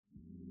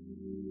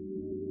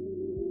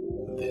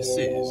This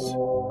is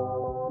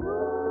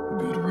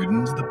Good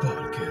Riddance, the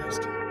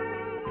podcast.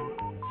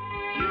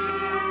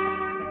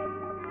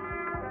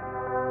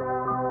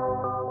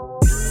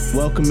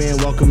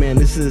 Welcome in.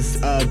 This is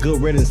Good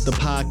Riddance, the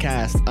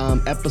podcast,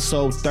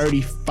 episode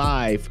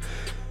 35.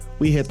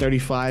 We hit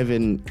 35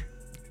 in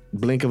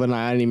blink of an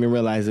eye. I didn't even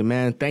realize it,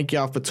 man. Thank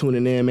y'all for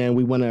tuning in, man.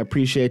 We want to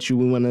appreciate you.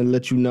 We want to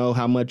let you know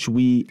how much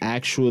we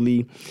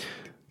actually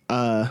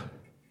do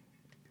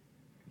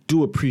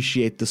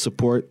appreciate the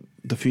support,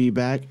 the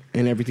feedback,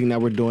 and everything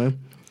that we're doing.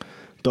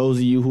 Those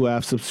of you who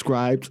have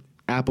subscribed,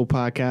 Apple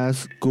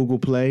Podcasts, Google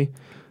Play,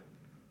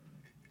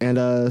 and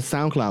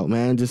SoundCloud,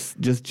 man,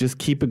 just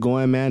keep it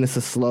going, man. It's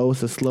a slow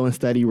and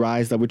steady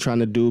rise that we're trying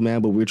to do,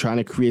 man. But we're trying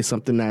to create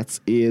something that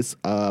is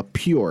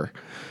pure,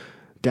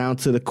 down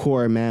to the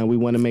core, man. We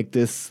want to make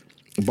this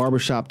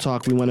barbershop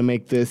talk. We want to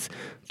make this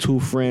two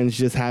friends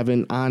just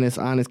having honest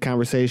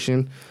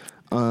conversation.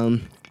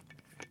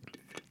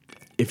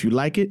 If you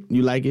like it,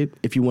 you like it.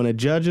 If you want to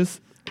judge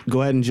us,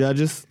 go ahead and judge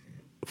us.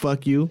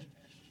 Fuck you.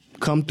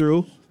 Come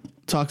through,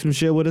 talk some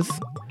shit with us.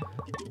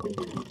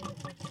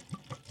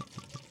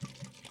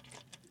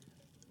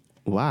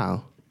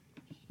 Wow,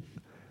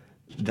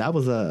 that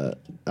was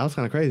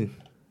kind of crazy,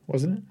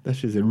 wasn't it? That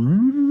shit's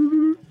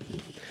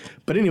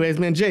But anyways,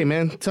 man, Jay,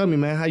 man, tell me,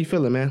 man, how you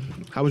feeling, man?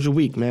 How was your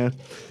week, man?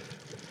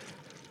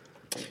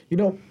 You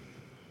know,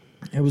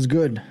 it was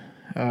good.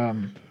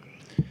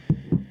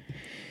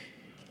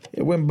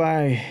 It went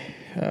by.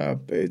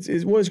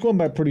 It's going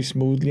by pretty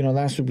smooth. You know,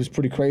 last week was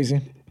pretty crazy.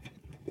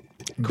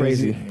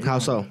 Crazy. Busy. How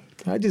so?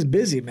 I just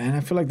busy, man. I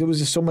feel like there was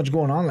just so much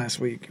going on last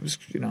week. It was,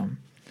 I don't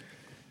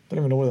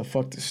even know where the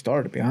fuck to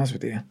start, to be honest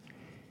with you.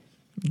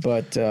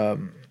 But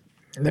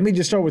let me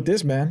just start with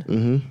this, man.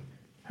 Mm-hmm.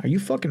 Are you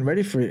fucking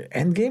ready for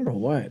Endgame or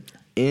what?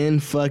 In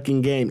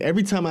fucking game.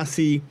 Every time I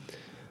see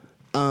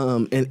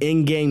an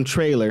in-game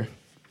trailer,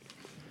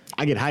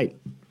 I get hyped.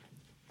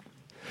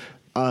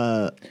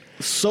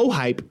 So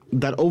hyped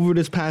that over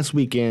this past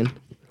weekend,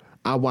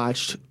 I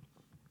watched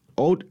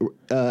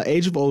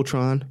Age of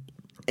Ultron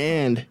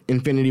and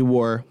Infinity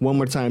War one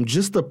more time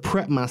just to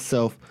prep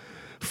myself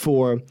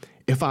for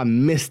if I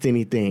missed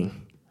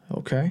anything.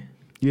 Okay.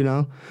 You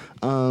know?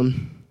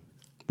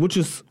 Which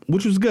was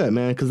good,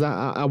 man, because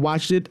I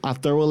watched it. I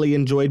thoroughly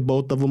enjoyed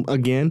both of them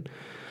again.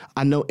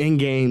 I know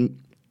Endgame,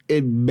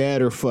 it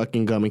better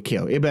fucking come and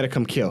kill. It better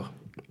come kill.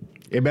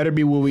 It better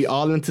be what we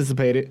all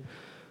anticipated.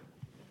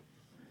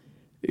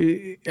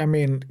 I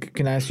mean,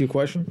 can I ask you a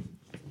question?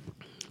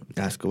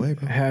 Ask away,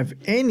 bro. Have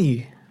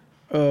any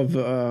of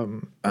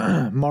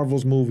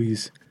Marvel's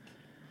movies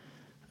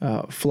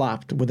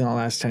flopped within the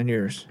last 10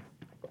 years?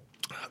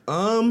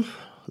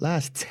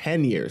 Last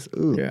 10 years.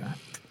 Ooh. Yeah.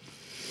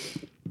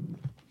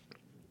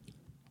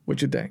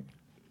 What you think?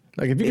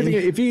 Like,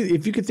 if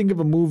you could think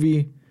of a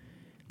movie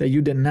that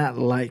you did not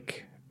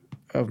like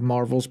of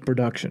Marvel's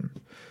production.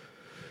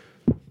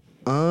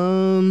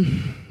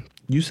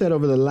 You said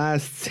over the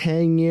last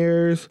 10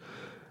 years.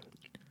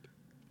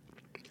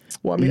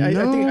 Well, I mean, I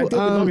think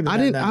longer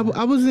than that.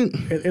 I wasn't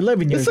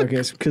 11 years, I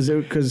guess, because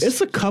it's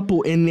a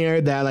couple in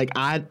there that like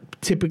I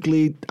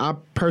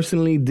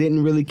personally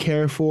didn't really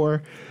care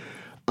for.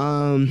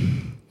 But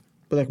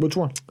like, which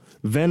one?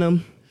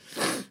 Venom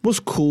was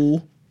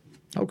cool.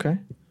 Okay.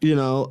 You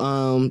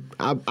know,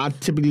 I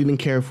typically didn't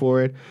care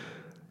for it.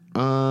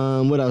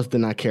 What else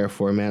did I care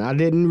for, man? I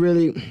didn't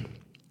really.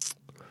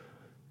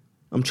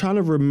 I'm trying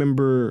to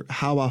remember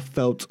how I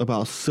felt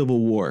about Civil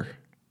War.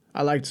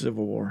 I liked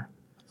Civil War.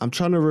 I'm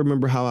trying to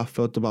remember how I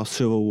felt about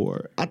Civil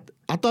War. I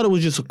thought it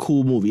was just a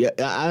cool movie.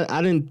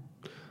 I didn't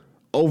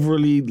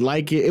overly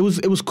like it. It was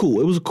cool.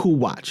 It was a cool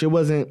watch. It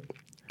wasn't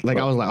like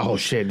I was like, oh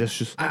shit, that's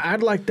just.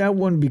 I'd like that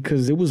one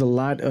because there was a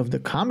lot of the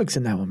comics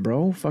in that one,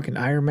 bro. Fucking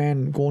Iron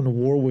Man going to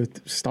war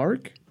with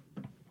Stark.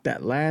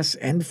 That last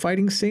end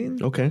fighting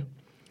scene. Okay.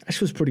 That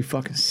shit was pretty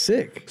fucking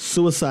sick.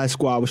 Suicide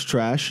Squad was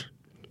trash.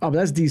 Oh, but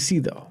that's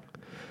DC though.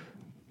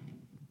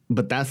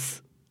 But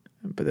that's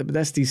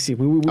DC.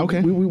 We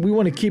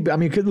want to keep it. I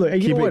mean,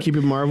 look, keep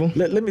it Marvel.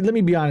 Let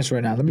me be honest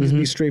right now. Let me just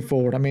be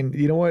straightforward. I mean,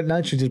 you know what? Now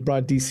that you just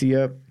brought DC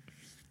up,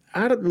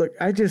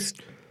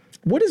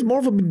 what has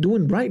Marvel been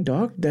doing right,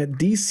 dog? That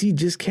DC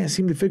just can't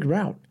seem to figure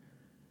out.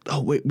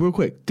 Oh wait, real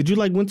quick. Did you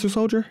like Winter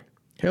Soldier?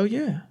 Hell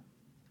yeah.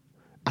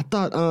 I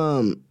thought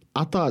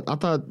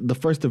the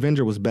first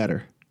Avenger was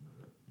better.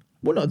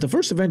 Well, no, the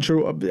first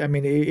Avenger. I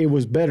mean, it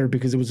was better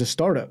because it was a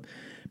startup.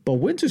 But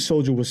Winter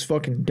Soldier was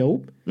fucking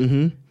dope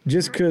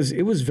just because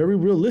it was very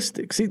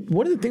realistic. See,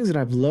 one of the things that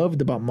I've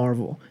loved about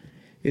Marvel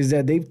is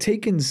that they've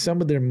taken some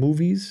of their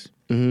movies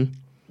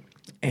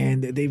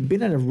and they've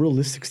been at a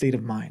realistic state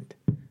of mind,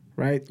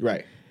 right?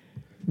 Right.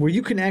 Where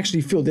you can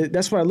actually feel that.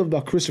 That's what I love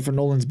about Christopher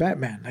Nolan's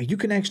Batman. Like, you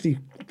can actually,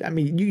 I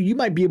mean, you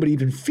might be able to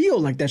even feel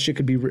like that shit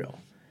could be real.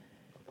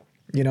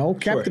 You know,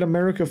 Captain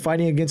America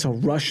fighting against a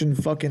Russian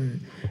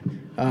fucking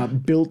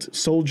built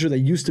soldier that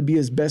used to be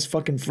his best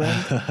fucking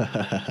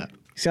friend.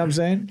 See what I'm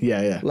saying?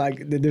 Yeah.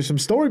 Like, there's some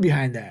story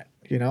behind that.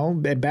 You know,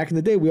 back in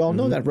the day, we all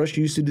know that Russia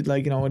used to do,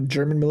 like, you know, in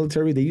German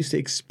military, they used to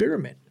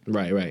experiment.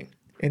 Right.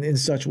 In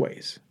such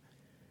ways.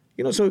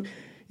 You know, so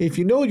if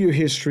you know your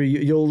history,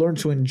 you'll learn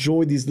to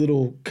enjoy these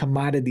little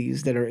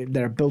commodities that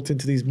are built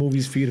into these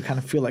movies for you to kind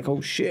of feel like,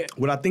 oh shit.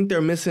 What I think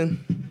they're missing,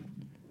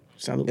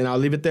 Salud. and I'll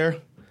leave it there,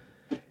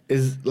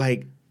 is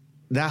like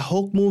that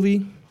Hulk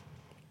movie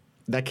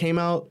that came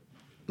out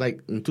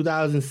like in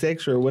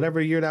 2006 or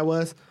whatever year that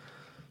was.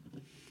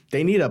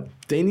 They need a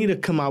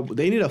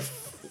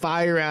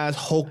fire ass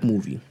Hulk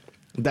movie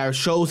that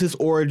shows his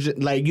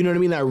origin, like, you know what I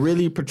mean, that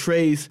really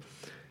portrays,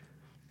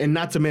 and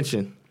not to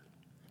mention,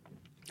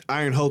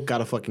 Iron Hulk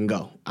gotta fucking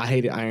go. I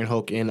hated Iron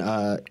Hulk in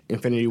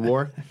Infinity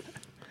War.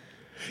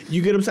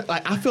 You get what I'm saying?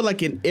 Like, I feel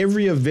like in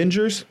every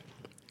Avengers,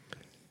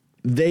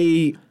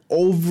 there's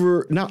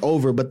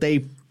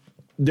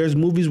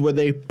movies where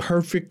they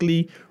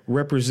perfectly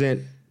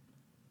represent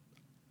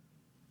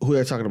who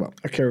they're talking about.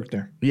 A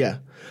character. Yeah.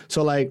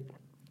 So like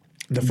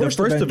The first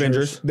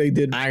Avengers, they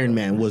did Iron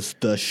Man was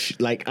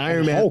the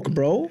Iron Man. Hulk,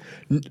 bro.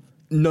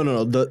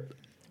 No. The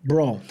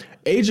Bro.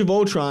 Age of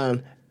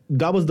Ultron,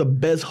 that was the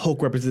best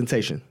Hulk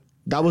representation.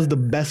 That was the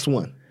best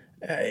one.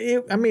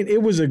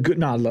 It was a good.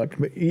 Nah, look.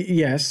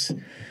 Yes.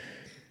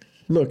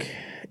 Look,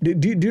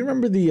 do you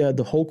remember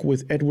the Hulk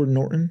with Edward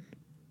Norton?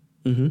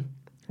 Mm-hmm.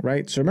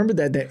 Right. So remember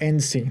that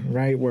end scene,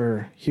 right,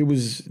 where he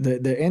was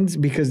the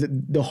end, because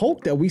the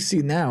Hulk that we see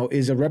now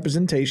is a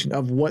representation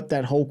of what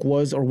that Hulk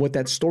was or what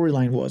that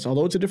storyline was.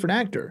 Although it's a different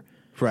actor,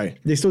 Right.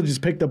 they still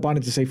just picked up on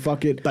it to say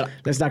fuck it. But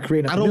let's not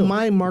create. I don't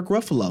mind Mark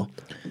Ruffalo.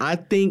 I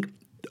think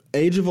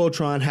Age of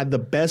Ultron had the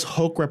best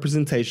Hulk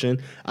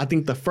representation. I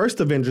think the first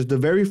Avengers, the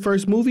very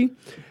first movie,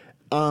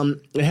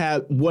 it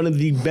had one of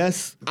the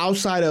best,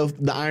 outside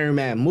of the Iron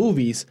Man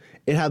movies,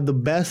 it had the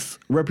best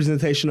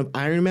representation of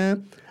Iron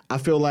Man. I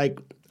feel like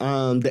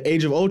the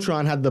Age of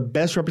Ultron had the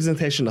best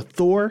representation of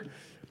Thor.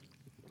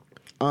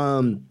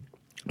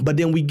 But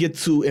then we get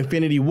to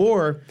Infinity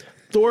War.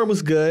 Thor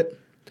was good.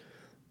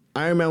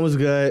 Iron Man was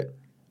good.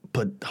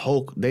 But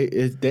Hulk,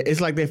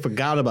 it's like they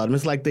forgot about him.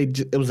 It's like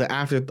it was an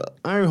afterthought.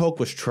 Iron Hulk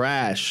was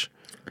trash.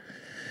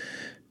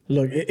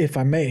 Look, if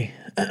I may,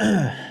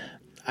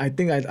 I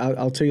think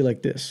I'll tell you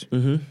like this.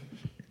 Mm-hmm.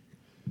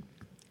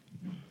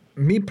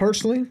 Me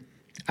personally,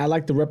 I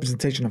like the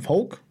representation of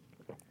Hulk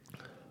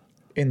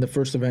in the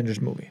first Avengers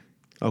movie.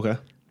 Okay.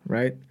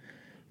 Right?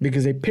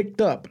 Because they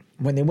picked up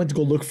when they went to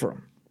go look for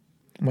him.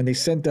 When they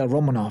sent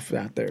Romanoff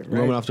out there. Right?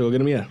 Romanoff to go get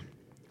him, yeah.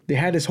 They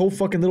had this whole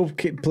fucking little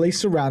place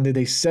surrounded.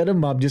 They set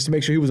him up just to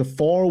make sure he was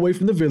far away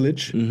from the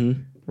village.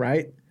 Mm-hmm.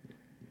 Right?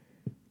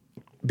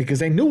 Because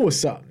they knew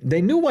what's up.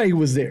 They knew why he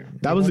was there.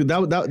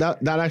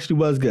 That actually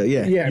was good.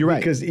 Yeah. Yeah, you're right.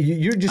 Because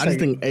you're just I just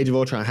think Age of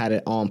Ultron had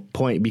it on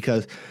point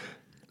because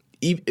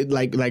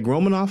like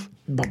Romanoff,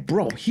 but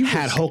bro, he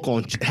had Hulk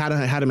on,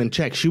 had him in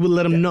check. She would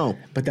let him know.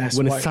 But that's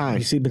when why, it's time.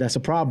 You see, but that's a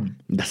problem.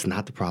 That's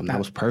not the problem. That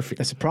was perfect.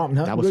 That's a problem.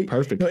 No, that was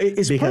perfect. No,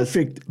 it's because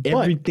perfect.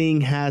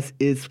 Everything has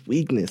its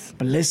weakness.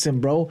 But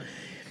listen, bro.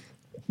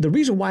 The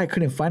reason why I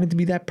couldn't find it to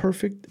be that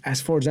perfect, as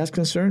far as that's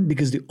concerned,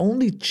 because the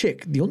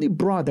only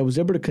broad that was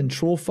able to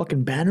control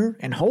fucking Banner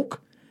and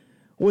Hulk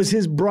was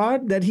his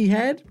broad that he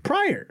had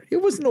prior.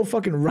 It was no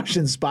fucking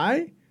Russian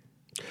spy.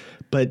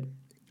 But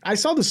I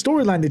saw the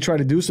storyline they tried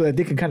to do so that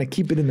they can kind of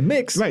keep it in the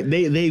mix. Right.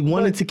 They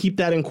wanted to keep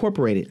that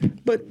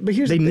incorporated. But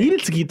here's they the thing.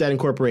 needed to keep that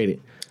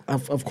incorporated.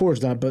 Of course,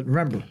 Don. But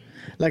remember,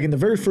 like in the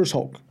very first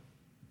Hulk,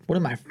 one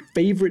of my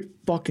favorite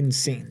fucking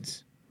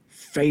scenes,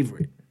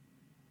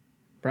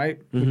 right?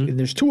 Mm-hmm. And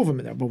there's two of them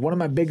in there, but one of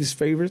my biggest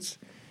favorites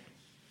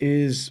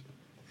is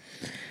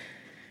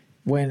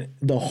when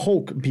the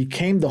Hulk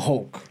became the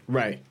Hulk.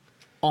 Right.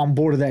 On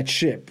board of that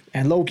ship.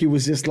 And Loki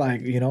was just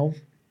like, this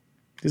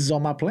is all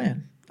my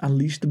plan.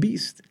 Unleash the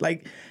beast.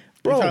 Like,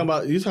 bro.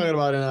 You talking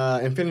about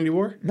in Infinity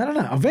War? No.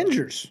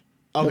 Avengers.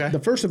 Okay. The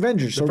first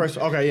Avengers.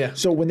 Okay, yeah.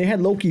 So when they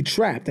had Loki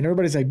trapped, and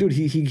everybody's like, dude,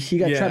 he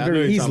got trapped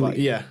very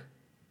easily. Yeah.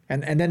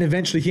 And then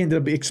eventually he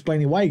ended up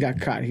explaining why he got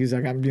caught. He's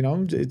like, it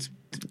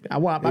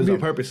was on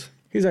purpose.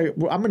 He's like,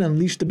 well, I'm gonna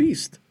unleash the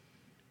beast,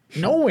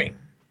 knowing.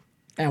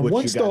 And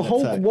once the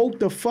Hulk woke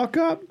the fuck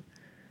up,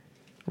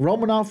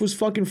 Romanoff was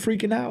fucking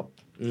freaking out.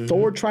 Mm-hmm.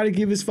 Thor tried to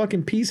give his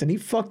fucking piece, and he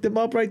fucked him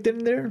up right then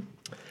and there.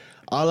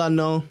 All I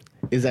know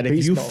is that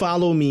if you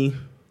follow me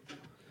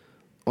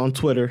on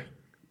Twitter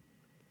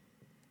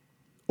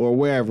or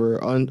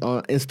wherever, on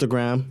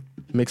Instagram,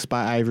 Mixed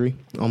by Ivory,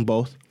 on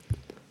both,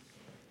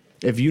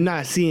 if you're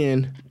not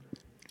seeing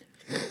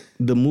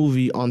the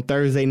movie on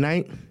Thursday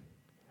night,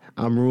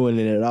 I'm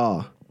ruining it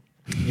all.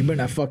 You better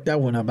not fuck that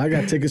one up. I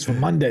got tickets for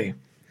Monday.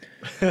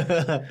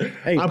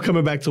 Hey, I'm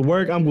coming back to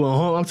work. I'm going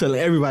home. I'm telling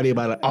everybody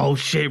about it. Oh,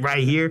 shit,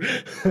 right here.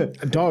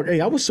 Dog,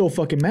 hey, I was so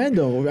fucking mad,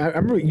 though. I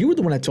remember you were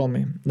the one that told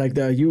me. Like,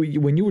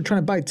 when you were trying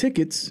to buy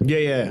tickets.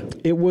 Yeah.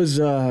 It was,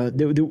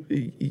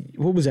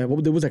 what was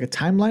that? There was like a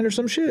timeline or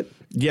some shit?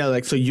 Yeah,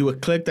 like, so you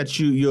would click that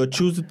you would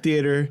choose the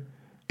theater.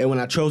 And when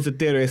I chose the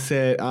theater, it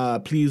said,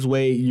 please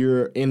wait,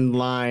 you're in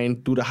line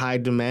due to high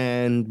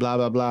demand, blah,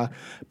 blah, blah.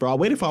 Bro, I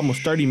waited for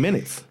almost 30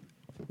 minutes.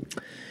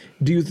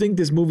 Do you think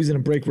this movie's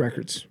going to break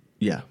records?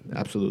 Yeah,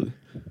 absolutely.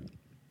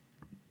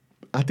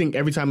 I think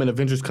every time an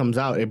Avengers comes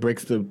out, it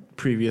breaks the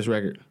previous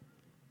record.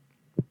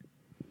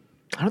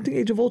 I don't think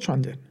Age of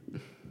Ultron did.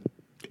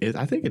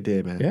 I think it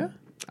did, man. Yeah?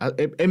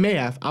 It may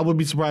have. I would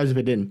be surprised if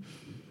it didn't.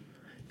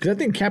 Because I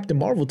think Captain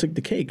Marvel took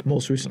the cake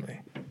most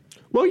recently.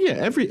 Well, yeah,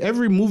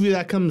 every movie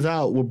that comes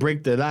out will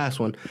break the last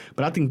one,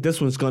 but I think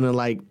this one's gonna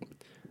like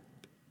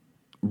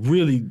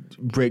really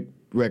break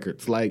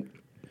records. Like,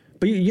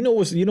 But you know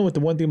what the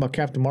one thing about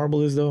Captain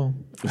Marvel is though?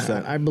 What's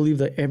that? I believe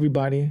that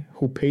everybody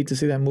who paid to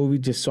see that movie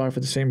just saw it for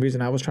the same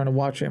reason I was trying to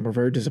watch it and were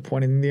very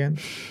disappointed in the end.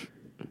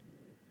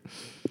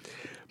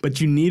 but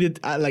you need it.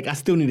 I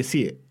still need to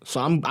see it,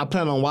 so I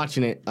plan on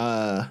watching it.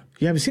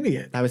 You haven't seen it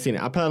yet. I haven't seen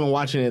it. I plan on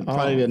watching it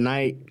probably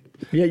tonight.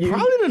 Yeah,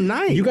 Probably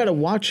tonight. You got to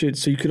watch it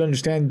so you could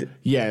understand.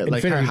 Yeah,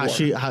 like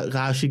Infinity War.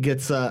 how she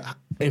gets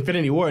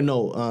Infinity War.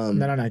 No,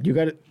 No.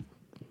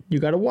 You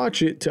got to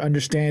watch it to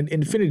understand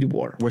Infinity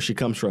War. where she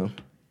comes from.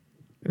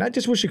 Not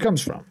just where she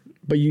comes from,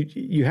 but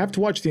you have to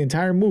watch the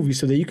entire movie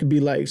so that you can be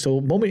like, so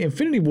the moment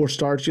Infinity War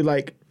starts, you're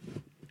like,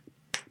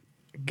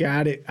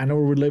 got it. I know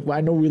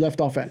where we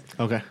left off at.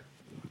 Okay,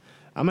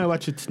 I might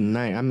watch it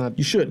tonight. I'm not.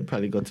 You should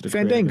probably go to the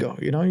crib. Fandango.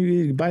 You know,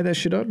 you buy that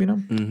shit up. You know,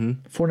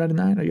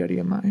 $4.99 or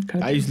yada mine.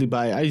 I usually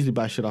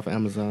buy shit off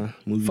Amazon.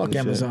 Movies Fuck and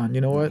shit. Amazon.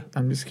 You know what?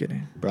 I'm just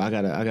kidding, Bro, I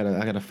got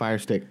a Fire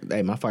Stick.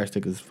 Hey, my Fire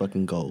Stick is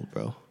fucking gold,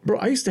 bro. bro.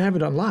 I used to have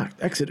it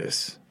unlocked.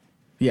 Exodus.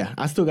 Yeah,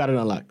 I still got it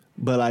unlocked,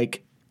 but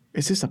like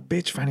It's just a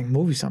bitch finding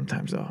movies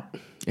sometimes though.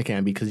 it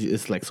can be because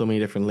it's like so many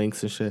different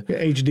links and shit.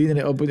 Yeah, HD, then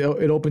it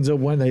opens up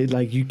one that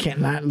like you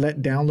can't not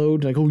let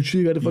download. Like, oh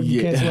shit, you gotta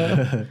fucking cancel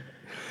out.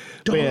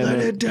 Don't yeah, let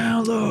man. it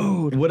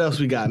download. What else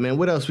we got, man?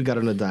 What else we got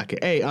on the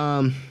docket? Hey,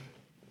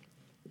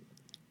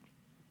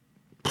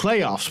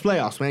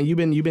 playoffs, man. You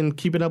been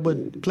keeping up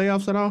with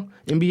playoffs at all?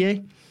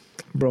 NBA?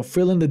 Bro,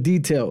 fill in the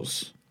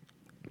details.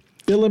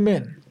 Fill them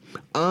in.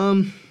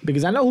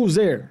 Because I know who's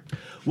there.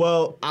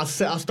 Well, I'll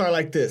start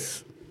like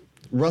this.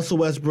 Russell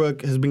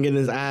Westbrook has been getting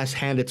his ass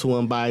handed to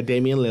him by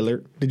Damian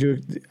Lillard. Did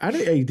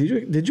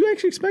you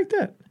actually expect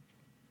that?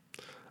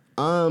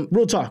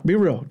 Real talk, be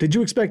real. Did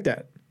you expect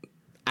that?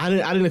 I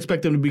didn't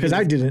expect him to be Because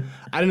I didn't.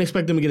 I didn't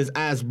expect him to get his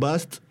ass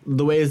bust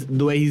the way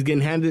he's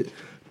getting handed,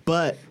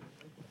 but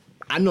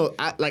I know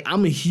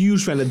I'm a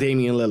huge fan of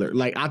Damian Lillard.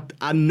 Like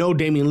I know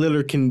Damian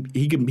Lillard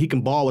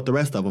can ball with the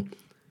rest of them.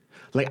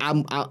 Like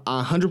I'm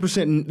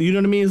 100%. You know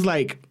what I mean? It's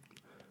like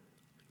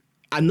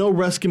I know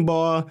Russ can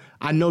ball.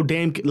 I know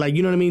Dame. Like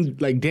you know what I mean?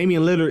 Like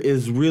Damian Lillard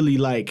is really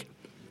like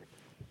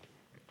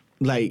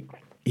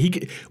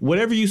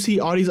whatever you see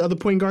all these other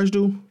point guards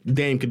do,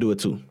 Dame can do it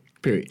too.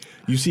 Period.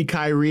 You see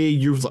Kyrie,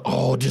 you're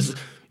like,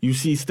 you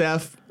see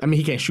Steph. I mean,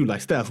 he can't shoot like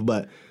Steph,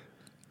 but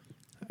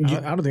I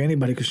don't think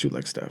anybody could shoot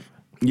like Steph.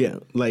 yeah,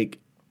 like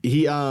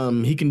he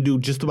can do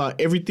just about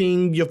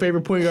everything your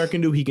favorite point guard can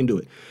do. He can do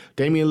it.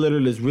 Damian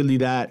Lillard is really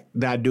that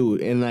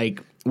dude, and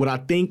like what I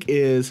think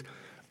is,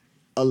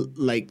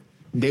 like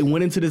they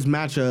went into this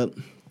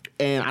matchup,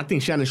 and I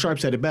think Shannon Sharp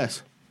said it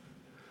best.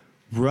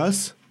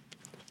 Russ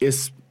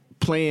is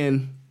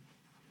playing.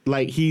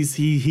 Like he's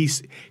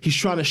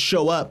trying to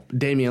show up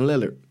Damian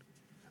Lillard,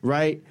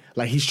 right?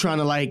 Like he's trying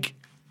to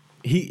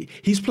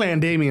he's playing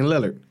Damian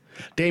Lillard.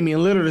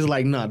 Damian Lillard is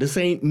like, nah, this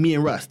ain't me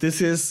and Russ.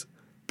 This is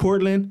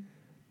Portland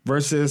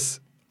versus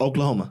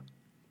Oklahoma.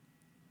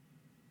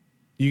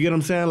 You get what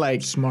I'm saying?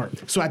 Like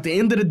Smart. So at the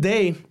end of the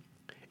day,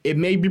 it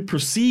may be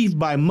perceived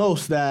by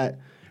most that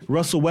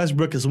Russell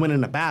Westbrook is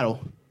winning the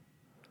battle,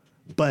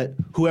 but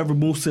whoever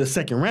moves to the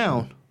second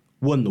round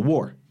won the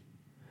war.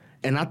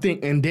 And I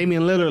think, and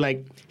Damian Lillard,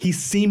 like, he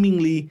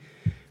seemingly,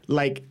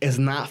 like, is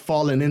not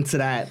falling into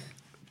that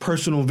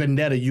personal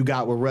vendetta you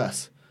got with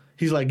Russ.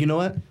 He's like, you know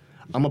what?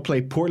 I'm going to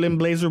play Portland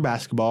Blazer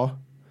basketball.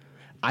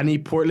 I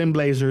need Portland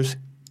Blazers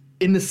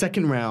in the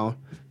second round.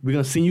 We're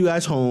going to send you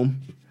guys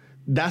home.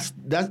 That's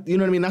you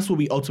know what I mean? That's what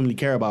we ultimately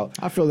care about.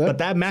 I feel that. But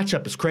that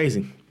matchup is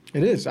crazy.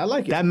 It is. I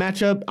like it. That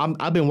matchup,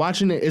 I've been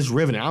watching it. It's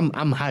riveting. I'm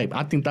hyped.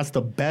 I think that's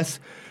the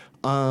best.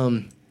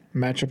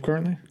 Matchup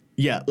currently?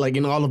 Yeah, like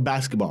in all of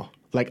basketball.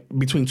 Like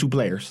between two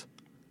players.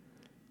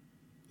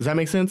 Does that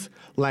make sense?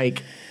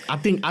 Like I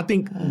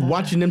think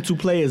watching them two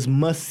play is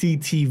must see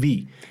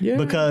TV. Yeah,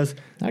 because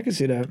I can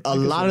see that. A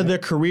lot of their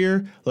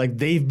career, like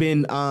they've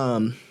been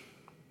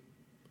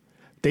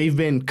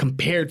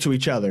compared to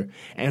each other,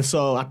 and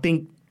so I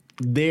think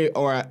they,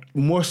 or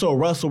more so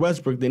Russell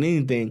Westbrook than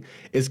anything,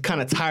 is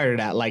kind of tired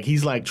of that. Like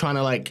he's like trying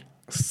to like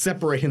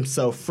separate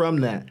himself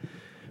from that,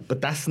 but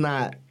that's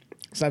not.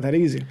 It's not that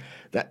easy.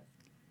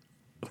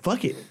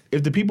 Fuck it.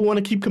 If the people want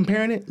to keep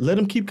comparing it, let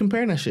them keep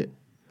comparing that shit.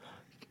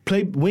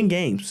 Win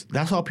games.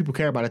 That's all people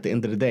care about at the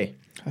end of the day.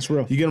 That's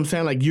real. You get what I'm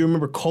saying? Like you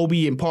remember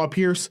Kobe and Paul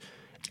Pierce.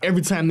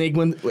 Every time they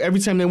went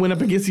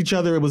up against each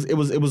other, it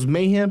was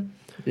mayhem.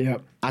 Yeah.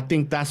 I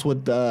think that's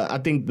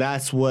the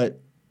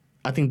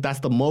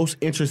most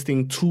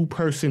interesting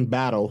two-person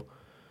battle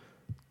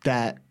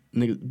that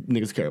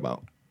niggas care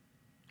about.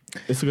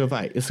 It's a good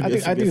fight. I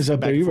think it's up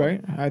there. You're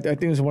right. I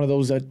think it's one of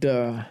those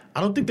that. I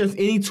don't think there's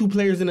any two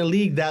players in the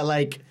league that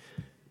like.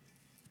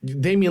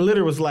 Damian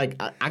Lillard was like,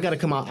 I gotta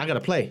come out. I gotta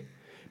play,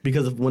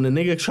 because when the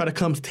nigga try to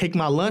come take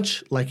my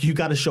lunch, like you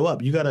gotta show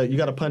up. You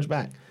gotta punch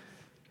back.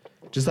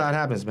 Just how it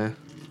happens, man.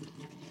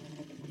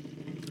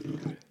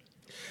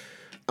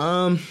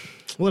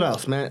 What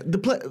else, man?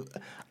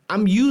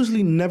 I'm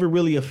usually never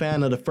really a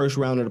fan of the first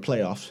round of the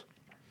playoffs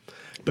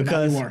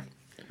because anymore.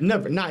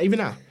 never, not even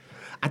now.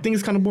 I think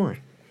it's kind of boring.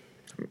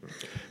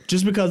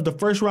 Just because the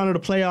first round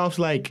of the playoffs,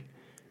 like,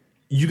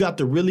 you got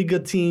the really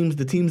good teams,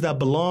 the teams that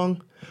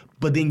belong,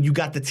 but then you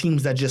got the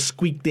teams that just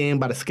squeaked in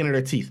by the skin of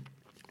their teeth.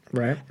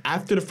 Right.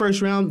 After the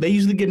first round, they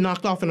usually get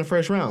knocked off in the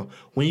first round.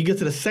 When you get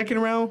to the second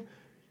round,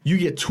 you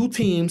get two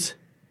teams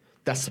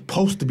that's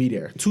supposed to be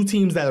there. Two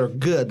teams that are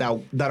good,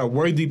 that are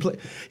worthy play.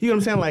 You know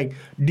what I'm saying? Like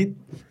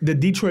the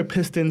Detroit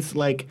Pistons,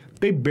 like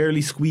they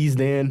barely squeezed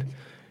in.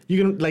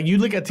 You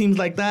look at teams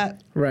like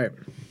that, Right.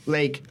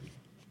 like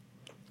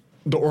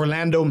the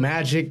Orlando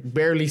Magic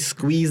barely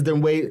squeezed their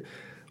way.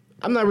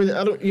 You know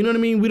what I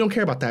mean? We don't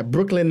care about that.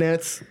 Brooklyn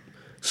Nets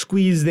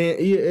squeezed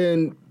in,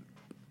 and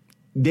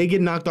they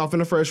get knocked off in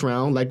the first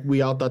round, like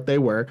we all thought they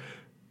were.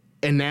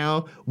 And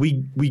now we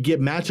get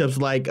matchups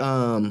like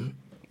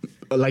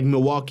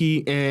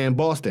Milwaukee and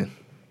Boston.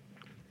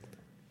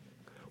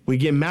 We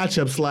get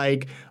matchups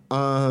like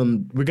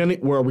we're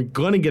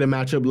gonna get a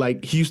matchup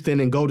like Houston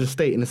and Golden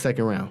State in the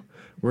second round.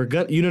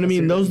 You know what I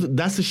mean?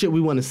 That's the shit we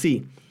want to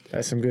see.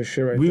 That's some good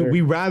shit there.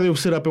 We rather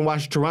sit up and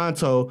watch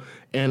Toronto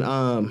and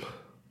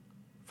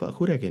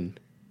who they getting?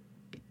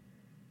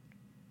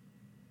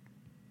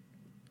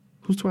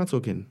 Who's Toronto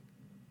getting?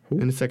 Who?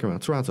 In the second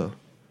round? Toronto,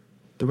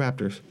 the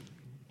Raptors.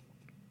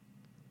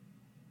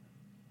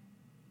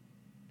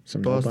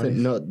 Some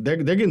Boston, no, they're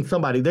getting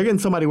somebody. They're getting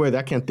somebody where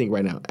I can't think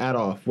right now at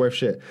all. Worth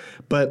shit,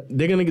 but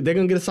they're gonna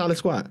get a solid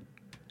squad,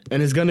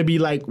 and it's gonna be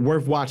like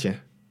worth watching.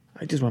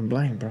 I just went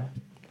blank, bro.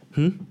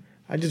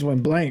 I just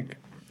went blank.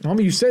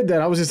 Homie, you said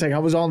that. I was just like, I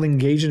was all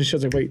engaged in the show. I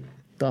was like, wait,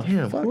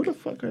 Damn, fuck? who the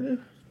fuck are they?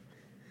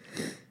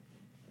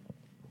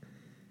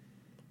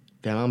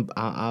 Damn,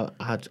 I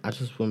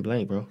just went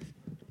blank, bro.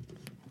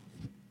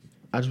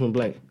 I just went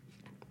blank.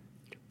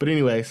 But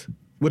anyways,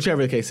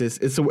 whichever the case is,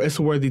 it's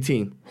a worthy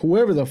team.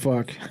 Whoever the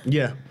fuck.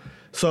 Yeah.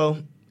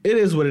 So it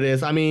is what it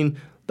is. I mean,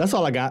 that's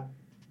all I got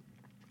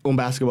on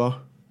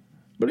basketball.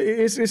 But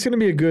it's going to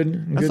be a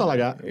good. That's all I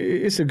got.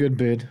 It's a good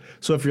bid.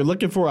 So if you're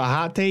looking for a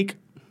hot take,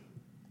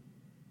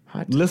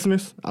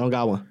 listeners, I don't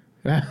got one.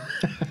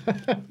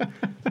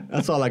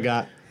 That's all I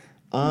got.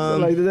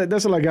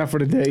 That's all I got for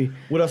today.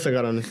 What else I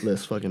got on this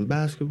list? Fucking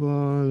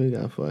basketball. We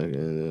got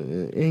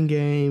fucking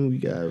in-game. We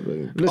got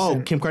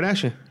Kim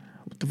Kardashian.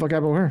 What the fuck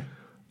happened with her?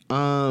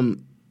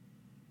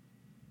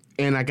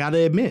 And I gotta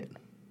admit,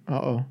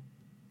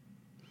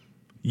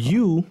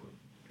 you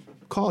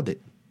called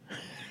it.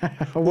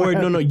 Or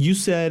no, you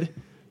said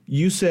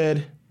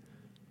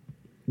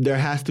there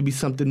has to be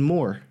something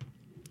more.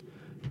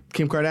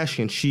 Kim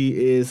Kardashian,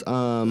 she is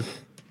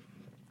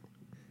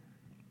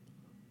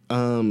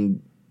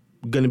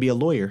gonna be a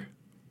lawyer.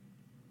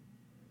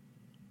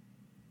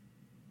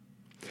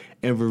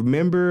 And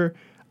remember,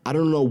 I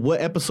don't know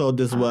what episode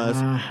this was,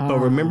 but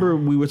remember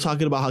we were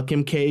talking about how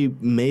Kim K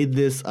made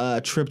this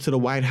trip to the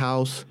White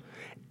House,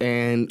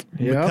 and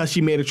because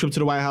she made a trip to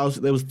the White House,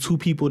 there was two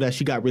people that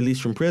she got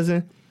released from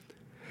prison.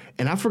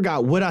 And I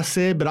forgot what I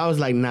said, but I was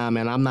like, nah,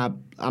 man, I'm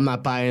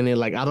not buying it.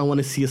 Like, I don't want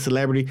to see a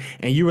celebrity.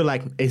 And you were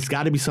like, it's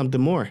got to be something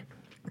more.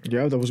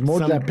 Yeah, there was more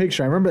to that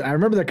picture. I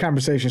remember that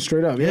conversation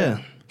straight up. Yeah.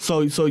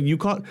 So you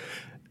called.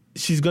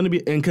 She's gonna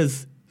be, and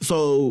because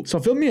so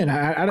fill me in.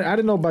 I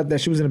didn't know about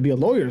that. She was gonna be a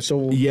lawyer.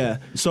 So yeah.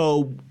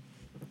 So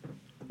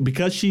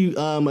because she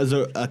is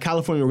a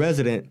California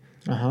resident,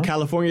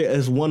 California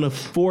is one of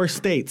 4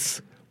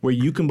 states where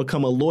you can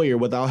become a lawyer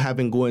without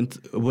having gone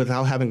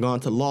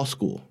to law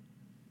school.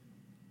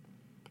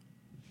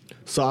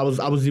 So I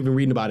was even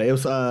reading about it. It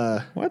was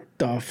what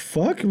the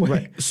fuck? Wait.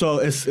 Right. So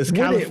it's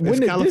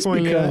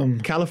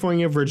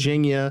California,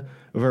 Virginia,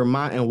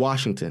 Vermont, and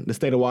Washington, the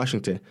state of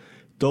Washington.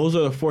 Those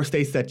are the 4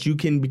 states that you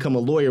can become a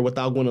lawyer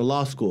without going to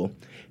law school.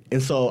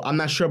 And so I'm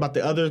not sure about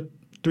the other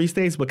 3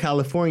 states, but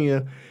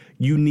California,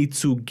 you need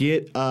to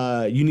get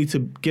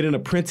an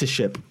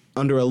apprenticeship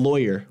under a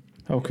lawyer.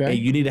 Okay. And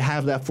you need to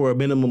have that for a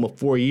minimum of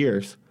 4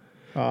 years.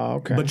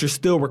 Okay. But you're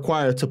still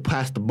required to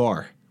pass the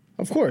bar.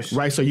 Of course.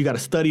 Right? So you got to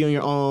study on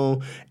your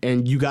own,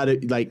 and you got to,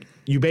 like,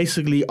 you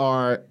basically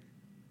are,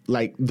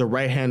 like, the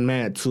right-hand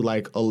man to,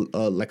 like a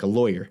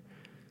lawyer.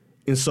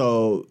 And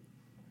so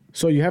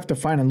you have to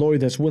find a lawyer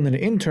that's willing to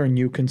intern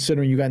you,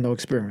 considering you got no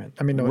experience.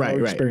 No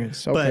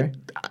experience. Okay.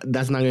 But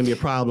that's not going to be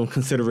a problem,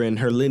 considering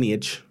her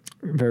lineage.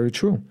 Very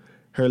true.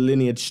 Her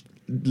lineage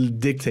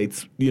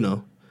dictates,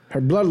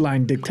 Her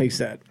bloodline dictates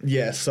that.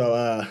 Yeah,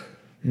 so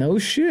no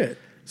shit.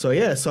 So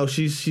yeah, so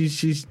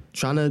she's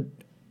trying to,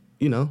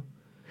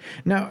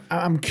 Now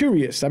I'm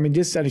curious.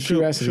 Just out of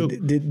curiosity,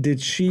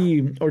 did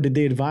she or did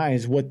they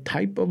advise what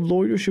type of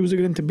lawyer she was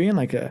going to be in?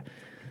 Is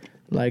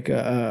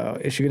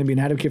she going to be an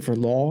advocate for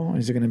law?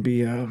 Is it going to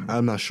be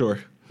I'm not sure.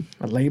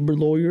 A labor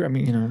lawyer?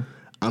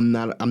 I'm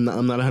not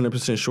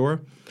 100%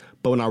 sure.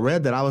 But when I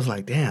read that, I was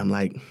like, damn,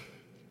 like,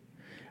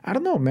 I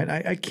don't know, man.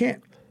 I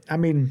can't.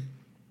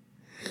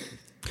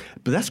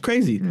 But that's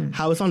crazy.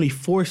 How it's only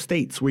 4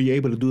 states where you're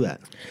able to do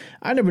that.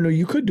 I never knew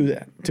you could do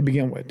that to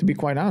begin with. To be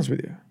quite honest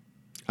with you.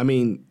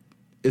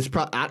 it's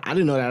I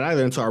didn't know that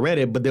either until I read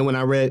it. But then when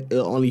I read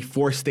only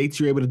 4 states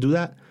you're able to do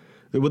that.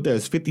 What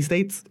there's 50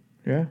 states?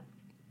 Yeah.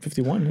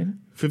 51, man.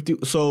 50.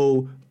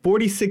 So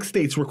 46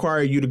 states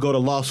require you to go to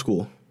law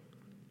school.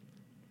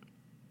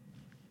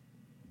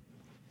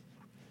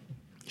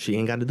 She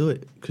ain't got to do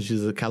it because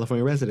she's a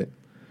California resident.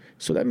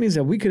 So that means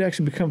that we could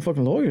actually become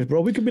fucking lawyers,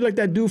 bro. We could be like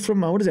that dude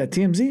from, what is that,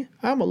 TMZ?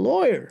 I'm a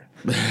lawyer.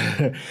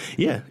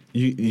 Yeah.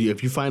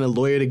 If you find a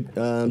lawyer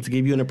to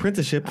give you an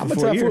apprenticeship for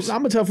 4 years.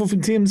 I'm a tough fool from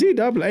TMZ,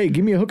 dog. Like, hey,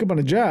 give me a hookup on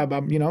a job,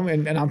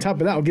 and on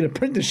top of that, I'll get an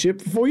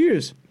apprenticeship for 4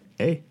 years.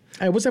 Hey,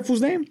 what's that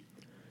fool's name?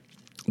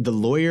 the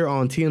lawyer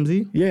on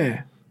TMZ?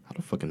 Yeah. I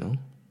don't fucking know.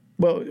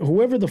 Well,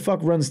 whoever the fuck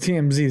runs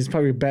TMZ is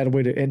probably a bad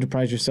way to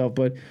enterprise yourself.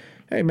 But,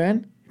 hey,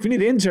 man, if you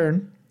need an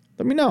intern,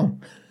 let me know.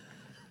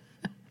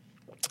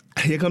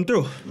 He'll come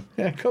through.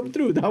 Yeah, come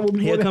through. That will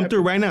be He'll come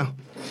through right now.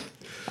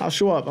 I'll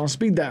show up on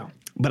speed dial.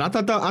 But I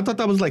thought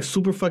that was like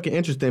super fucking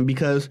interesting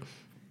because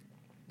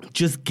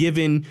just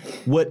given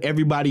what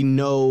everybody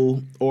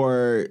know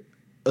or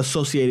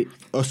associate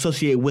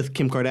with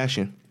Kim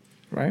Kardashian,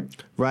 Right?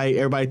 right?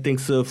 Everybody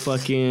thinks of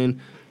fucking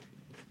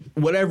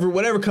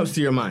whatever comes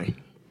to your mind.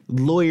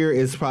 Lawyer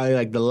is probably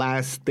like the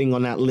last thing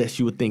on that list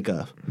you would think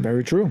of.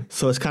 Very true.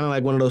 So it's kind of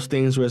like one of those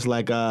things where it's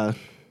like,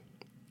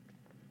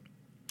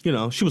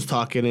 she was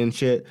talking and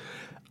shit.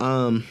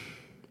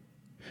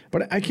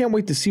 But I can't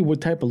wait to see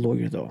what type of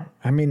lawyer, though.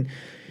 I mean,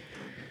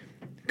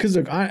 because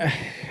look, I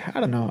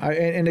don't know.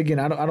 And again,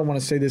 I don't want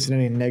to say this in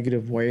any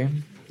negative way,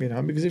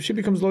 because if she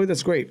becomes a lawyer,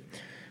 that's great.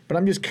 But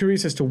I'm just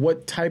curious as to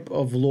what type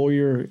of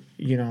lawyer,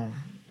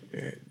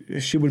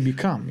 she would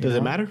become. Does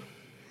it matter?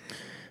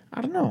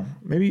 I don't know.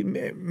 Maybe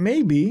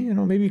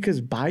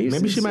because bias.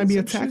 Maybe she might be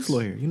a tax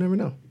lawyer. You never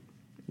know.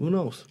 Who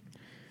knows?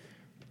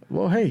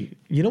 Well, hey,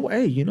 you know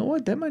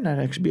what? That might not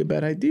actually be a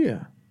bad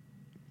idea.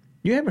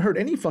 You haven't heard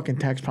any fucking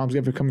tax problems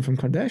ever coming from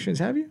Kardashians,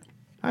 have you?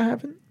 I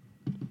haven't.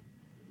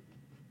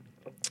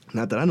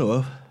 Not that I know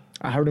of.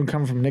 I heard them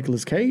coming from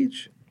Nicolas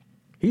Cage.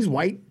 He's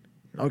white.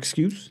 No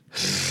excuse.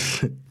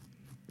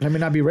 Let me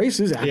not be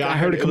racist. I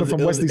heard it coming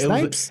from Wesley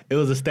Snipes. It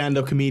was a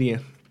stand-up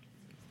comedian.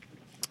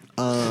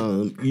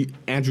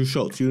 Andrew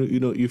Schultz.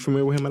 You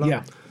familiar with him at all?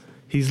 Yeah.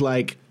 He's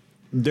like,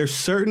 there's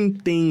certain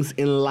things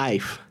in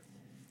life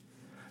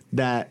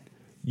that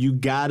you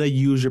gotta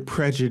use your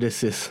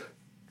prejudices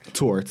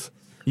towards.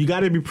 You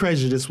gotta be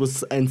prejudiced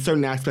in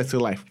certain aspects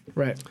of life.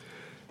 Right.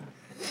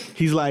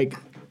 He's like,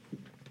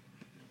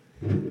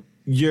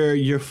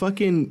 your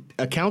fucking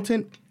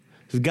accountant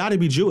has gotta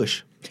be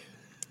Jewish.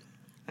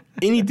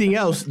 Anything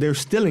else, they're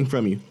stealing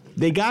from you.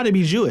 They gotta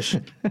be Jewish.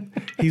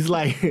 He's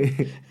like,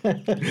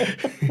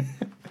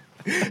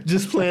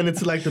 just playing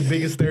into like the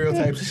biggest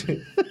stereotypes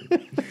and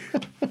shit.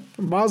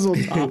 Mazel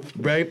tov.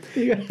 Right?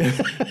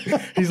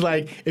 He's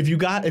like, if you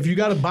got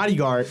a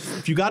bodyguard,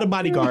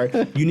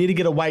 you need to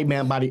get a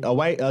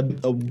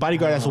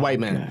bodyguard that's a white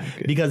man.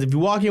 God. Because if you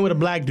walk in with a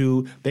black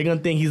dude, they're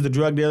gonna think he's the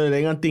drug dealer,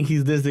 they're gonna think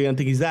he's this, they're gonna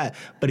think he's that.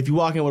 But if you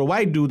walk in with a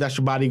white dude that's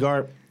your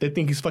bodyguard, they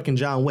think he's fucking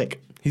John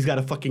Wick. He's got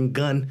a fucking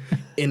gun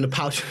in the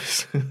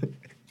pouches.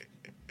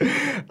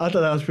 I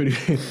thought that was pretty.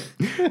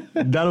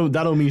 that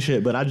don't mean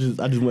shit, but I just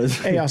was.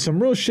 Hey,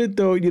 some real shit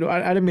though. I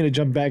didn't mean to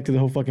jump back to the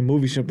whole fucking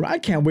movie shit, bro. I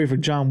can't wait for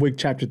John Wick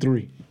Chapter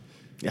 3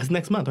 That's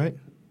next month, right?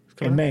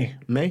 in May.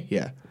 May,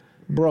 yeah.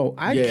 Bro,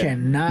 I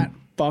cannot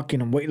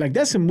fucking wait. Like,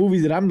 that's a movie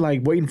that I'm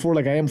like waiting for,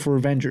 like I am for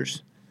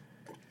Avengers.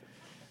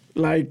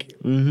 Like,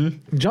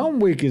 John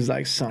Wick is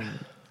like some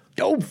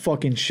dope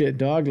fucking shit,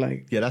 dog.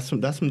 Like, Yeah, that's some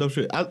dope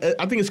shit.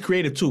 I think it's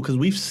creative too because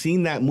we've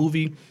seen that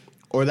movie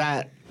or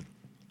that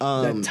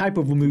type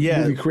of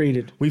movie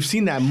created. We've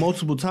seen that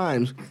multiple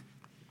times,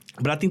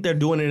 but I think they're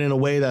doing it in a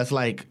way that's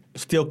like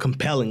still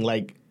compelling.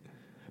 Like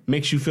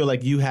makes you feel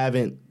like you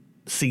haven't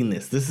seen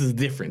this. This is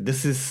different.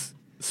 This is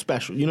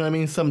special. You know what I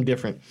mean? Something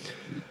different.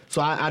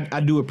 So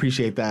I do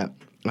appreciate that.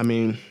 I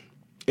mean,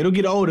 it'll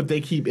get old if they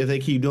keep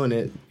doing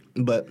it,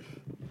 but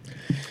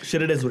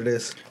shit, it is what it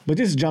is. But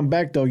just to jump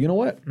back though, you know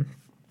what?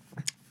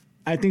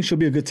 I think she'll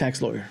be a good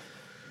tax lawyer.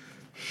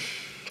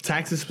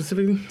 Taxes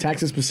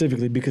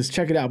specifically, because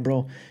check it out,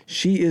 bro.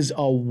 She is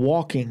a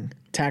walking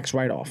tax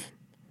write-off.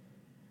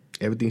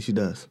 Everything she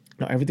does.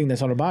 No, everything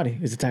that's on her body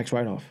is a tax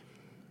write-off.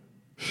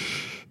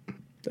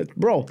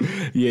 Bro,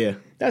 Yeah.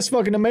 that's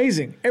fucking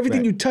amazing.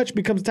 Everything Right. you touch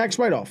becomes a tax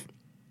write-off.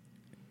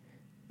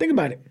 Think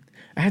about it.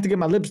 I had to get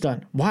my lips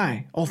done.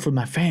 Why? Oh, for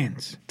my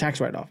fans.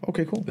 Tax write-off.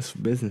 Okay, cool. It's for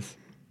business.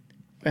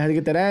 I had to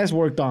get that ass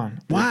worked on.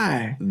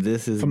 Why?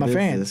 This is for my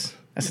business. fans.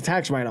 That's a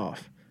tax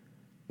write-off.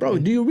 Bro,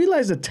 do you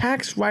realize the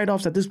tax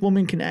write-offs that this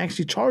woman can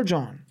actually charge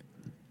on?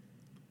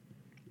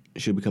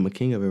 She'll become a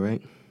king of it,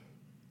 right?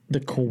 The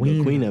queen.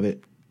 The queen of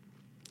it.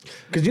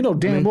 Because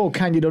damn well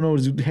Kanye don't know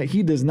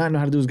he does not know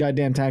how to do his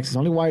goddamn taxes.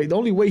 The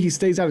only way he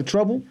stays out of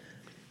trouble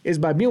is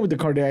by being with the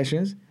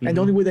Kardashians, and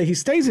the only way that he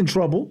stays in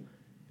trouble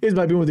is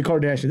by being with the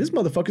Kardashians. This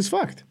motherfucker's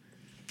fucked.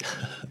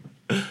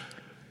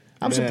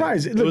 I'm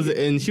surprised. Look,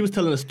 And she was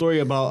telling a story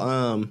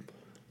about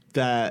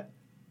that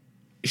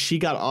she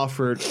got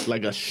offered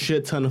like a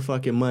shit ton of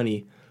fucking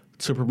money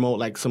to promote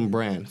like some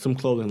brand, some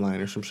clothing line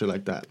or some shit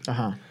like that.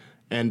 Uh-huh.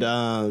 And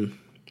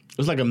it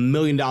was like $1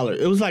 million.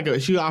 It was like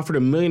she offered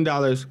 $1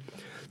 million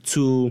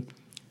to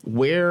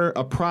wear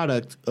a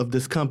product of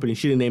this company.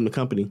 She didn't name the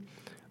company,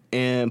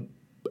 and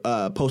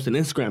post an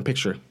Instagram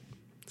picture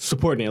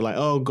supporting it. Like,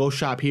 oh, go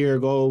shop here,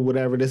 go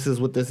whatever. This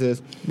is what this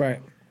is. Right.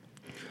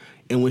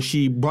 And when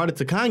she brought it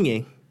to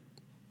Kanye,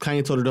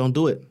 Kanye told her, don't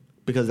do it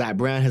because that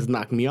brand has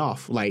knocked me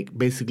off. Like,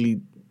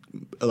 basically,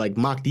 like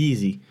mocked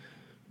Yeezy,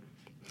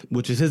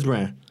 which is his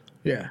brand.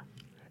 Yeah.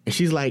 And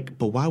she's like,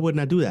 but why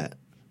wouldn't I do that?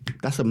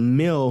 That's $1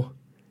 million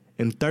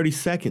in 30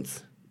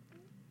 seconds.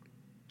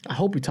 I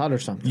hope he taught her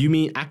something. You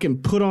mean I can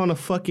put on a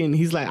fucking,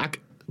 he's like, I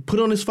can put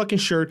on this fucking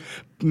shirt,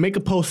 make a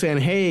post saying,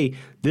 hey,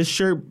 this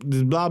shirt,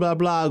 this blah, blah,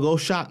 blah, go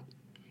shop.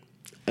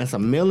 That's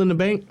 $1 million in the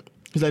bank.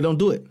 He's like, don't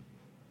do it.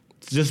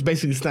 It's just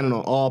basically standing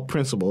on all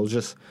principles.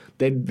 Just,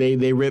 they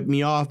ripped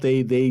me off.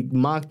 They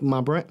mocked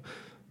my brand.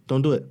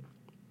 Don't do it.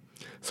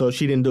 So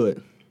she didn't do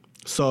it.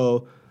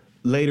 So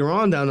later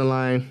on down the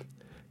line,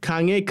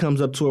 Kanye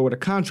comes up to her with a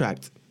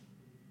contract,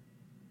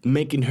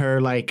 making her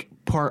like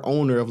part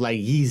owner of like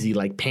Yeezy,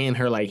 like paying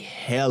her like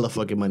hella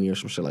fucking money or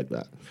some shit like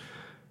that.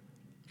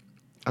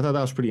 I thought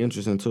that was pretty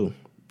interesting too.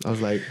 I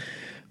was like,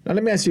 now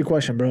let me ask you a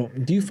question, bro.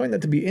 Do you find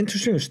that to be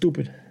interesting or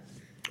stupid?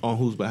 on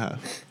whose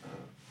behalf?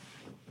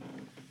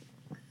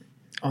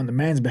 On the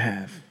man's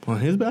behalf. On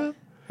his behalf?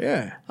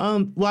 Yeah.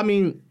 Well, I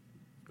mean,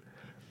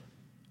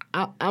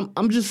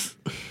 I'm just,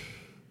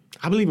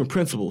 I believe in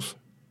principles,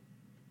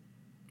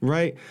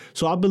 right?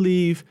 So I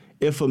believe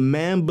if a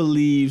man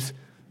believes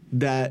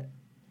that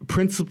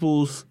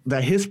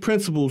his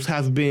principles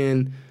have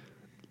been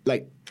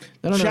like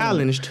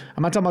challenged. No.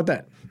 I'm not talking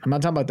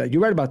about that.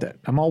 You're right about that.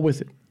 I'm all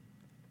with it.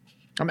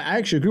 I mean, I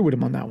actually agree with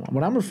him on that one.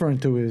 What I'm referring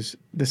to is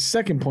the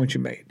second point you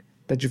made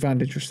that you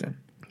found interesting.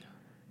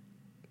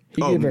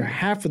 He gave her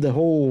half of the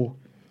whole.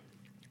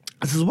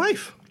 That's his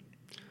wife.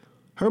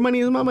 Her money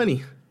is my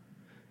money.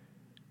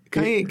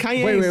 Kanye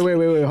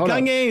Wait. Hold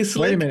Kanye up. ain't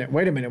slick.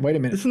 Wait a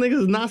minute. This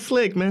nigga's not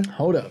slick, man.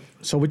 Hold up.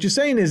 So what you're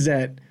saying is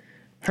that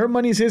her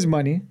money is his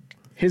money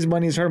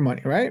is her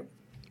money, right?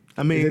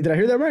 I mean, Did I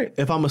hear that right?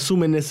 if I'm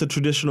assuming it's a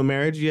traditional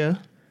marriage, yeah.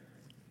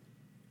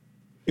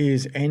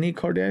 Is any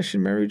Kardashian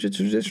marriage a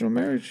traditional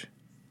marriage?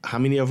 How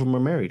many of them are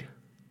married?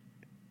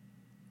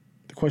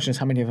 The question is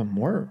how many of them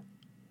were?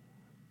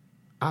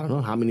 I don't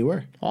know. How many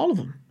were? All of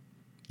them.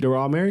 They were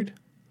all married?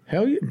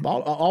 Hell yeah.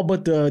 All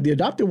but the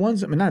adopted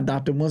ones. I mean, not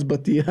adopted ones,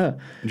 but the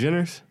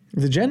Jenners?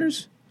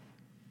 Jenners.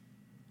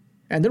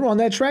 And they're on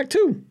that track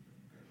too.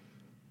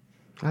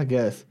 I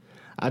guess.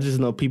 I just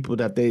know people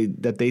that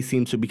they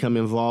seem to become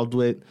involved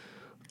with.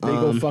 They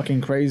go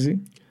fucking crazy.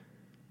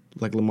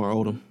 Like Lamar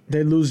Odom.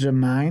 They lose their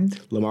mind.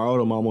 Lamar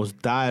Odom almost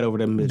died over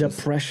them bitches.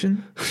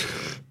 Depression.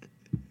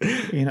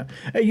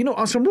 Hey,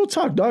 on some real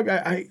talk, dog.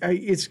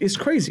 It's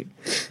crazy.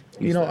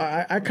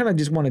 I kind of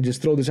just want to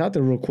just throw this out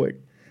there real quick.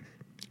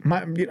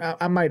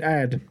 I might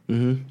add.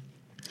 Mm-hmm.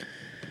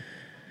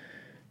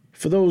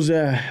 For those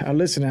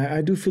listening,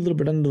 I do feel a little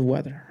bit under the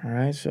weather. All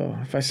right, so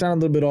if I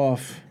sound a little bit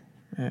off,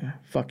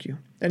 fuck you.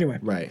 Anyway,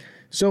 Right.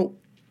 So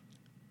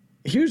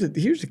here's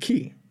the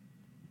key.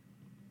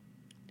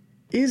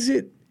 Is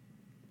it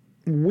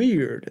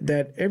weird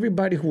that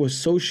everybody who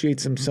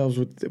associates themselves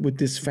with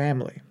this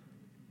family,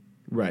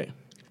 Right.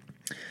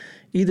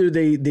 either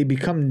they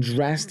become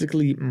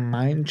drastically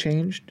mind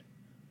changed,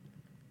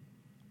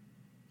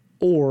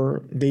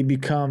 or they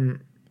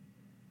become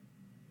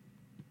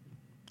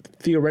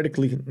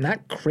theoretically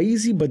not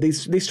crazy, but they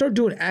start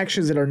doing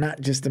actions that are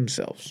not just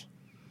themselves.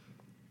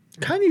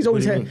 Kanye's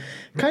always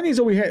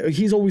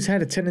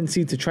had a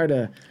tendency to try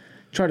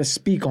to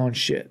speak on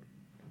shit,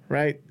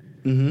 right?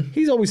 Mm-hmm.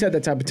 He's always had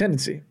that type of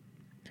tendency,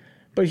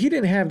 but he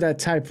didn't have that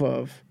type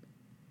of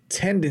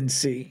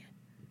tendency,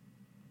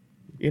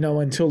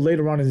 until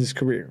later on in his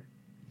career.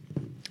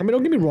 I mean,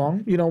 don't get me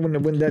wrong.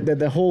 When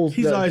the whole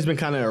He's always been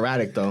kind of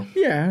erratic, though.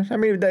 yeah. I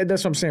mean, that's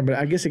what I'm saying. But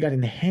I guess it got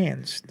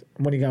enhanced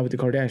when he got with the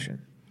Kardashian,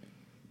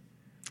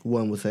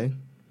 One would say.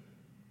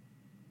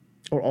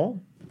 or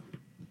all.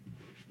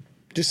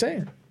 Just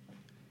saying.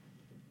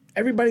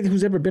 Everybody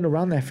who's ever been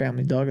around that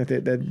family, dog,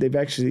 that they've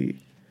actually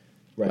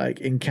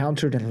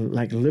encountered and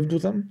lived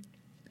with them.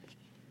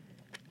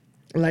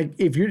 Like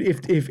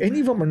if any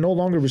of them are no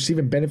longer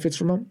receiving benefits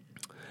from them.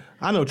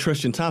 I know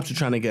Tristan Thompson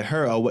trying to get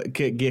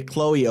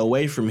Khloe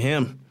away from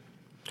him.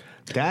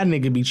 That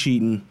nigga be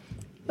cheating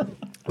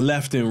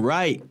left and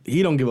right.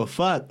 He don't give a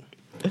fuck.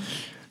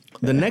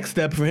 The next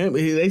step for him,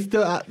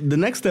 the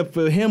next step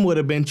for him would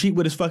have been cheat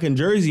with his fucking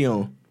jersey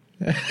on.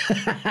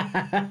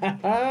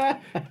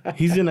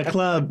 He's in a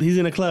club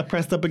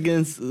pressed up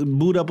against,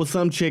 booed up with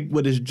some chick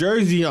with his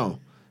jersey on.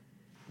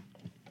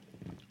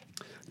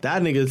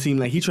 That nigga seemed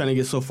like he trying to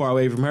get so far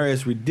away from her,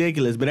 it's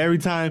ridiculous. But every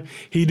time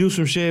he do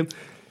some shit,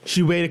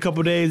 she wait a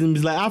couple days and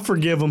be like, I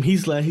forgive him.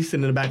 He's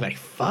sitting in the back like,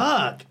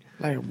 fuck.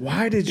 Like,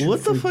 why did you?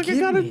 What the fuck I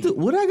gotta do?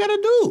 What I gotta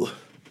do?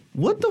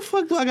 What the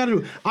fuck do I gotta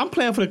do? I'm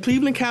playing for the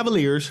Cleveland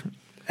Cavaliers.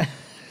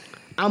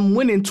 I'm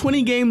winning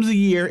 20 games a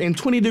year in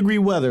 20-degree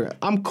weather.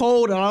 I'm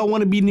cold and I don't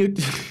want to be near.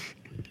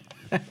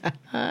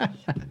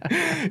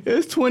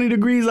 It's 20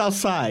 degrees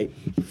outside.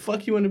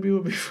 Fuck you want to be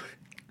with before?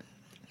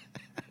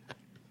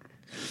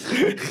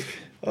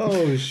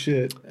 Oh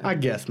shit. I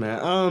guess, man.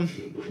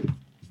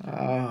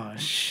 Oh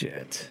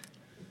shit.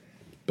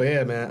 But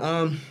yeah, man.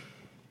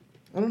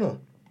 I don't know.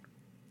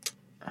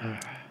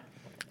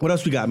 What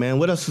else we got, man?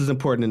 What else is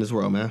important in this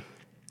world, man?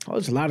 Oh,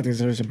 there's a lot of things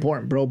that are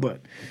important, bro.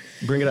 But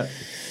Bring it up.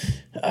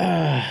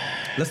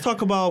 Let's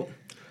talk about.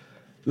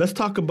 Let's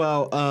talk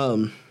about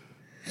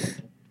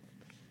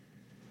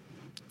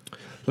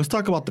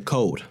the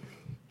code.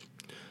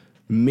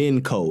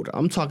 Men code.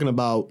 I'm talking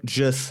about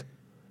just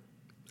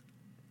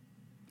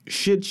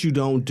shit you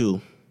don't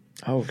do.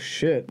 oh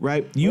shit.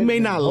 Right? You Wait a may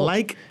minute. not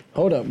like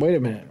Hold up. Wait a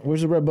minute.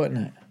 Where's the red button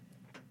at?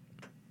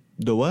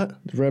 the what?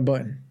 The red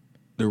button.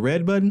 The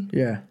red button?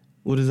 Yeah.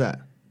 What is that?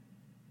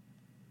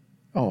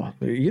 Oh,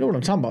 you know what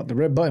I'm talking about, the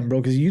red button,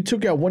 bro, because you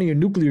took out one of your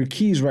nuclear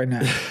keys right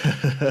now.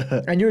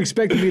 And you're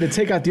expecting me to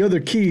take out the other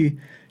key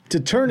to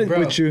turn it Bro.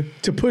 with you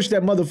to push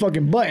that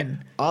motherfucking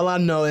button. All I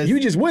know is You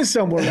just went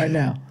somewhere right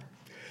now.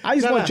 I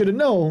just No, want no. you to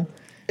know.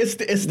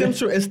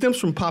 it stems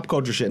from pop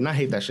culture shit, and I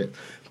hate that shit.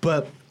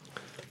 But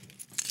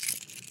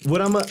what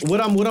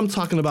I'm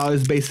talking about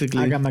is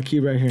basically I got my key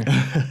right here.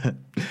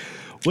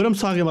 what I'm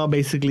talking about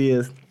basically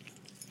is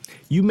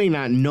you may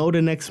not know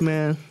the next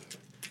man,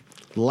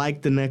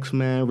 like the next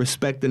man,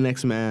 respect the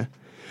next man,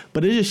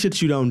 but it's just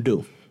shit you don't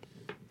do.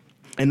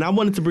 And I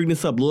wanted to bring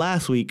this up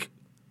last week,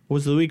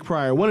 was the week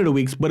prior, one of the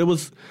weeks, but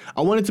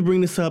I wanted to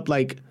bring this up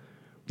like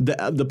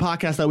the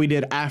podcast that we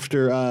did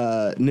after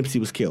Nipsey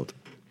was killed,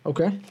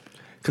 Okay.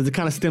 because it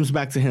kind of stems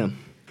back to him.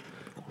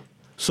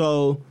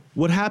 So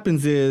what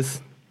happens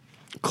is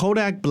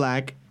Kodak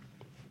Black,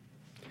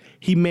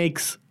 he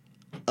makes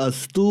a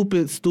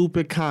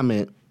stupid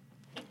comment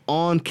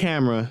on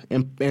camera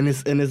and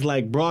is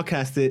like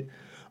broadcasted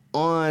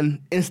on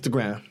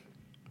Instagram.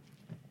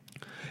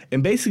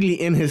 And basically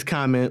in his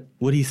comment,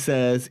 what he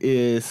says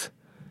is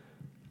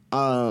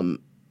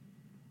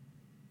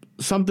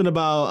something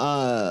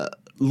about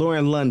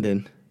Lauren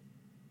London.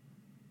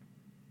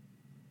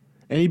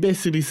 And he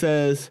basically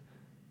says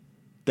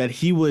that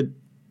he would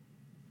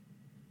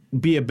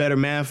be a better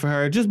man for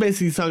her. Just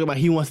basically talking about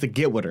he wants to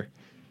get with her.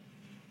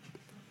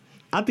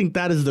 I think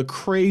that is the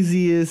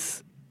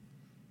craziest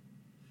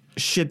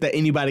shit that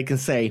anybody can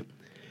say,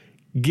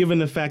 given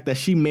the fact that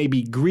she may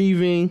be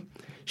grieving,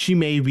 she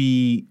may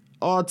be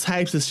all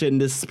types of shit in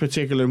this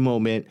particular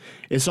moment.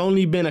 It's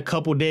only been a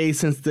couple days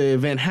since the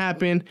event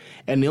happened,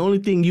 and the only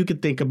thing you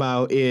could think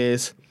about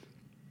is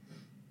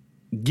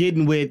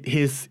getting with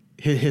his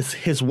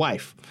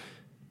wife.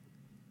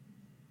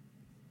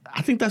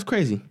 I think that's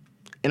crazy.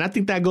 And I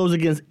think that goes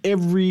against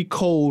every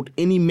code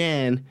any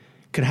man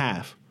could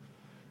have.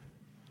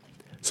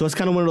 So it's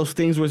kind of one of those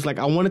things where it's like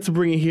I wanted to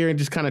bring it here and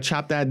just kind of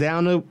chop that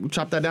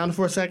down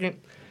for a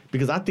second,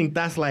 because I think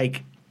that's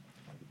like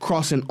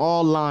crossing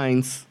all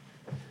lines.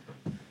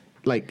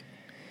 Like,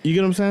 you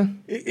get what I'm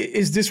saying?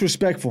 It's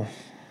disrespectful.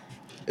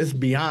 It's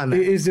beyond It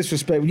that. is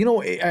disrespectful. You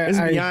know, It's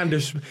beyond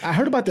this. I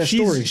heard about that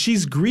story.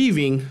 She's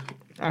grieving.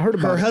 I heard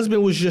about Her it.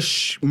 husband was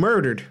just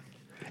murdered,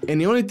 and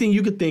the only thing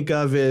you could think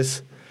of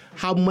is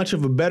how much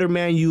of a better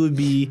man you would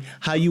be,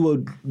 how you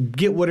would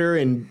get with her,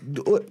 and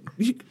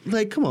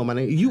like, come on,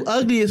 man, you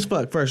ugly as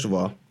fuck. First of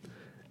all,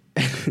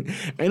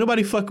 ain't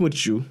nobody fucking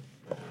with you.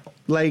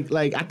 Like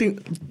I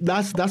think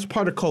that's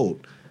part of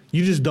code.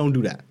 You just don't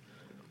do that.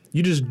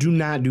 You just do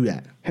not do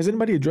that. Has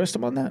anybody addressed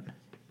him on that?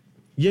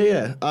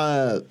 Yeah.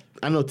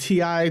 I know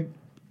T.I.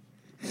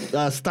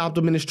 Stopped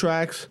him in his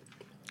tracks.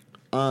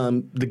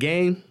 The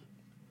Game.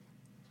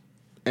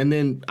 And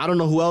then I don't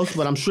know who else,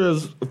 but I'm sure it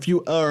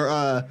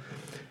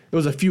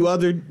was a few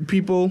other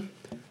people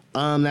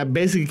that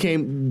basically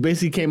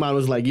came out and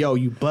was like, "Yo,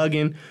 you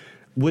bugging?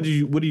 What are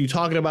you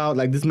talking about?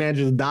 Like, this man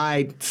just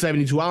died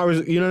 72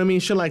 hours. You know what I mean?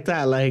 Shit like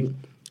that. Like,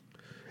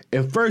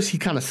 at first he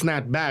kind of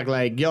snapped back,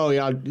 like, "Yo,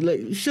 y'all,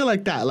 like, shit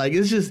like that. Like,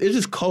 it's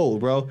just cold,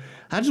 bro.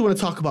 I just want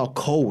to talk about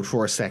cold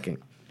for a second.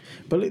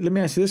 But let me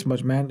ask you this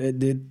much, man.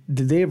 Did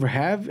they ever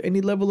have any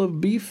level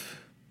of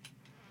beef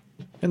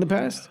in the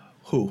past?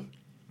 Who?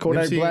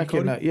 Kodak Nipsey Black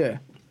and and Cody? yeah.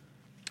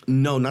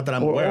 No, not that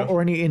I'm aware of.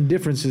 Or any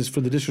indifferences for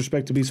the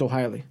disrespect to be so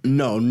highly.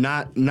 No,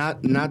 not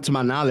to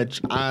my knowledge.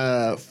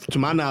 To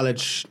my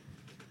knowledge,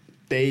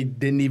 they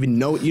didn't even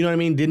know. You know what I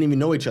mean? Didn't even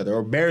know each other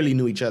or barely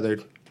knew each other.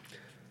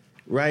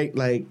 Right?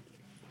 Like,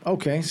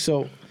 Okay,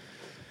 so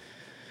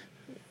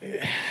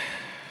hey,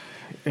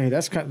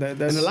 that's kind of,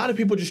 that's and a lot of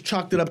people just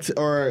chalked it up to,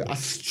 or I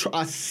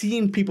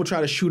seen people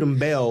try to shoot him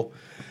bail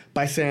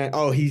by saying,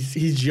 "Oh,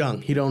 he's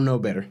young. He don't know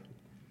better."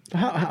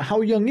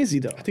 how young is he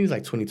though? I think he's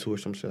like 22 or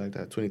some shit like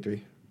that.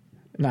 23.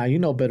 Nah, you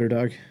know better,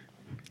 dog.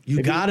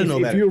 You gotta know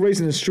If better. you're raised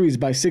in the streets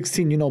by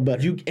 16, you know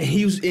better.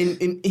 He was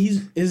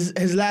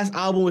his last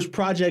album was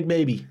Project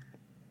Baby.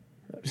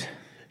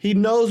 He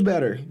knows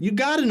better. You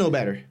gotta know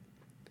better.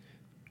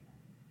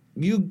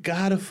 You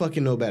gotta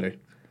fucking know better.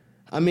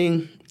 I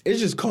mean, it's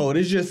just code.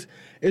 It's just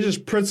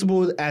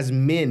principles as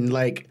men.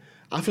 Like,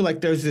 I feel like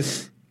there's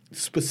this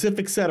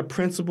specific set of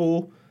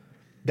principle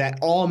that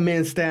all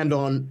men stand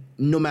on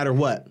no matter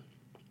what,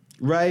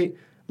 right?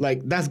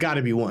 Like, that's got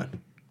to be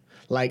one.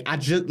 Like, I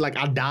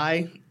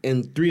die,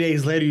 and 3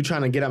 days later you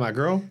trying to get at my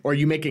girl, or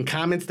you making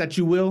comments that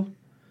you will.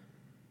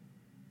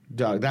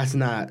 Dog, that's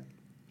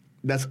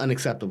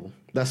unacceptable.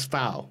 That's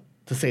foul,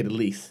 to say the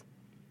least.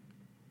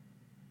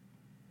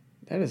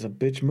 That is a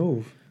bitch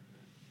move.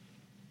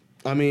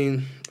 I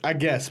mean, I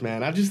guess,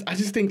 man. I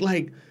just think,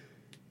 like,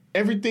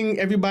 everything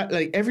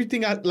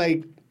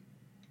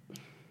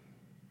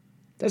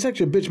That's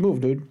actually a bitch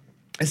move, dude.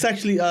 It's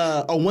actually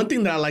one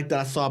thing that I like that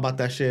I saw about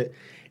that shit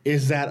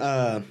is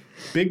that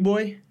Big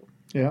Boy,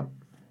 Yeah.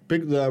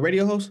 the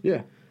radio host,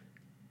 Yeah.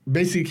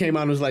 basically came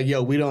out and was like,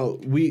 "Yo, we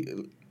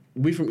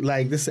from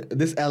like this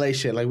LA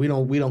shit, like we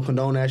don't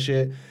condone that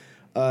shit."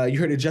 You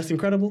heard of Just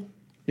Incredible?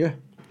 Yeah.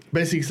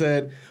 Basically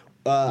said,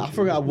 I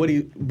forgot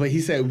but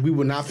he said we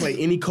would not play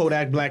any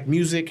Kodak Black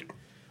music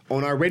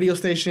on our radio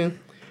station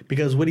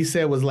because what he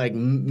said was like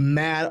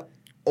mad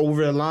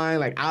over the line,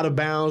 like out of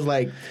bounds,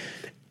 like,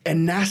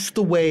 and that's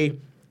the way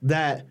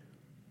that,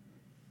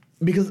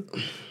 because,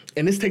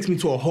 and this takes me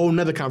to a whole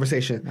nother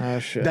conversation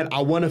that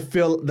I want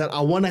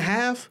to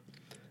have,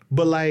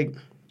 but like,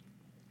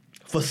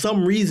 for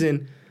some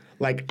reason,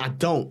 like I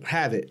don't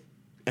have it,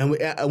 and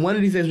one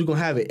of these days we're gonna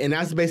have it, and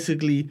that's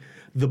basically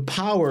the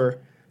power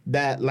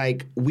that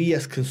like we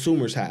as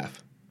consumers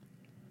have.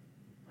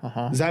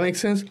 Does that make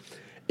sense?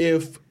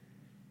 If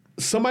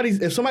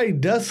somebody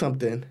does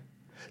something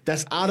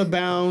that's out of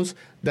bounds,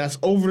 that's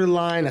over the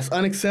line, that's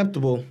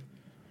unacceptable,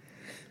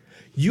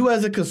 you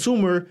as a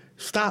consumer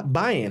stop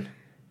buying.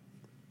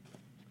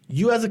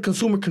 You as a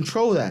consumer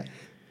control that,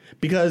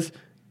 because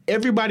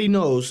everybody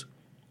knows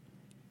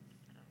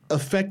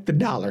affect the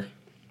dollar.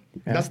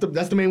 Yeah.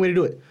 That's the main way to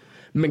do it.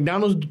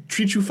 McDonald's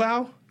treat you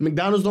foul.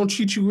 McDonald's don't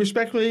treat you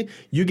respectfully.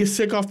 You get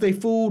sick off their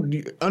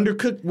food,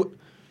 undercooked.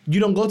 You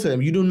don't go to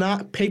them. You do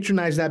not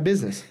patronize that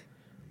business.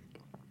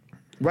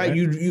 Right?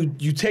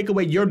 You take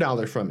away your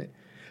dollar from it.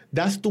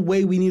 That's the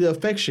way we need to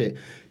affect shit.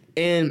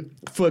 And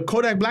for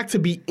Kodak Black to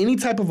be any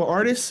type of an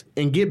artist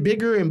and get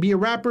bigger and be a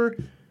rapper,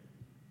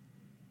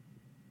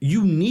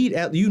 you need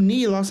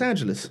Los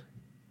Angeles.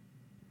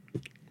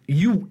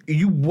 You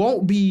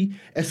won't be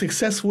as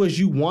successful as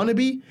you want to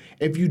be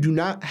if you do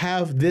not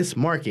have this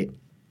market.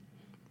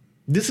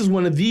 This is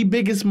one of the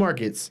biggest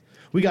markets.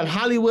 We got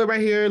Hollywood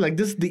right here. Like,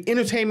 this is the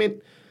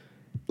entertainment.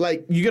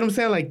 Like, you get what I'm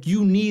saying? Like,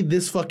 you need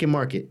this fucking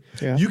market.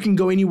 Yeah. You can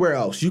go anywhere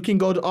else. You can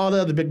go to all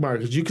the other big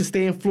markets. You can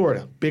stay in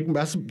Florida.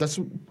 That's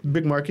a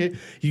big market.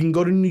 You can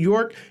go to New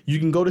York. You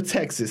can go to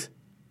Texas.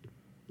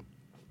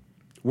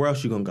 Where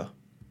else you gonna go?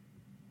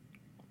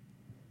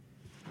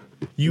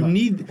 You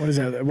need... What is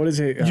that? What is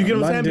it? You get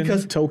what I'm saying? London,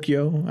 Because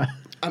Tokyo.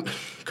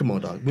 Come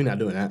on, dog. We're not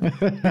doing that.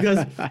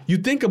 Because you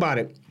think about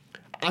it.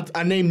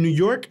 I named New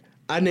York.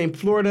 I named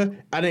Florida.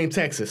 I named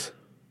Texas.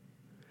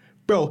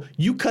 Bro,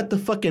 you cut the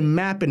fucking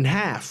map in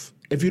half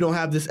if you don't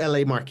have this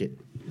LA market.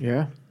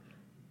 Yeah.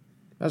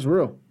 That's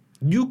real.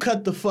 You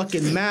cut the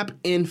fucking map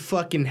in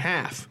fucking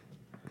half.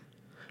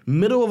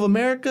 Middle of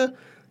America,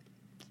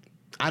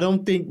 I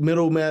don't think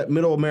middle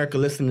America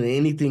listening to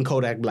anything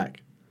Kodak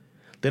Black.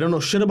 They don't know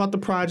shit about the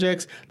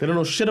projects. They don't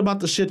know shit about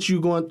the shit you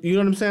know what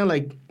I'm saying?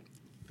 Like,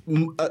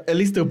 at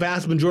least the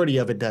vast majority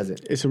of it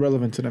doesn't. It's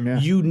irrelevant to them, yeah.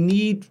 You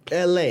need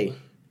LA.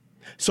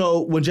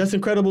 So when Just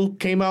Incredible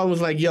came out and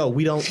was like, yo,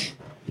 we don't...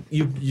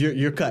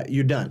 You're cut.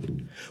 You're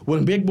done.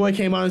 When Big Boy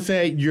came out and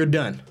said, you're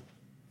done.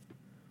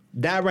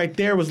 That right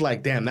there was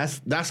like, damn,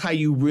 that's how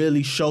you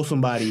really show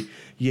somebody,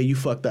 yeah, you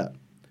fucked up.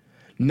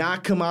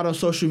 Not come out on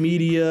social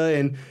media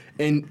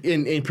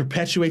and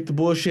perpetuate the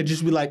bullshit.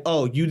 Just be like,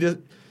 oh, you just...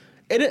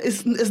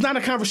 It's not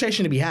a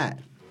conversation to be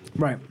had.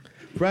 Right.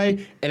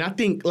 Right? And I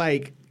think,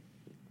 like...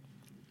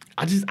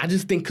 I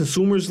just think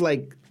consumers,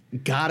 like,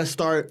 gotta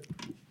start...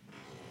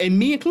 And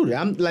me included.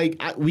 I'm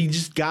like, we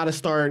just gotta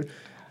start...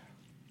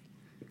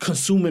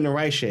 consuming the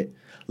right shit,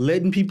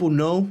 letting people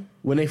know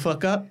when they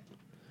fuck up.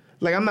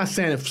 Like, I'm not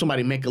saying if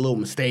somebody make a little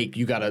mistake,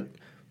 you gotta,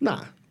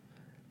 nah.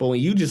 But when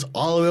you just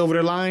all the way over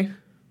the line,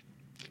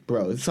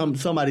 bro,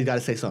 somebody's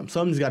gotta say something.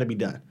 Something's gotta be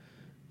done.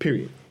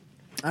 Period.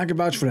 I can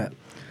vouch for that.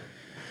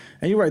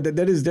 And you're right,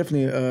 that is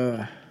definitely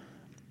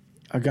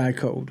a guy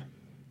code.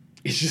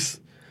 It's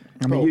just,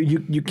 I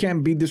mean, you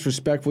can't be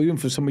disrespectful even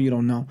for somebody you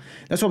don't know.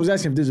 That's why I was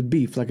asking if there's a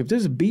beef. Like, if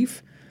there's a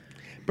beef,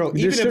 bro,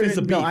 even if it's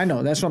a beef. No, I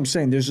know. That's what I'm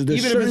saying. There's even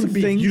certain if it's a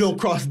beef, things you don't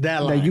cross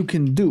that line that you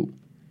can do.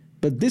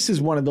 But this is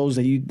one of those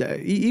that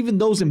even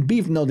those in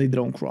beef know they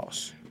don't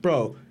cross.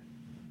 Bro,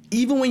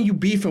 even when you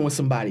beefing with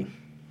somebody,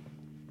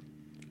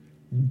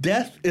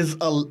 death is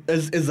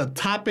a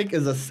topic,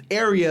 is an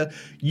area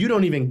you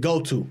don't even go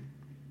to.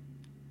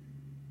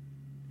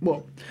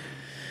 Well,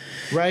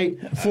 right?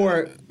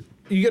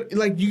 You get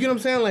what I'm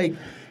saying? Like,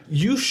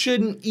 you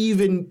shouldn't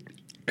even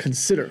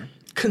consider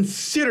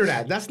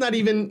that. That's not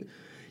even...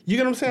 You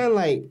get what I'm saying?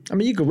 Like, I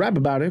mean, you could rap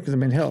about it because, I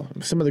mean, hell,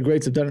 some of the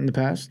greats have done it in the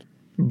past.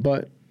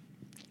 But,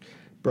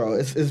 bro,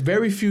 it's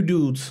very few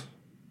dudes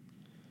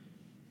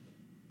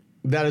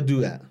that'll do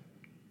that.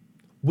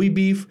 We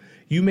beef.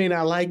 You may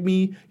not like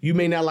me. You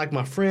may not like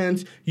my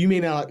friends. You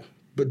may not like...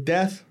 But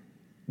death,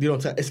 you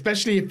don't tell.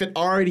 Especially if it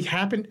already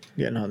happened.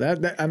 Yeah, no,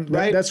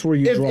 Right? that's where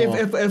you draw.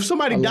 If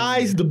somebody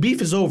dies, the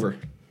beef is over.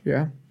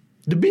 Yeah.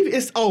 The beef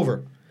is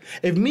over.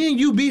 If me and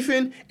you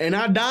beefing and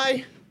I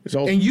die, It's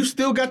over. and you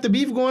still got the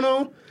beef going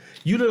on,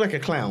 you look like a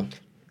clown.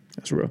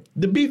 That's real.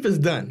 The beef is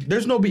done.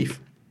 There's no beef.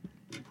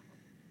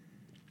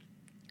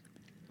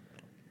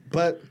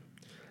 But,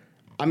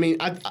 I mean,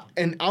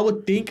 I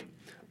would think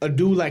a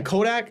dude like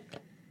Kodak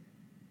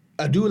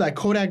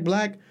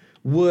Black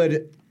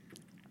would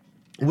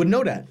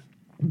know that.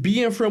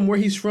 Being from where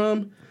he's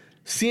from,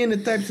 seeing the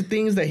types of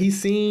things that he's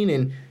seen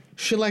and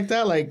shit like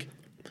that, like,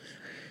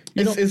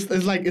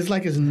 it's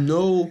like it's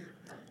no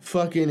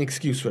fucking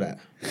excuse for that.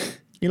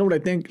 You know what I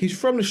think? He's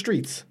from the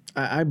streets.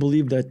 I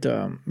believe that,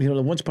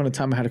 once upon a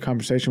time I had a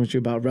conversation with you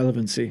about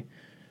relevancy.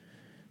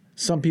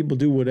 Some people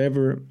do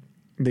whatever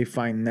they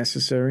find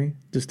necessary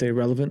to stay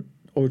relevant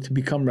or to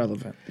become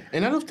relevant.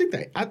 And I don't think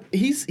that.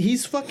 His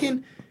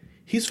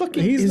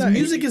not-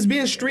 music is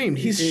being streamed.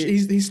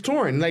 He's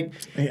touring. Like,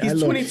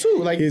 he's 22.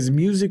 Like, his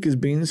music is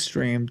being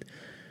streamed,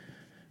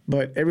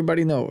 but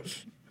everybody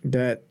knows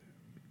that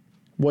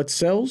what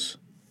sells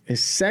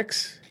is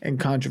sex and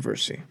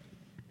controversy.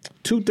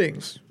 Two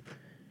things.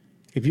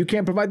 If you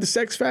can't provide the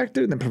sex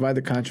factor, then provide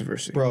the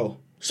controversy. bro.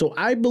 So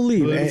I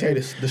believe, Let me tell you and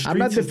this, the I'm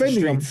not streets is the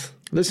defending him. streets.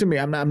 Listen to me,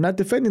 I'm not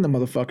defending the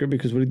motherfucker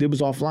because what he did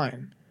was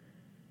offline.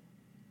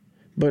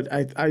 But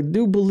I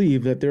do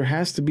believe that there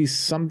has to be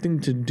something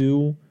to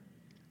do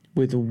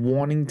with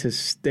wanting to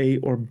stay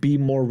or be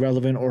more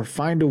relevant or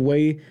find a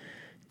way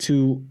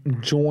to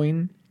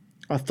join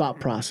a thought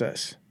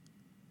process.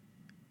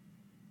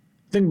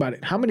 Think about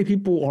it. How many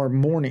people are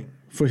mourning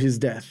for his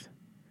death?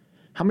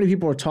 How many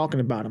people are talking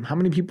about him? How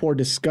many people are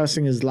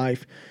discussing his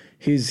life,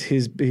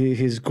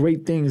 his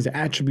great things, the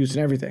attributes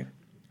and everything,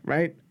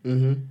 right?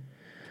 Mm-hmm.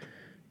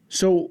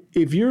 So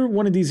if you're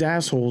one of these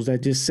assholes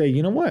that just say,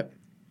 you know what?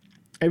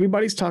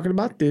 Everybody's talking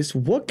about this.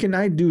 What can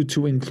I do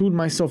to include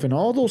myself in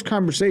all those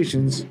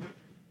conversations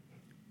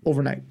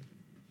overnight?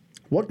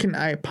 What can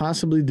I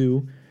possibly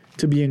do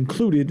to be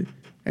included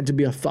and to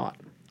be a thought?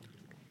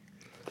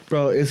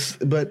 Bro, it's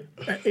a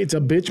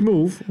bitch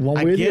move, one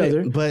I way or get the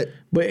other.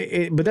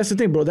 it, but that's the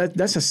thing, bro.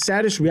 That's the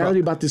saddest reality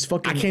about this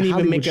fucking. I can't even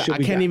Hollywood make shit I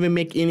we can't got. even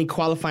make any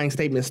qualifying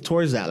statements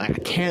towards that. Like,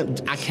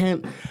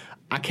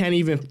 I can't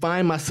even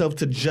find myself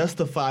to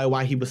justify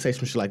why he would say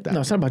some shit like that.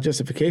 No, it's not about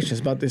justification. It's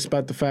about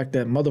the fact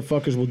that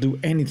motherfuckers will do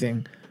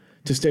anything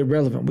to stay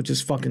relevant, which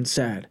is fucking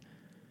sad.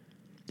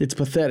 It's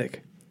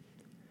pathetic.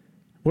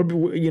 We're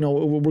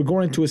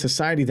going into a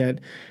society that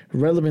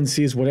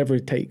relevancy is whatever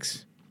it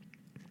takes.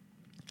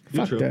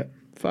 You're Fuck true. that.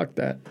 Fuck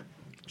that.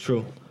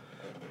 True.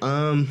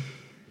 I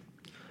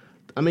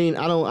mean,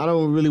 I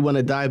don't really want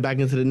to dive back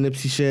into the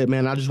Nipsey shit,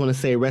 man. I just want to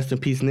say rest in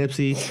peace,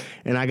 Nipsey.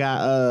 And I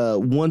got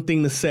one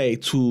thing to say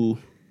to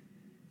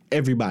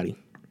everybody,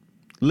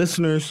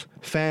 listeners,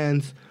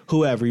 fans,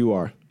 whoever you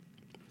are.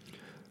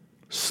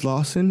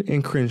 Slauson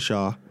and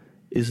Crenshaw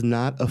is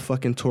not a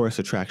fucking tourist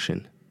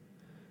attraction.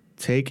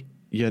 Take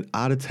your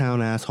out of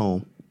town ass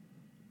home.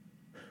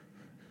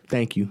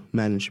 Thank you,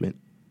 management.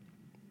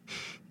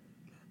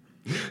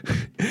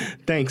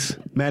 Thanks,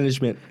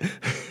 management.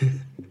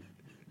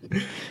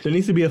 There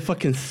needs to be a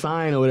fucking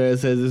sign over there that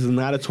says this is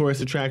not a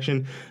tourist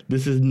attraction.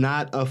 This is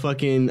not a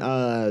fucking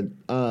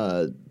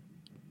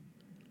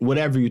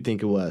whatever you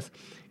think it was.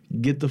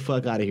 Get the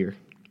fuck out of here.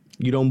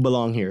 You don't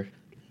belong here.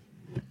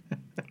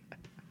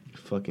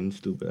 Fucking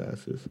stupid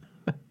asses.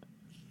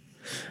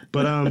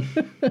 But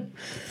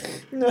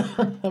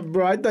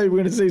Bro, I thought you were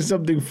gonna say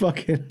something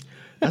fucking.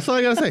 that's all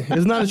I gotta say.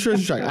 It's not a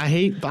tourist attraction.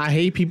 I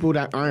hate people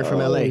that aren't from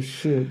LA.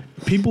 Shit.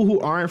 People who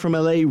aren't from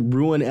LA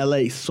ruin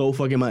LA so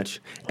fucking much.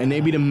 And they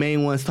be the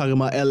main ones talking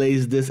about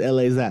LA's this,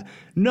 LA's that.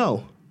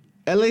 No.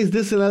 LA's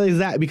this and LA's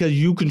that because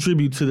you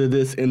contribute to the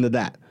this and the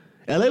that.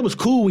 LA was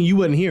cool when you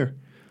wasn't here.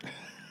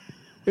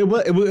 It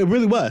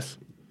really was.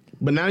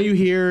 But now you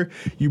here,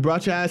 you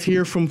brought your ass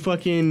here from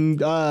fucking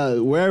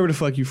wherever the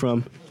fuck you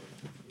from.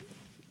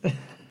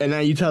 And now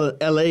you tell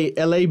LA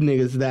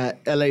niggas that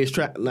LA is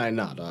trapped. Like,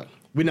 nah, dog.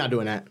 We're not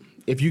doing that.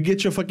 If you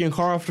get your fucking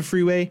car off the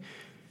freeway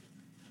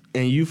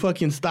and you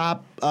fucking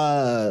stop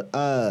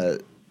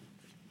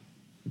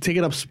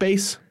taking up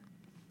space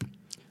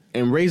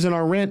and raising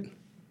our rent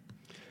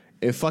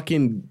and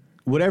fucking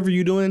whatever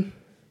you doing,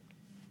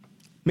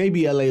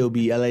 maybe LA will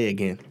be LA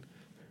again.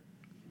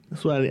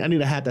 That's what I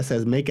need a hat that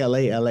says "Make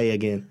LA LA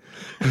again."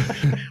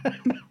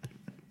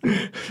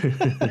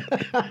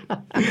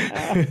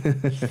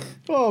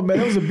 Oh man,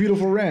 that was a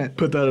beautiful rant.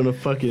 Put that on a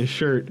fucking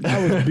shirt.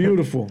 That was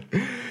beautiful.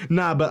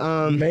 Nah,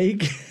 but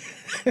Make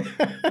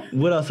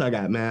what else I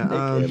got, man?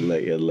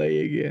 LA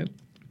again.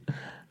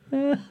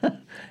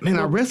 Man,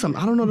 I read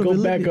something. I don't know the Go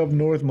validity. back up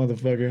north,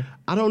 motherfucker.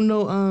 I don't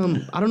know.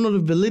 I don't know the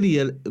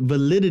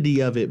validity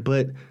of it,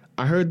 but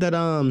I heard that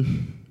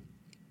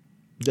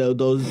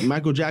those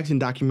Michael Jackson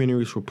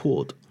documentaries were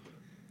pulled.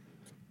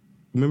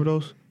 Remember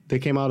those? They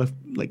came out a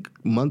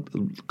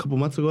couple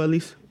months ago at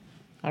least.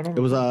 I don't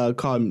It was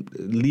called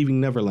Leaving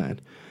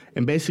Neverland,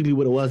 And basically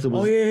what it was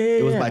by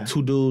yeah.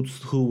 2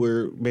 dudes who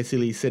were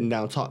basically sitting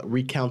down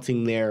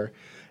recounting their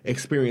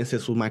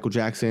experiences with Michael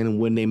Jackson and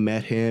when they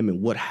met him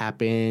and what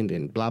happened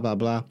and blah, blah,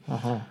 blah.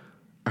 Uh-huh.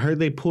 I heard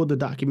they pulled the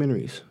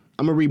documentaries.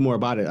 I'm going to read more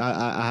about it.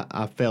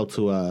 I failed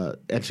to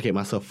educate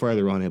myself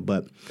further on it,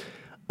 but...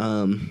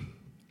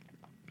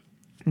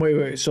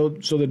 Wait. So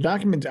the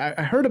document,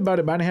 I heard about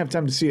it, but I didn't have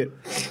time to see it.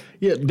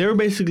 Yeah, they were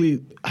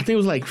basically, I think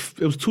it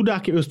was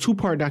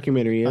 2-part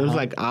documentary. It was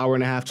like hour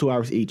and a half, 2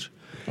 hours each.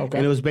 Okay.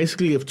 And it was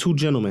basically of 2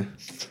 gentlemen.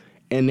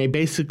 And they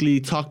basically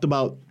talked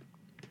about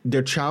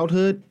their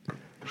childhood,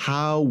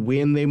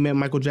 when they met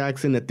Michael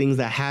Jackson, the things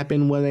that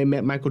happened when they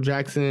met Michael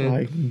Jackson.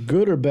 Like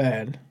good or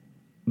bad?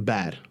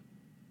 Bad.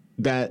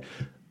 That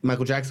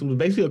Michael Jackson was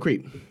basically a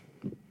creep.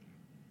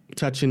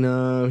 Touching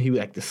them, he would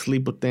like to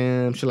sleep with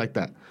them, shit like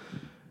that.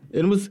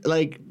 It was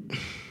like,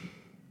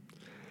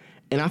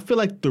 and I feel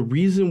like the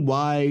reason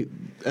why,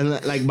 and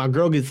like my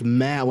girl gets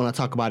mad when I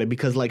talk about it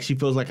because like she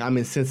feels like I'm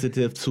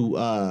insensitive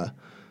to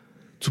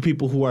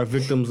people who are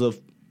victims of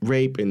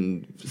rape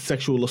and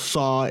sexual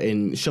assault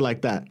and shit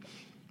like that.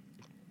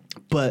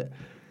 But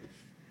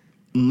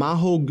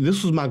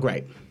this was my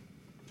gripe.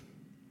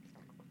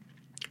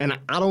 And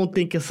I don't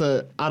think it's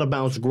a out of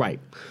bounds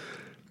gripe.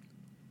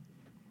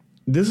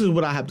 This is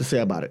what I have to say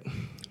about it.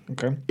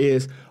 Okay.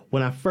 Is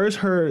when I first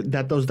heard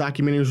that those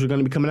documentaries were going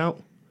to be coming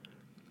out,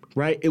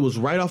 right? It was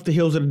right off the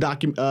heels of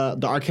the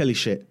R. Kelly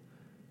shit.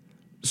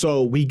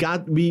 So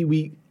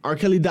R.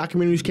 Kelly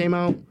documentaries came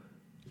out.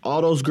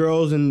 All those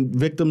girls and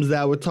victims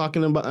that were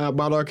talking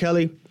about R.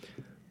 Kelly,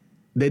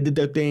 they did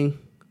their thing.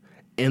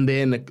 And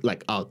then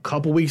like a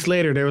couple weeks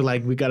later, they were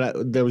like,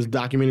 there was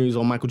documentaries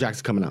on Michael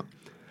Jackson coming out.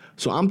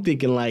 So I'm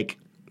thinking like,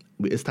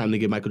 it's time to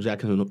get Michael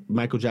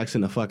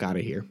Jackson the fuck out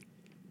of here.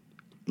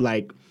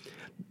 Like,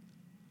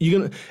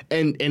 you're gonna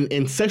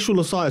and sexual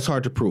assault is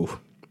hard to prove.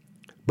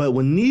 But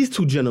when these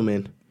 2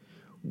 gentlemen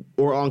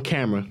were on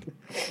camera,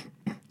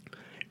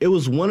 it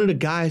was one of the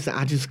guys that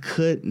I just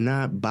could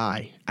not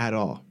buy at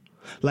all.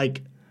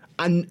 Like,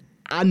 I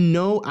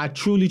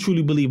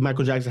truly believe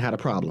Michael Jackson had a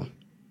problem.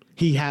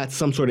 He had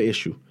some sort of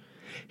issue.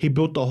 He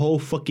built the whole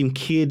fucking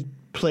kid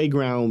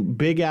playground,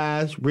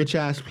 big-ass,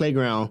 rich-ass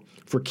playground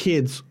for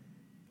kids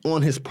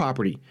on his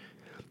property.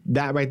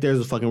 That right there is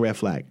a fucking red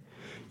flag.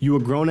 You a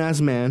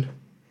grown-ass man.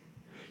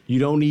 You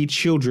don't need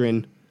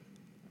children.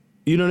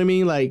 You know what I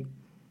mean? Like,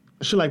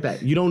 shit like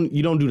that. You don't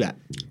do that.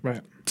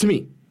 Right. To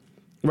me.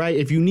 Right?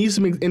 If you need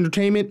some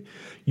entertainment,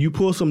 you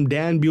pull some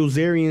Dan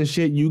Bilzerian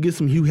shit, you get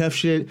some Hugh Hef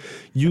shit,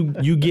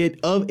 you get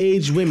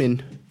of-age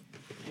women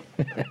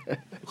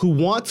who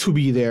want to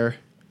be there.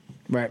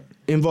 Right.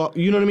 Involved,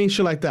 you know what I mean?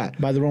 Shit like that.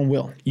 By their own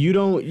will. You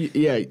don't,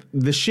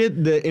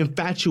 the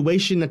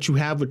infatuation that you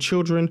have with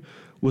children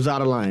was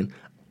out of line.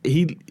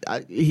 He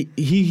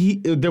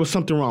there was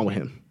something wrong with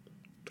him.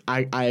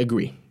 I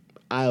agree.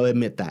 I'll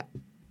admit that.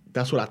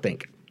 That's what I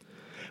think.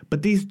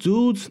 But these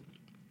dudes,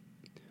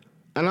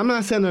 and I'm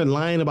not saying they're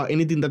lying about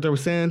anything that they were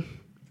saying.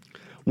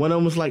 One of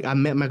them was like, I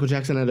met Michael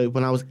Jackson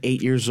when I was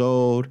 8 years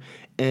old,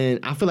 and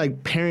I feel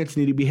like parents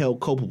need to be held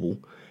culpable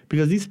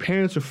because these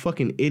parents are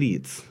fucking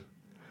idiots.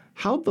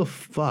 How the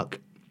fuck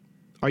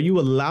are you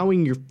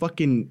allowing your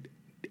fucking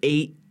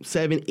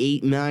 7,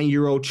 8,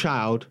 9-year-old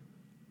child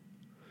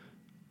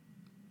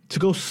to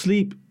go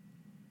sleep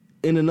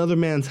in another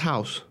man's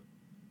house?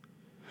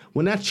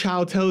 When that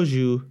child tells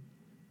you,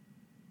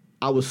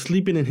 I was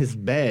sleeping in his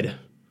bed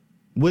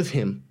with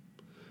him,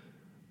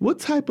 what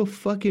type of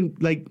fucking,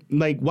 like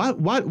why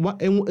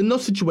in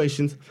those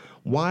situations,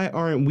 why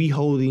aren't we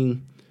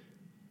holding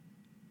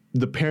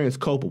the parents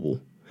culpable?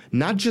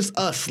 Not just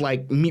us,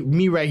 like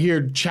me right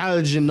here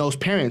challenging those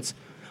parents,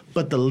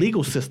 but the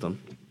legal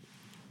system.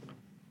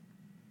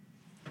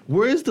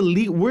 Where is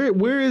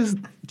where is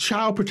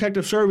Child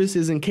Protective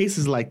Services in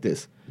cases like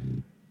this?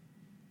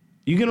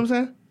 You get what I'm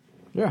saying?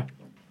 Yeah.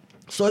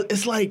 So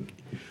it's like,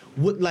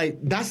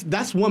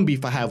 that's one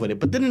beef I have with it.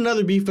 But then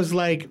another beef is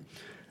like,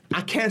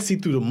 I can't see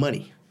through the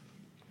money.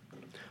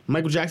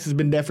 Michael Jackson's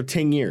been dead for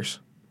 10 years.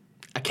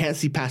 I can't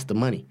see past the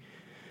money.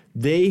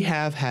 They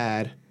have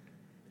had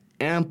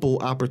ample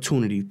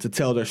opportunity to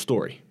tell their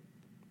story.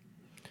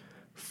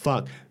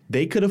 Fuck.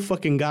 They could have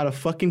fucking got a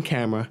fucking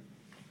camera,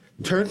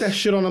 turned that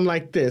shit on them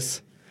like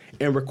this,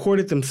 and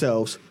recorded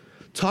themselves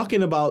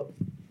talking about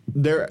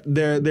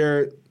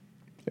their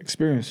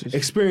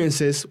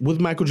experiences with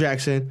Michael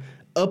Jackson,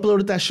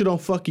 uploaded that shit on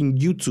fucking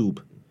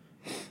YouTube.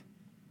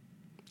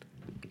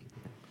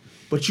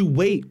 But you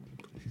wait.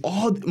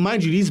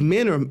 Mind you, these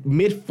men are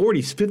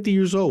mid-40s, 50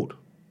 years old.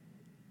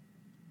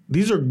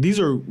 These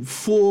are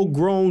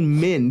full-grown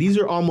men. These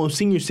are almost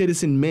senior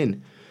citizen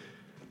men.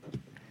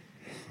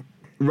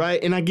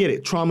 Right? And I get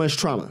it. Trauma is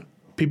trauma.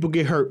 People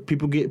get hurt.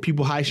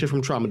 People hide shit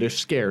from trauma. They're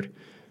scared.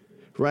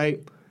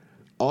 Right?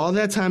 All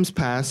that time's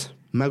passed.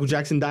 Michael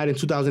Jackson died in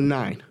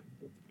 2009.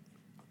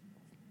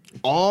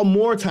 All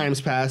more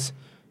times passed.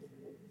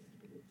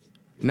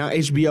 Now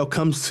HBO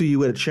comes to you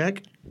with a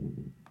check.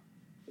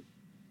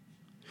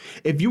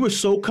 If you were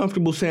so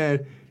comfortable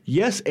saying,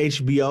 yes,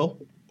 HBO,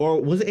 or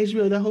was it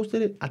HBO that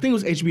hosted it? I think it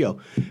was HBO.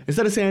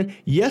 Instead of saying,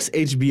 yes,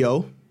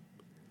 HBO,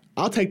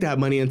 I'll take that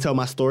money and tell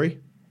my story.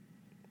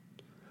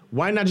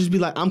 Why not just be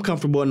like, I'm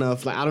comfortable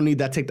enough, like I don't need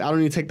to take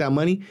that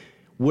money.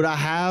 What I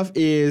have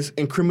is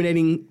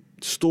incriminating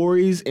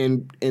stories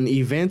and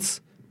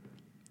events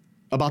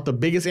about the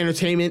biggest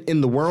entertainment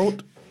in the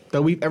world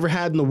that we've ever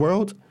had in the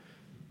world.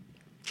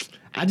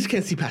 I just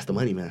can't see past the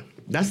money, man.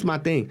 That's my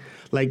thing.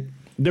 Like,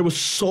 there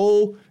was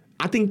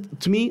I think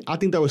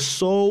there were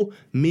so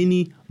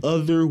many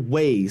other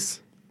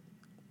ways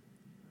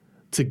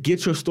to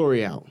get your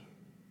story out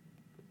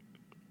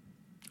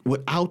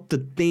without the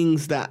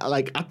things that,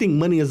 like, I think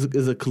money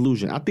is a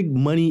collusion. I think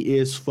money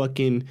is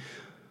fucking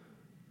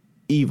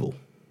evil.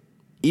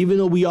 Even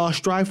though we all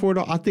strive for it,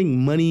 I think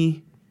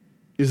money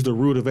is the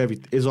root of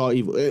everything. Is all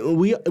evil. And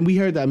we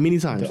heard that many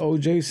times. The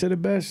OJ said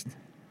it best.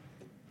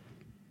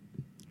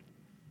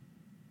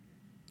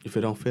 If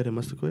it don't fit, it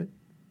must have quit.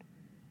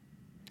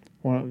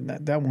 Well,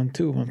 that one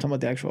too. I'm talking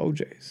about the actual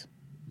OJs.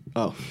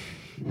 Oh,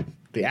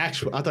 the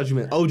actual. I thought you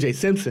meant OJ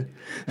Simpson.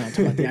 No, I'm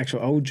talking about the actual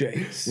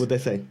OJs. What'd they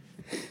say?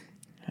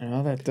 You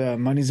know that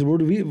money's the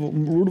root of evil,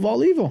 root of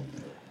all evil.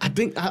 I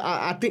think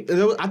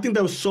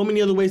there was so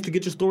many other ways to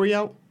get your story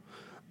out.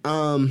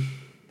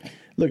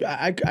 Look,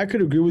 I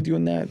could agree with you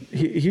on that.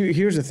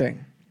 Here's the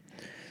thing,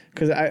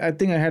 because I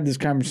think I had this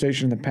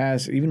conversation in the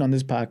past, even on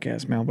this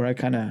podcast, man, where I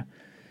kind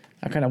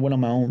of went on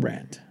my own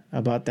rant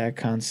about that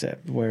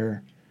concept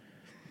where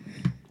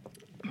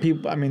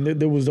people. I mean,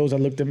 there was those that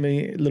looked at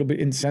me a little bit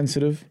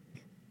insensitive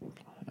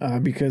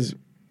because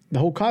the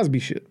whole Cosby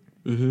shit.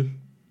 Mm-hmm.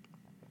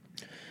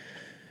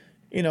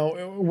 You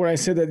know, where I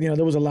said that, you know,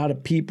 there was a lot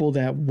of people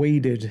that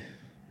waited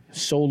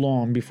so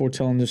long before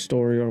telling the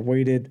story, or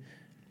waited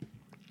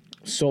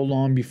so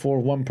long before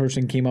one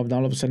person came up, and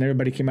all of a sudden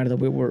everybody came out of the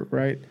woodwork,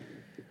 right?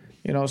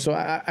 You know, so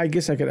I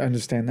guess I could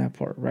understand that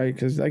part, right?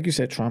 Because like you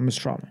said, trauma is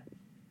trauma.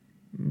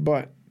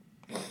 But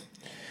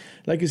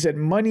like you said,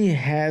 money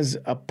has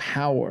a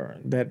power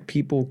that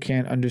people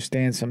can't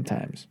understand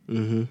sometimes.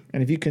 Mm-hmm.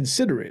 And if you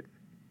consider it,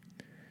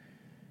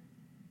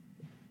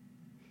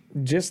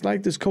 just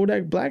like this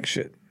Kodak Black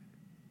shit,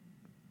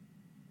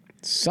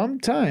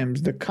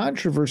 sometimes the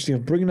controversy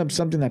of bringing up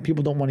something that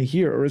people don't want to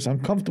hear or is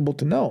uncomfortable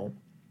to know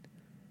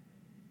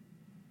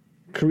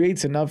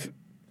creates enough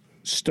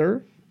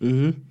stir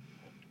Mm-hmm.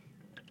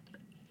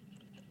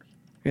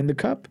 in the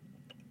cup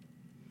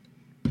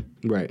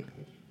Right.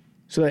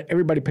 so that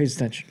everybody pays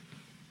attention.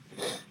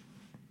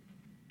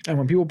 And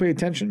when people pay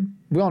attention,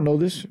 we all know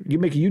this. You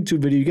make a YouTube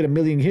video, you get 1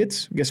 million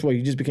hits. Guess what?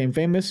 You just became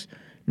famous.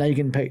 Now you're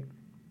getting paid.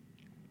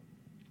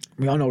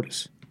 We all know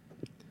this.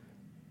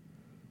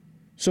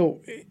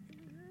 So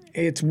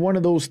it's one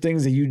of those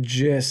things that you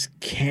just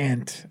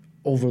can't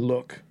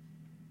overlook.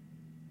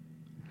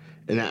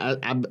 And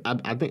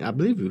I think I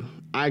believe you.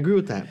 I agree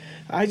with that.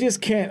 I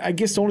just can't. I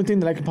guess the only thing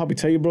that I can probably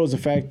tell you, bro, is the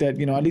fact that,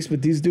 you know, at least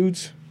with these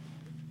dudes,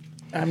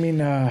 I mean,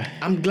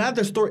 I'm glad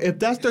their story. If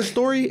that's their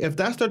story, if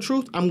that's their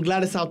truth, I'm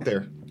glad it's out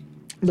there.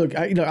 look,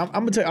 I'm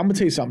gonna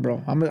tell you something,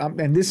 bro.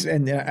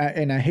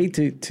 And I hate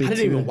to. I didn't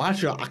even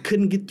watch it. I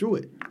couldn't get through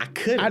it. I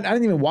couldn't. I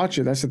didn't even watch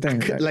it. That's the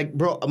thing. Like,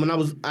 bro,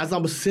 as I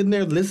was sitting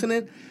there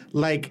listening,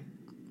 like,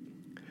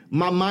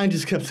 my mind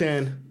just kept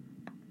saying,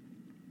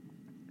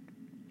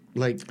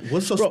 like,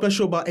 what's so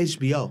special about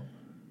HBO?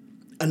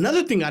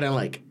 Another thing I didn't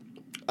like,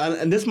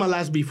 and this is my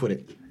last beef with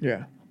it,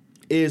 Yeah.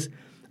 is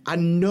I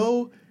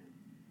know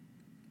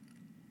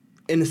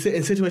in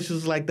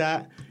situations like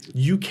that,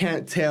 you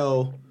can't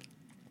tell,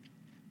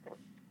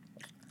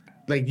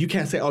 like, you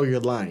can't say, oh, you're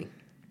lying.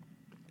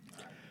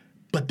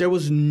 But there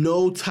was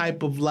no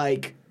type of,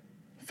 like,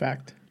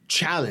 Fact.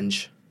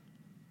 challenge.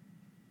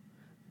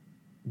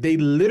 They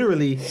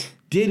literally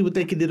did what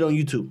they could do on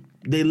YouTube.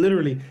 They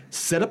literally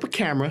set up a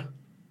camera,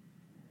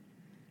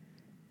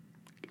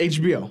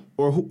 HBO,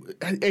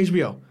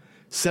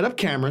 set up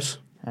cameras,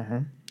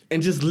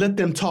 and just let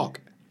them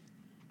talk.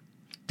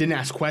 Didn't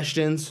ask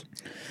questions.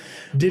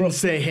 Didn't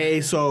say,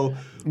 hey, so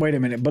Wait a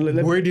minute, but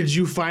where did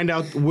you find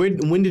out?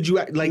 When did you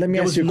act? Like, let me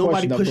there ask was you a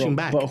nobody question, pushing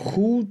bro. back. But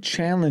who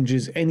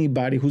challenges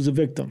anybody who's a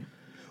victim?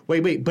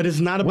 Wait, but it's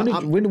not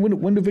about. When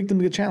do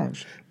victims get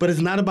challenged? But it's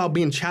not about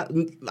being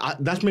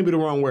that's maybe the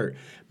wrong word.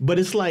 But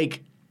it's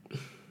like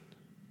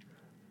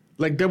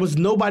there was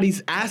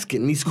nobody's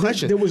asking these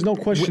questions. There was no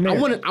questionnaire.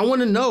 I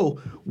want to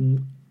know.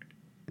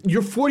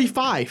 You're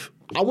 45.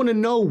 I want to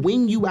know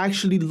when you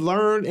actually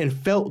learned and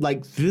felt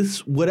like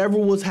this, whatever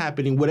was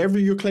happening, whatever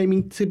you're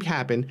claiming to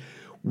happen.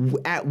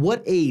 At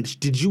what age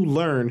did you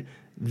learn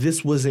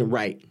this wasn't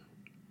right?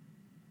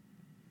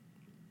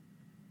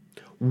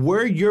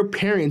 Were your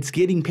parents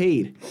getting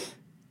paid?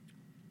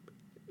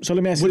 So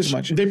let me ask you this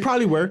much. They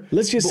probably were.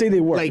 Let's just say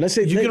they were. Like, let's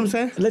say you get what I'm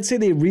saying? Let's say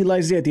they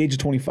realized it at the age of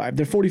 25.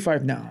 They're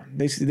 45 now.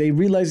 They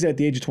realized it at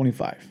the age of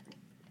 25.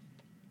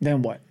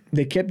 Then what?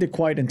 They kept it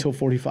quiet until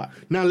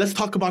 45. Now let's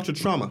talk about your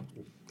trauma.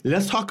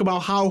 Let's talk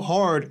about how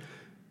hard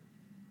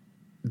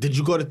did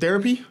you go to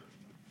therapy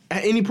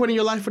at any point in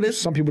your life for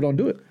this? Some people don't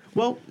do it.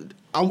 Well,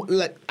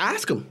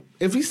 ask him.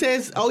 If he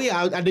says, "Oh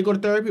yeah, I did go to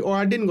therapy," or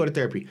 "I didn't go to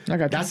therapy," I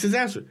got you. that's his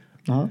answer.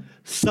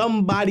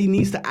 Somebody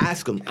needs to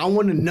ask them. I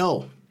want to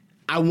know.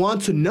 I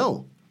want to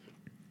know.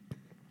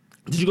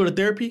 Did you go to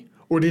therapy?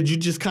 Or did you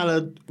just kind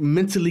of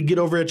mentally get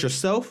over it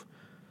yourself?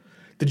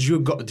 Did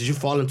you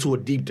fall into a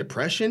deep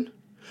depression?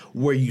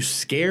 Were you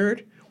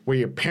scared? Were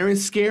your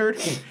parents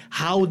scared?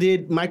 How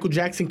did Michael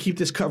Jackson keep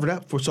this covered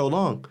up for so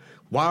long?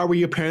 Why were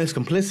your parents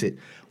complicit?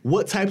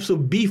 What types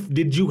of beef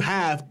did you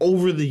have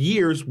over the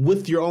years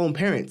with your own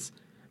parents?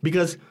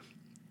 Because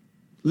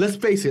let's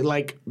face it,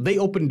 like, they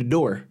opened the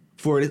door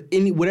for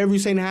whatever you're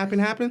saying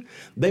happen.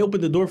 They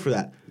opened the door for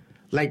that.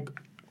 Like,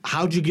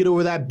 how'd you get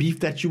over that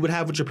beef that you would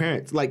have with your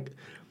parents? Like,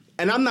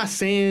 and I'm not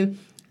saying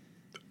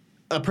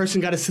a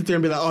person got to sit there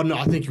and be like, oh, no,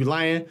 I think you're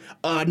lying.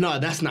 No,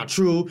 that's not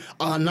true.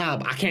 No,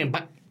 I can't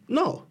buy.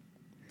 No.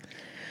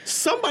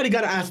 Somebody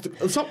got to ask.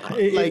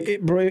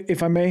 Bro,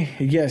 if I may,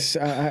 yes,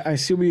 I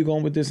see where you're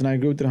going with this, and I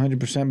agree with it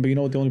 100%. But you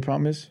know what the only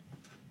problem is?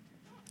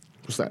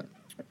 What's that?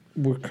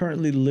 We're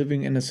currently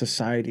living in a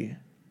society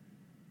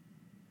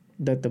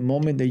that the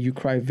moment that you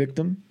cry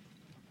victim,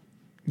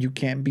 you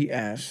can't be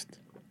asked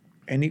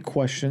any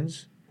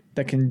questions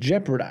that can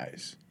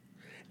jeopardize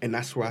and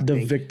that's where I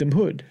the think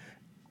victimhood.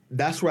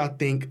 That's where I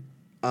think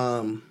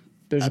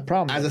there's a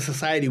problem. As a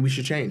society, we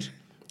should change.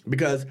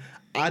 Because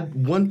I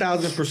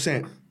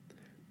 1,000%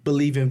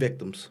 believe in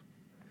victims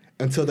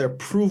until they're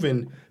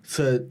proven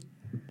to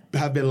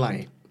have been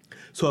lying.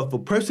 So if a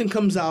person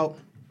comes out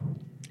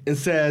and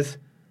says,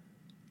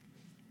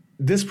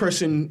 this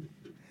person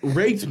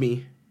raped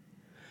me,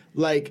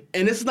 like,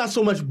 and it's not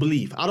so much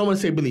belief. I don't want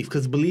to say belief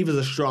because belief is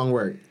a strong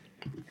word.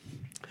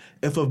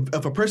 If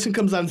a person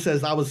comes out and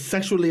says, I was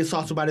sexually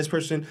assaulted by this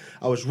person,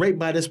 I was raped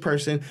by this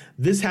person,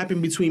 this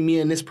happened between me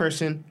and this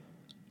person,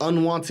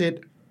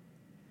 unwanted,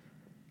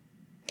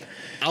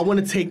 I want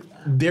to take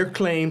their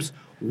claims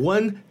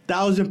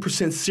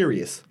 1,000%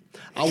 serious.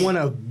 I want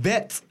to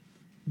vet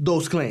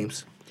those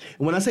claims.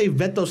 And when I say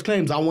vet those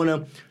claims, I want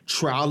to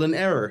trial and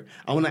error.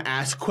 I want to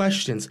ask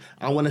questions.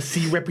 I want to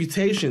see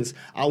reputations.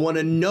 I want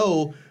to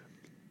know,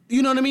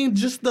 you know what I mean?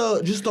 Just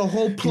the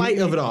whole plight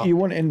of it all. You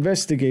want to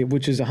investigate,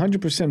 which is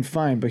 100%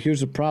 fine, but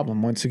here's the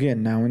problem. Once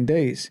again,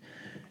 nowadays,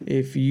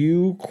 if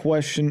you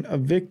question a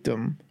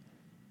victim,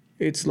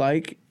 it's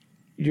like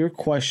you're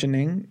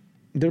questioning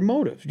their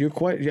motives. Your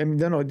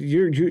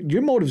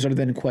motives are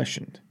then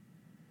questioned.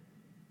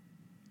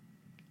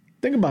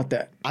 Think about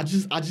that. I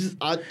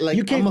like,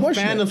 you can't I'm a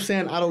question fan it. of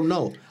saying I don't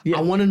know. Yeah.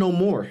 I want to know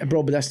more.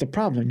 Bro, but that's the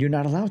problem. You're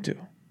not allowed to.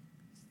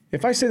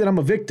 If I say that I'm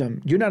a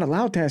victim, you're not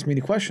allowed to ask me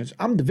any questions.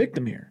 I'm the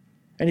victim here.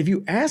 And if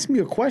you ask me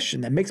a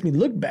question that makes me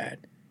look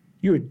bad,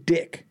 you're a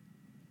dick.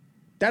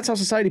 That's how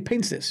society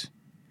paints this.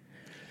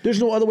 There's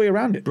no other way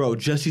around it. Bro,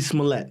 Jussie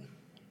Smollett.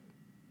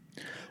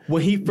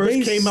 When he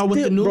first came out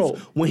with the news, bro.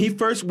 when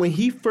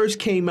he first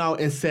came out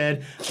and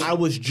said, I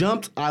was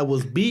jumped, I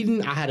was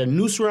beaten, I had a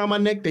noose around my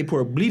neck, they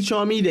poured bleach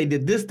on me, they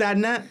did this, that,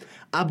 and that,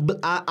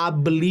 I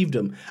believed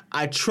him.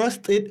 I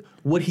trusted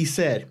what he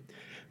said.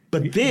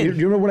 But then...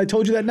 You remember what I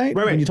told you that night?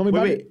 When you told me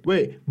about it?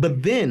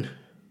 But then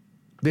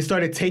they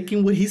started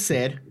taking what he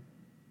said...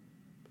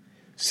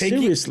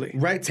 Seriously.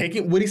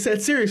 Taking what he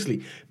said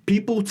seriously.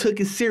 People took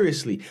it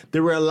seriously.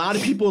 There were a lot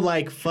of people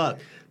like, fuck,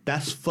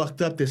 that's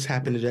fucked up this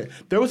happened to Jussie.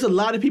 There was a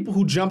lot of people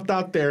who jumped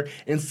out there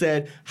and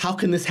said, how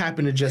can this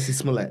happen to Jussie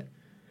Smollett?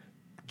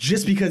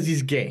 Just because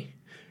he's gay.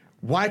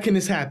 Why can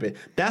this happen?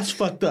 That's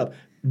fucked up.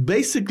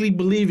 Basically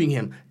believing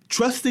him,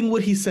 trusting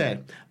what he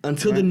said,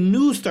 until the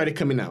news started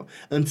coming out,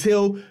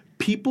 until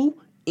people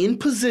in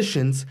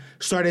positions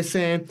started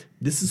saying,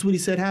 this is what he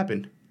said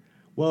happened.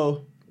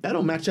 Well, that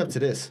don't match up to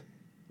this.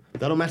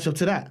 That don't match up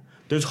to that.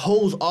 There's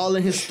holes all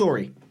in his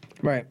story.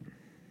 Right.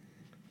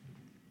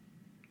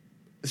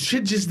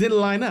 Shit just didn't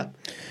line up.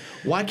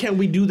 Why can't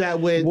we do that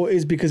with... Well,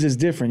 it's because it's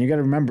different. You got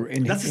to remember.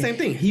 That's the same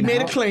thing. He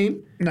made a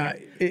claim.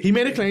 He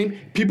made a claim.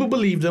 People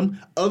believed him.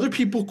 Other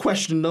people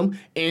questioned him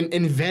and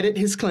vetted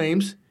his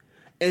claims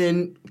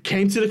and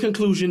came to the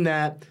conclusion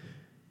that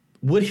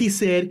what he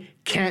said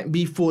can't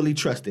be fully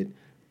trusted.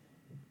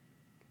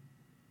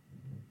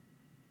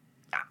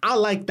 I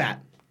like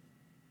that.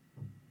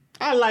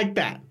 I like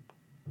that.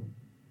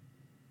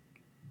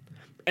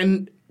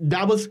 And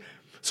that was...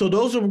 So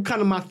those are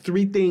kind of my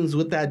three things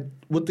with the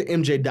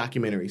MJ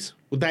documentaries,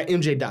 with that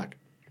MJ doc.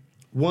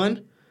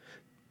 One,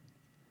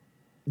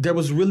 there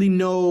was really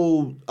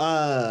no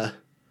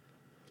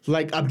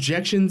like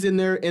objections in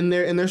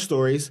their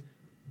stories.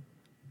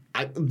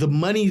 The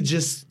money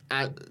just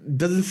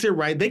doesn't sit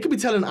right. They could be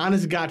telling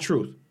honest God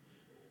truth,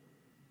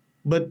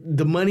 but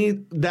the money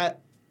that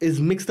is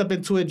mixed up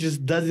into it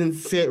just doesn't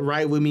sit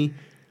right with me.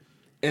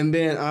 And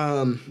then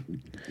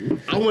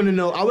I want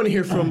to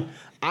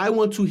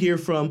hear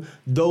from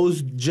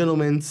those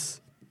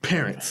gentlemen's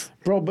parents.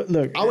 Bro, but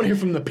look. I want to hear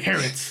from the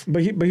parents.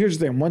 But here's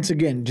the thing. Once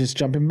again, just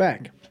jumping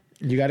back,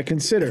 you got to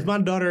consider. If my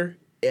daughter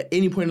at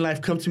any point in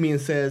life comes to me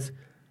and says,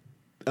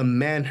 a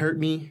man hurt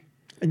me,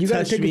 and you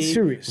got to take it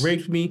serious,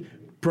 raped me,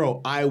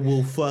 bro, I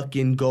will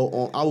fucking go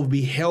on. I will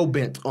be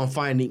hell-bent on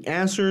finding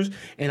answers,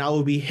 and I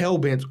will be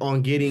hell-bent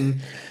on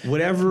getting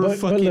whatever is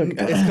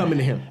coming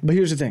to him. But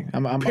here's the thing.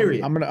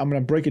 Period. I'm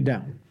gonna break it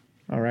down.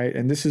 All right,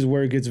 and this is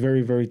where it gets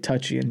very, very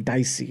touchy and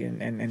dicey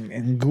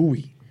and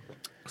gooey.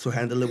 So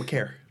handle it with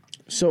care.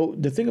 So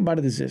the thing about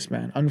it is this,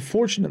 man.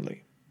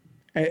 Unfortunately,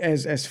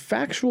 as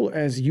factual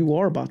as you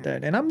are about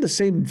that, and I'm the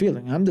same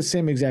feeling. I'm the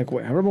same exact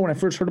way. I remember when I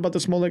first heard about the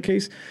Smollett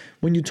case,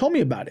 when you told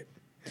me about it,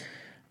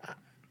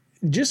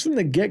 just from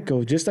the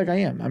get-go, just like I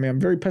am. I mean, I'm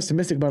very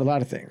pessimistic about a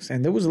lot of things.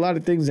 And there was a lot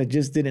of things that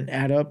just didn't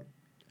add up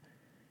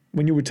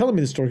when you were telling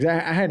me the story, because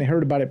I hadn't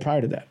heard about it prior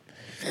to that.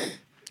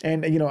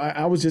 And, you know,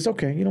 I was just,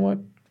 okay, you know what?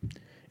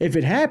 If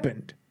it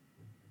happened,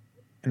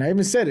 and I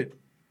even said it,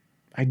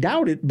 I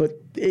doubt it, but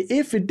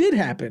if it did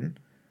happen,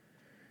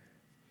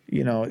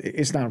 you know,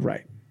 it's not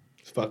right.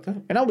 It's fucked up.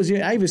 And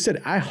I even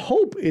said, I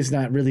hope it's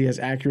not really as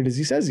accurate as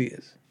he says he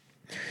is,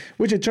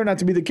 which it turned out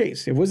to be the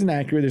case. It wasn't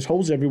accurate. There's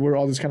holes everywhere,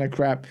 all this kind of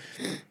crap.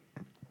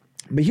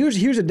 But here's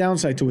a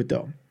downside to it,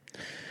 though.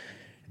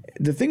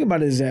 The thing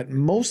about it is that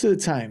most of the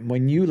time,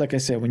 when you, like I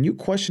said, when you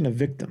question a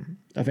victim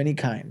of any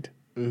kind,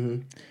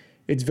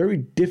 it's very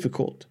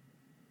difficult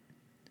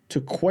to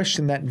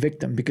question that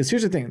victim. Because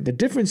here's the thing. The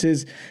difference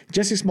is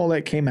Jussie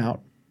Smollett came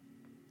out.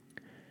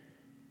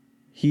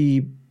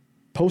 He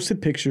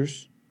posted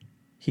pictures.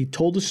 He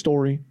told the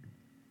story.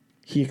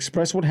 He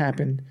expressed what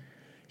happened.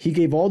 He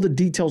gave all the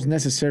details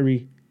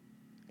necessary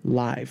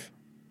live.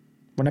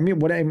 What I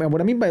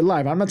mean by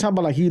live, I'm not talking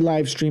about like he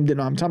live streamed it.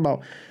 No, I'm talking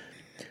about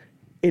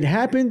it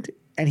happened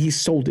and he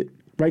sold it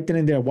right then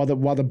and there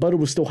while the butter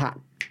was still hot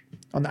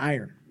on the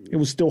iron. It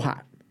was still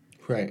hot.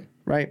 Right.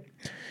 Right.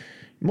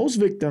 Most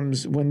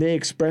victims, when they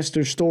express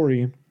their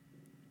story,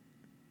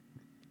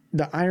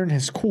 the iron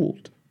has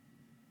cooled.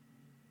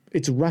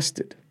 It's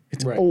rusted.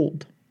 It's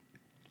old.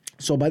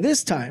 So by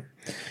this time,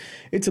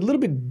 it's a little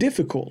bit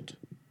difficult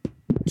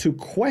to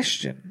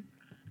question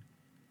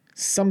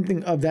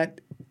something of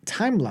that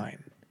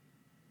timeline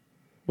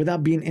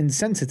without being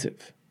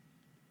insensitive.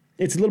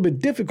 It's a little bit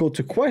difficult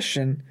to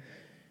question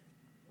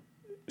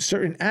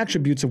certain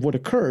attributes of what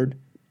occurred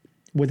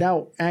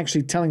without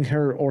actually telling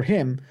her or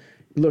him,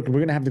 look, we're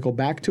going to have to go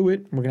back to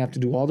it. We're going to have to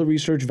do all the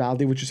research,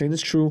 validate what you're saying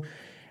is true.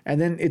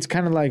 And then it's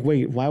kind of like,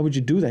 wait, why would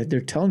you do that?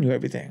 They're telling you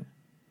everything.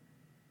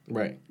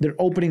 Right. They're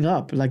opening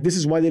up. Like, this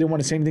is why they didn't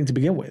want to say anything to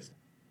begin with.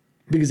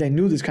 Because they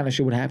knew this kind of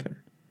shit would happen.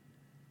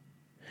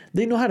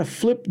 They know how to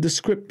flip the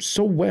script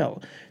so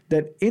well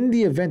that in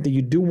the event that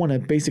you do want to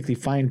basically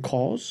find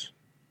cause,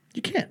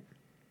 you can't.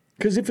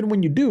 Because if and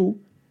when you do,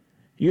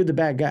 you're the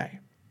bad guy.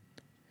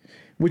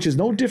 Which is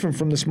no different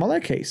from the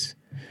Smollett case.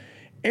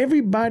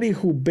 Everybody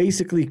who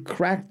basically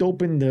cracked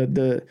open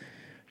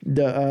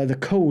the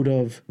code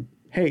of,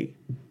 hey,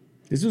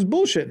 this was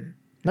bullshit.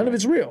 None of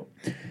it's real.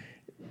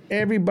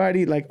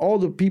 Everybody, like all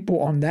the people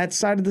on that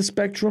side of the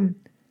spectrum,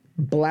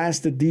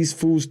 blasted these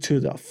fools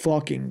to the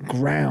fucking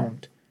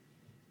ground.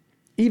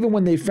 Even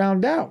when they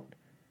found out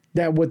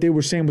that what they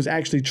were saying was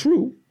actually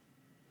true,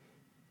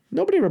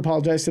 nobody ever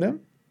apologized to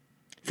them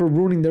for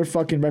ruining their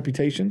fucking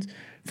reputations,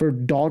 for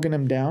dogging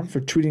them down, for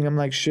treating them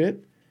like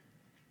shit.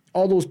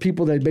 All those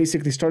people that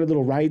basically started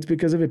little riots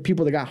because of it,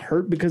 people that got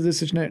hurt because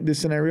of this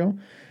scenario,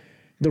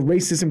 the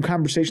racism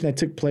conversation that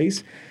took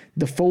place,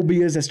 the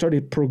phobias that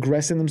started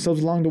progressing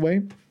themselves along the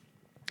way.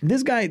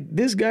 This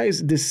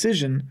guy's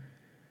decision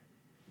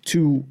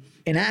to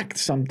enact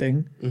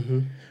something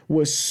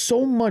was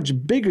so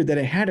much bigger that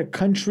it had a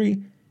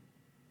country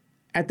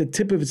at the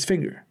tip of its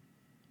finger.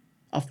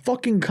 A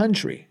fucking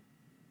country.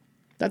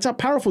 That's how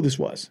powerful this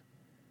was.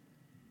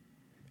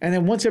 And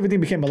then once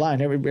everything became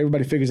aligned,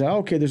 everybody figures out,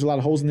 okay, there's a lot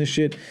of holes in this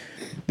shit.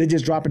 They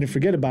just drop it and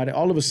forget about it.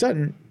 All of a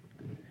sudden,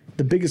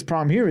 the biggest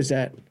problem here is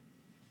that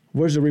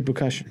where's the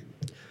repercussion?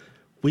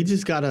 We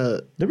just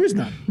gotta. There is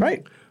none,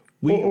 right?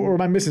 Or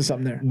am I missing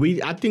something there?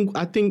 I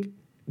think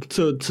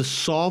to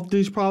solve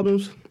these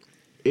problems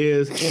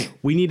is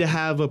we need to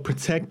have a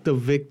protect the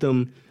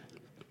victim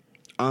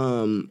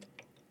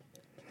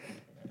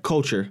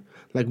culture.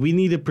 Like, we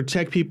need to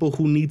protect people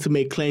who need to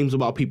make claims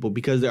about people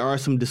because there are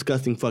some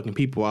disgusting fucking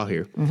people out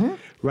here,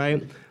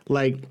 right?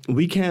 Like,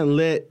 we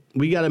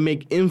gotta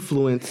make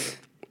influence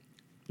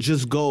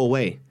just go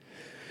away.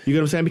 You get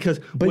what I'm saying? Because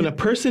when a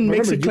person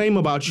makes a claim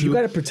about you... You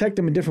gotta protect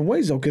them in different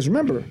ways, though, because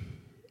remember,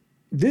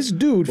 this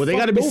dude... Well, they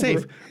gotta be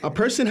safe. A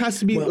person has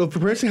to be... if a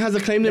person has a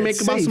claim to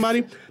make about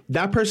somebody,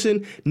 that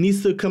person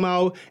needs to come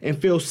out and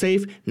feel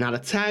safe, not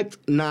attacked,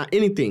 not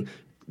anything.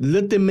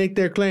 Let them make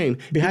their claim.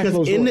 Behind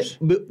closed doors.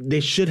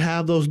 They should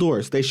have those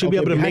doors. They should be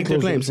able to make their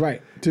claims.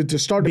 Doors, right. To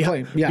start the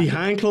claim. Yeah.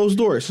 Behind closed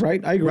doors.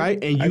 Right. I agree.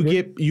 Right. And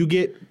you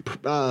get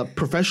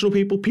professional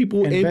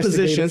people in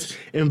positions,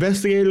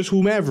 investigators,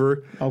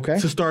 whomever,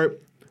 to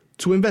start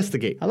to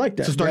investigate. I like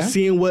that. To start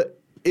seeing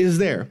what is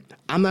there.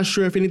 I'm not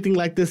sure if anything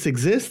like this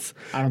exists.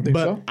 I don't think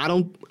so. I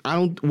don't.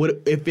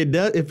 If it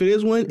does, if it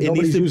is one,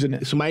 nobody's using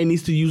it. Somebody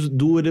needs to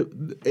do it.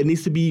 It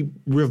needs to be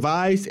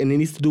revised, and it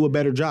needs to do a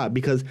better job.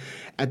 Because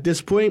at this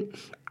point,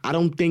 I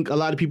don't think a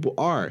lot of people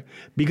are.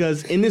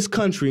 Because in this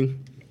country,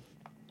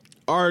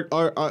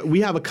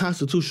 we have a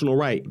constitutional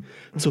right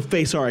to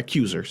face our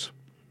accusers.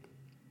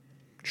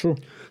 True.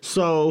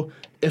 So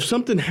if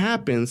something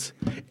happens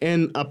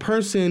and a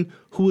person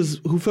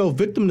who fell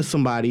victim to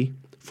somebody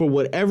for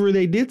whatever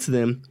they did to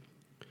them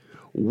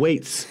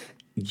waits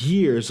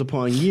years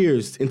upon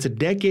years into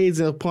decades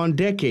upon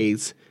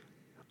decades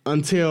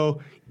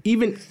until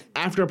even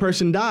after a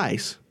person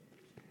dies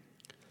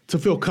to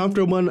feel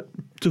comfortable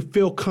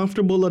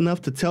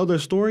enough to tell their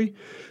story,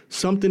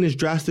 something is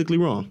drastically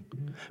wrong.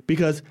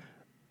 Because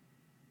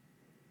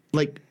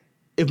like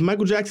if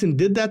Michael Jackson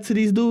did that to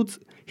these dudes,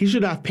 he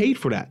should have paid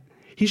for that.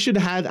 He should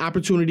have had the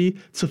opportunity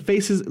to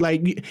face his,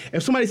 like,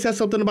 if somebody says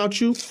something about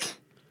you,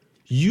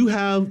 you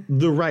have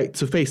the right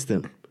to face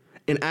them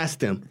and ask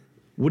them,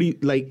 what are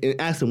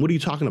you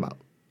talking about?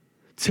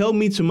 Tell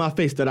me to my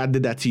face that I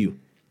did that to you.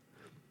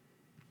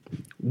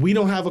 We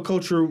don't have a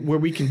culture where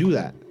we can do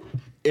that.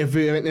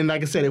 And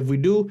like I said, if we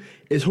do,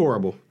 it's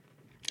horrible.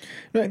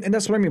 Right, and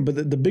that's what I mean.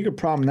 But the bigger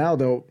problem now,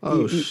 though.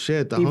 Oh,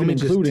 shit. The homie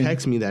just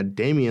texted me that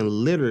Damian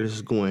Lillard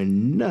is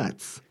going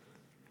nuts.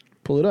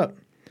 Pull it up.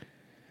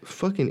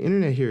 Fucking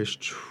internet here is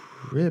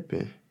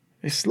tripping.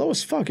 It's slow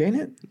as fuck, ain't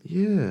it?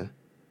 Yeah.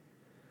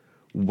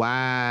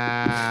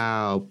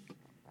 Wow.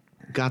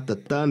 Got the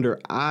Thunder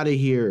out of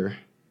here.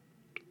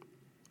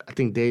 I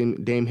think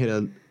Dame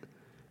hit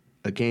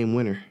a game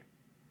winner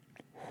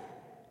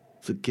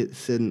to get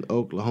sitting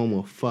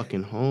Oklahoma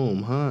fucking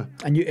home, huh?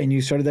 And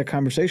you started that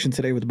conversation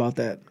today about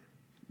that.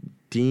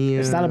 Damn.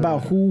 It's not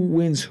about who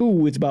wins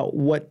who. It's about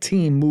what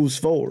team moves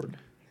forward.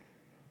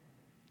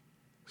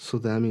 So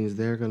that means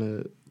they're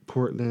gonna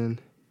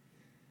Portland.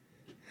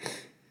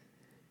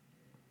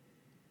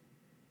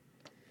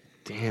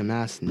 Damn,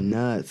 that's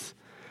nuts.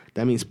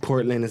 That means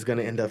Portland is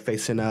gonna end up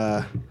facing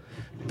the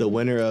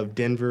winner of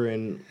Denver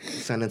and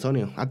San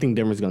Antonio. I think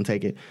Denver's gonna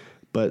take it,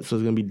 but so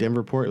it's gonna be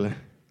Denver Portland.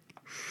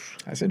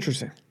 That's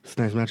interesting. It's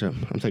a nice matchup.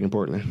 I'm taking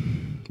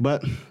Portland.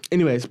 But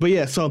anyways,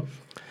 yeah, so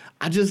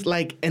I just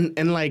like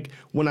and like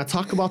when I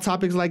talk about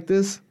topics like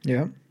this,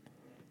 Yeah.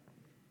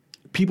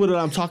 people that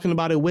I'm talking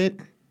about it with,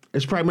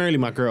 it's primarily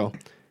my girl.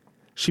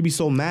 She be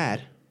so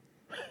mad.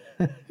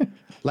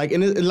 Like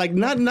and like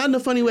not in a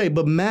funny way,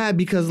 but mad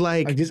because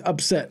like Just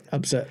upset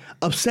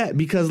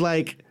because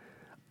like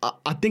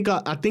I think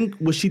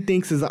what she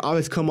thinks is I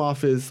always come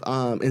off as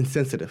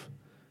insensitive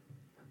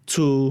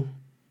to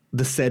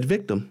the said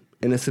victim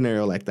in a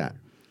scenario like that.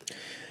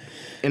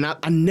 And I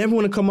never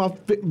want to come off,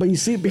 But you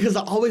see, because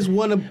I always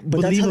want to But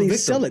believe that's how a they victim.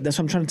 sell it. That's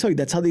what I'm trying to tell you.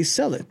 That's how they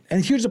sell it.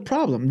 And here's the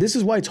problem. This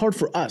is why it's hard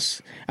for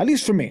us, at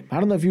least for me. I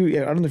don't know if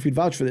you'd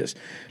vouch for this,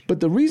 but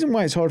the reason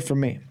why it's hard for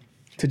me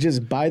to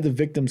just buy the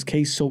victim's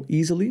case so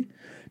easily,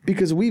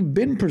 because we've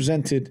been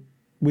presented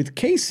with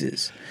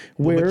cases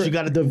where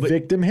the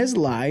victim has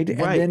lied,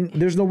 Right. and then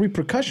there's no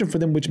repercussion for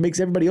them, which makes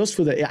everybody else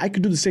feel that I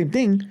could do the same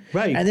thing,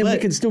 Right. and then we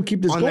but can still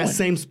keep this on going. that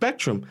same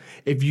spectrum.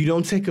 If you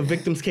don't take a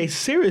victim's case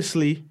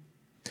seriously,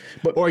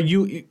 But let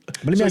me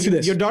ask you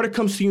this. Your daughter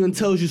comes to you and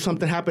tells you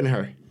something happened to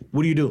her.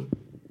 What do you do?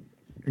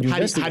 How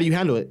do you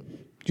handle it?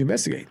 You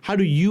investigate. How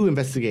do you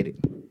investigate it?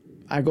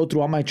 I go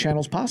through all my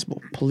channels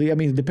possible. I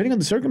mean, depending on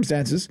the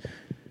circumstances,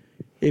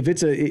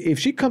 if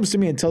she comes to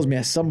me and tells me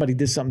that somebody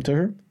did something to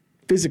her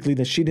physically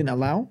that she didn't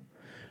allow,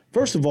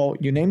 first of all,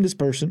 you name this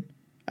person.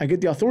 I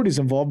get the authorities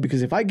involved,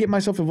 because if I get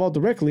myself involved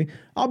directly,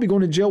 I'll be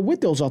going to jail with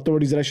those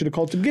authorities that I should have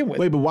called to begin with.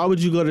 Wait, but why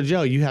would you go to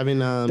jail? You haven't.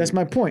 That's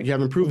my point. You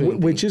haven't proven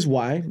anything. Which is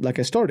why, like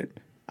I started,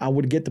 I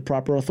would get the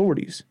proper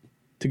authorities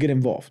to get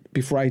involved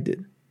before I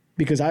did,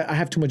 because I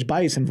have too much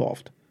bias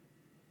involved.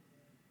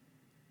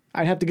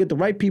 I'd have to get the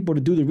right people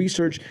to do the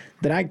research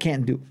that I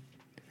can't do,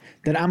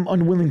 that I'm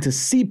unwilling to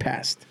see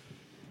past.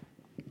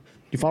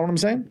 You follow what I'm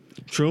saying?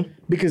 True.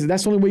 Because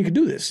that's the only way you could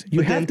do this.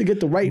 You have to get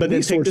the right But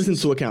then take resources. this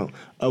into account.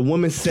 A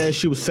woman says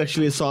she was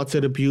sexually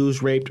assaulted,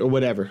 abused, raped, or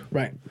whatever.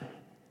 Right.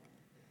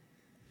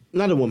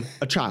 Not a woman,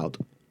 a child.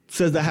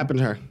 Says that happened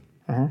to her.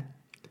 Uh-huh.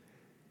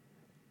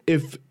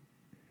 If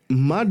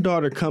my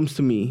daughter comes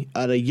to me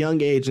at a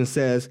young age and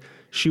says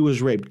she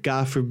was raped,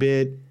 God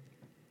forbid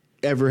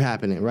ever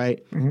happening,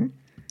 right? Mm-hmm.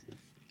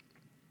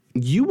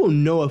 You will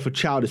know if a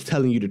child is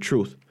telling you the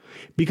truth.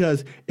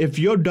 Because if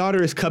your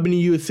daughter is coming to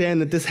you and saying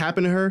that this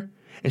happened to her,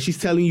 and she's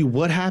telling you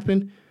what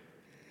happened,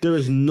 there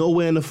is no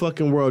way in the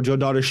fucking world your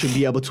daughter should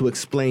be able to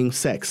explain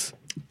sex.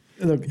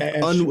 Look,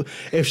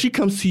 If she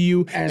comes to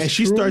you and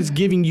she true- starts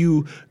giving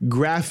you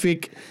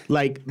graphic,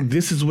 like,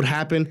 this is what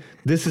happened,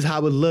 this is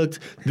how it looked,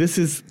 this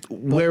is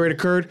where it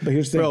occurred, but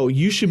here's the thing. bro,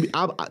 you should be,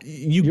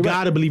 you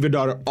gotta believe your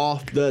daughter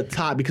off the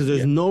top, because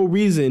there's no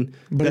reason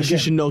that she again-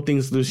 should know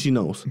things that she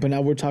knows. but now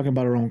we're talking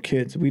about our own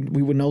kids. We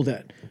would know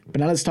that. But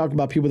now let's talk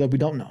about people that we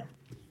don't know.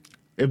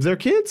 If they're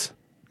kids,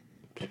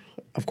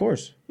 Of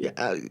course.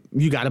 yeah,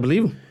 you gotta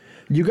believe them.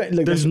 You got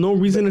like There's that's- no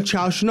reason a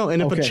child should know.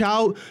 And if Okay. a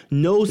child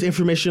knows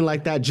information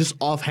like that just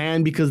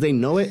offhand because they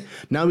know it,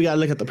 now we got to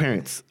look at the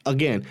parents.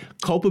 Again,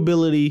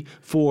 culpability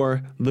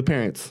for the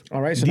parents.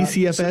 All right. So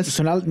DCFS.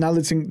 Now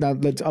let's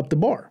up the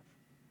bar.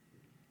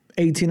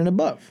 18 and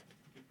above.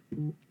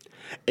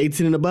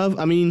 18 and above.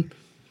 I mean,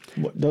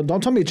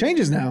 Don't tell me it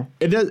changes now.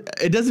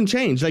 it doesn't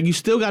change. Like, you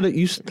still got to,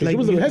 I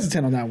was a little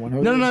hesitant on that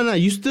one. No.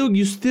 You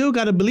still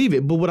got to believe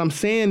it. But what I'm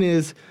saying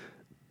is,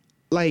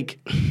 like,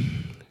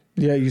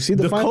 Yeah, you see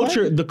the fine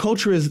line? the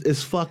culture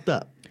is fucked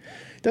up.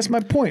 That's my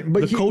point.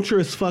 But The culture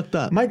is fucked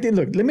up. my thing,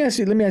 look, let me ask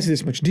you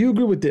this much. Do you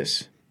agree with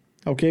this?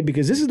 Okay,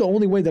 because this is the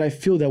only way that I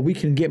feel that we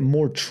can get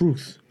more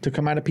truth to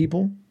come out of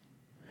people,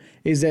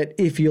 is that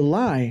if you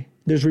lie,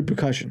 there's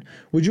repercussion.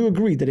 Would you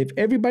agree that if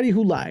everybody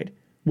who lied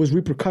was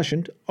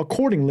repercussioned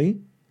accordingly,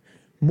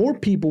 more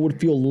people would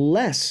feel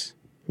less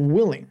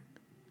willing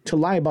to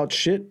lie about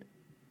shit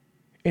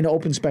in an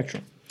open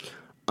spectrum?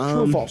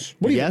 True or false?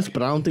 What do you Yes,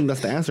 but I don't think that's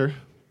the answer.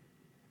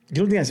 You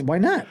don't think that's why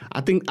not?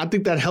 I think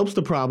that helps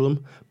the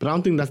problem, but I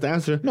don't think that's the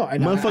answer. No,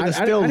 Motherfuckers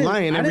still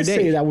lying every day. I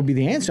didn't say that would be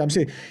the answer. I'm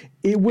saying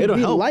it would It'll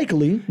be help.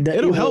 likely that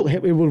It'll help.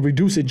 It will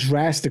reduce it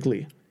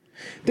drastically.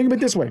 Think of it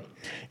this way: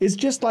 it's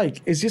just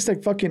like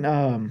fucking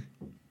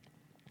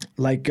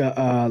like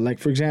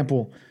for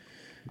example,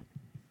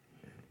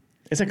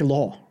 it's like a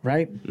law,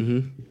 right?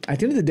 Mm-hmm. At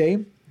the end of the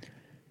day,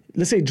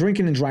 let's say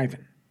drinking and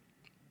driving,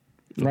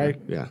 right?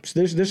 yeah.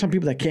 So there's some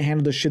people that can't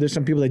handle this shit. There's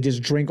some people that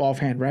just drink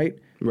offhand, right?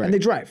 Right. And they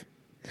drive.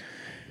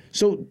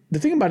 So the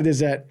thing about it is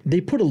that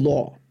they put a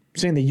law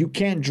saying that you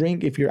can't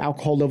drink if your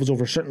alcohol level's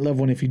over a certain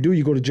level, and if you do,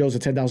 you go to jail. It's a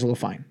 $10,000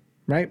 fine,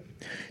 right?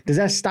 Does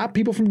that stop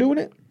people from doing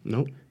it?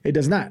 Nope. It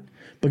does not.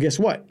 But guess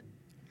what?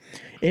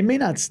 It may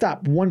not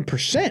stop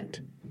 1%,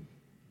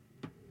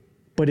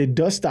 but it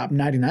does stop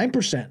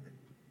 99%.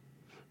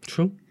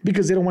 True.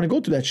 Because they don't want to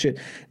go through that shit.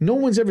 No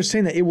one's ever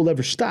saying that it will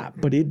ever stop,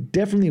 but it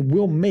definitely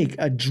will make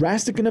a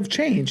drastic enough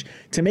change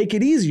to make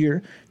it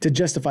easier to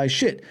justify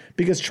shit.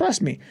 Because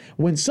trust me,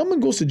 when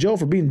someone goes to jail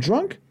for being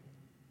drunk,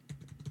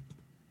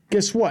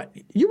 guess what?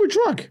 You were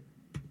drunk.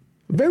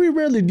 Very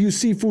rarely do you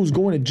see fools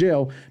going to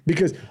jail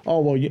because,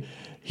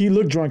 he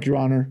looked drunk, Your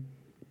Honor.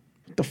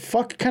 What the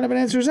fuck kind of an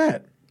answer is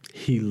that?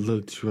 He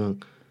looked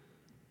drunk.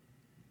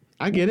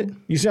 I get it.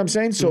 You see what I'm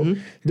saying? So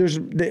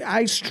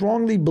I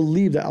strongly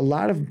believe that a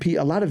lot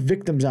of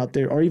victims out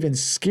there are even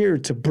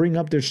scared to bring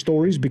up their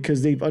stories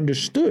because they've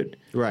understood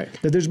Right.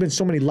 that there's been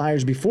so many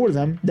liars before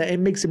them that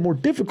it makes it more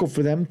difficult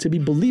for them to be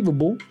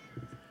believable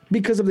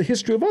because of the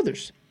history of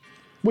others,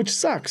 which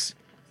sucks.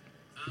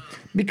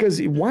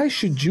 Because why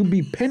should you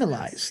be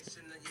penalized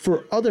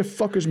for other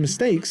fuckers'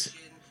 mistakes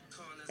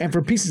and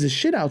for pieces of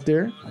shit out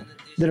there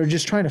that are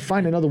just trying to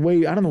find another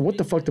way? I don't know what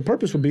the fuck the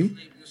purpose would be.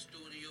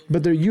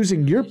 But they're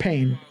using your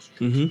pain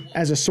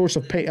as a source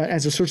of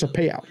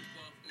payout.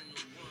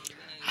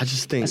 I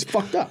just think That's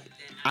fucked up.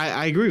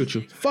 I agree with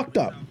you. Fucked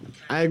up.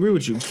 I agree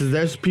with you because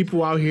there's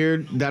people out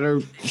here that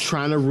are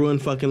trying to ruin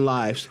fucking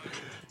lives,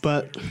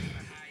 but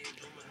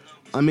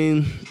I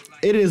mean,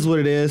 it is what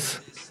it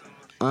is.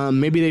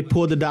 Maybe they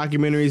pulled the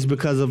documentaries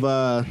because of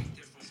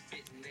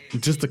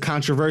just the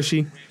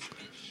controversy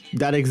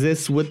that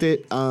exists with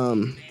it.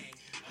 I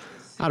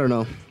don't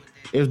know.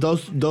 If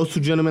those two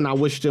gentlemen, I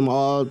wish them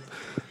all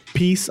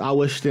peace. I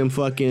wish them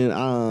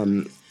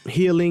fucking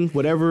healing,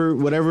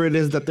 whatever it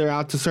is that they're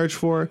out to search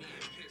for.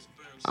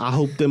 I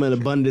hope them an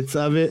abundance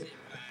of it.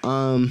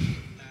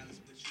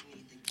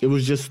 It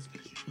was just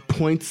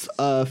points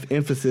of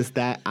emphasis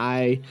that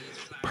I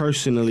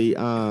personally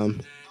have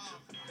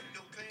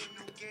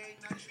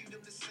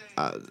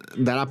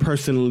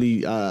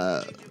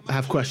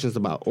questions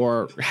about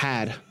or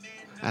had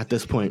at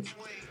this point.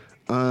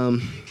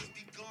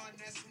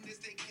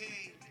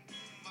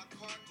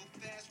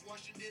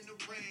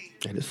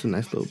 Hey, this is a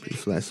nice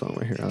song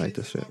right here. I like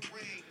this shit.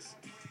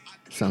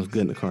 Sounds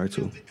good in the car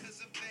too.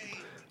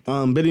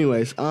 But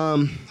anyways,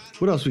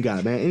 what else we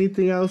got, man?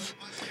 Anything else?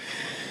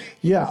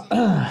 Yeah.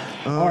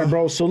 All right,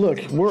 bro. So look,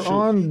 we're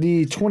on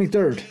the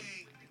 23rd.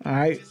 All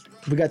right.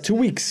 We got 2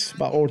 weeks,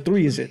 or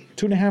 3 is it?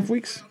 2.5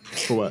 weeks?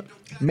 For what?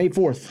 May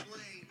 4th.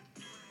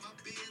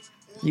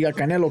 You got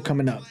Canelo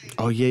coming up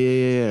Oh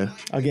yeah.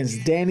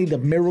 against Danny the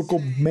Miracle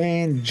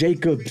Man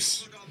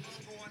Jacobs.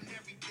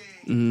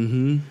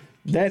 Mm-hmm.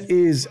 That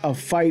is a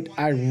fight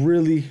I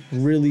really,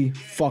 really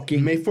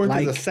fucking May 4th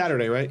like. is a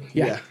Saturday, right?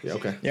 Yeah. Yeah.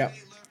 Okay. Yeah.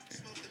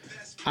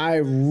 I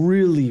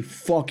really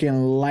fucking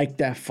like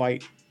that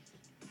fight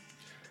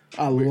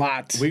a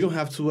lot. We're gonna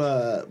have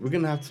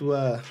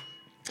to.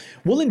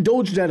 We'll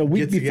indulge that a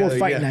week Get before together,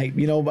 fight yeah. night.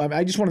 You know,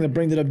 I just wanted to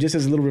bring that up just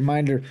as a little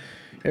reminder.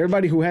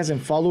 Everybody who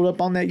hasn't followed up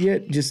on that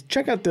yet, just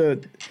check out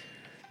the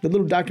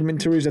little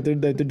documentaries that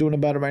they're doing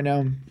about it right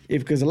now.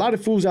 Because a lot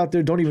of fools out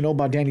there don't even know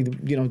about Danny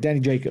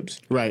Jacobs.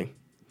 Right.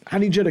 I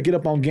need you to get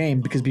up on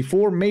game because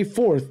before May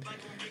 4th,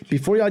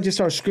 before y'all just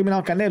start screaming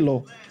out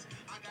Canelo,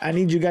 I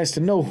need you guys to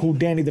know who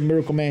Danny the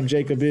Miracle Man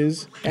Jacob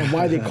is and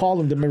why they call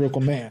him the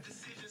Miracle Man.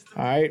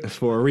 All right? It's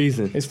for a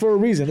reason. It's for a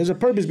reason. There's a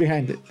purpose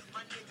behind it.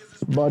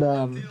 But,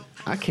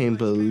 I can't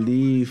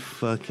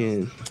believe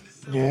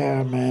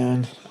yeah,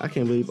 man. I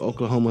can't believe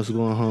Oklahoma's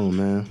going home,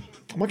 man.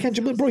 Why can't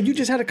you believe, bro? You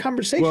just had a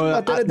conversation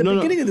about that at the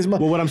beginning of this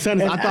month. Well, what I'm saying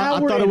is, An I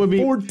hour thought it would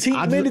be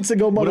 14 minutes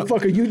ago,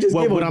 motherfucker. You just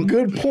gave a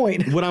good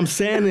point. What I'm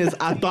saying is,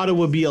 I thought it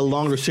would be a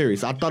longer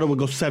series. I thought it would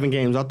go 7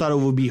 games. I thought it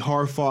would be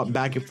hard fought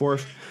back and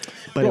forth,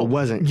 but Bro, it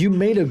wasn't. You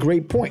made a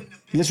great point.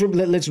 Let's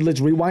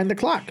rewind the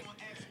clock.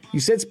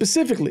 You said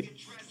specifically,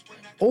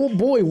 old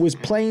boy was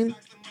playing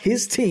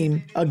his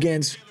team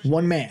against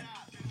one man.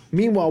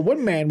 Meanwhile,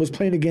 one man was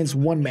playing against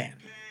one man.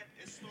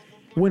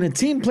 When a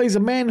team plays a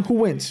man, who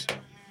wins?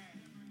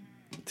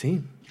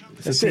 Team.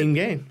 It's That's a team it.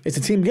 game. It's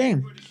a team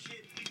game.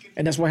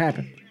 And that's what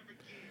happened.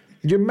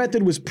 Your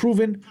method was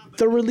proven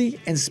thoroughly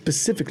and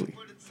specifically.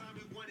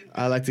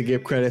 I like to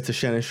give credit to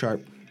Shannon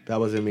Sharp. That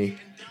wasn't me.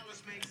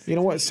 You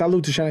know what?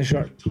 Salute to Shannon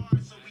Sharp.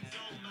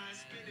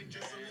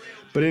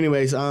 But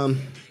anyways,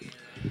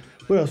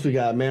 what else we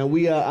got, man?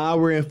 We are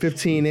hour and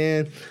 15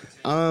 in.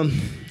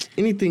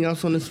 Anything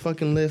else on this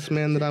fucking list,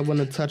 man, that I want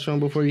to touch on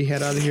before you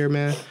head out of here,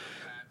 man?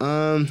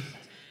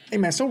 Hey,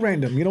 man, so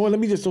random. You know what? Let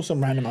me just throw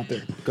some random out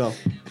there. Go.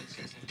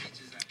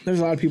 There's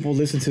a lot of people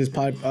listening to this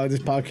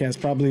podcast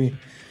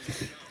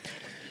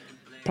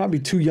probably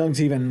too young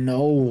to even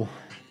know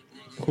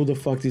who the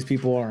fuck these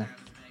people are.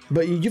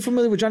 But you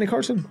familiar with Johnny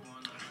Carson?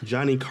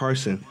 Johnny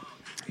Carson.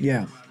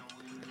 Yeah.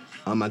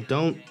 I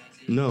don't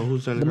know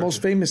who's Johnny The Carson.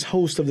 most famous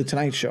host of The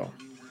Tonight Show.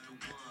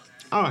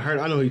 Oh, I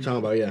know who you're talking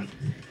about, yeah.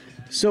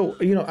 So,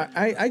 you know,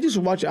 I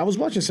was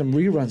watching some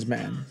reruns,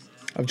 man,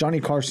 of Johnny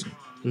Carson.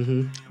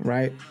 Mm-hmm.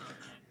 Right?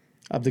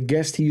 Of the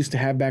guests he used to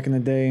have back in the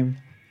day,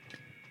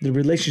 the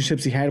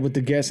relationships he had with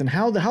the guests, and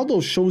how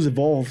those shows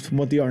evolved from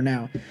what they are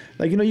now.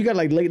 Like, you know, you got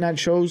like late night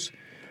shows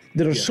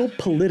that are so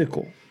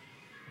political.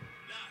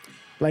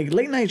 Like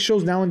late night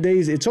shows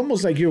nowadays, it's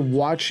almost like you're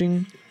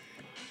watching.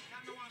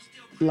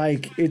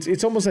 Like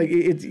it's almost like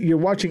you're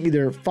watching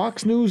either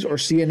Fox News or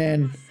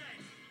CNN.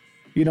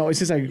 You know, it's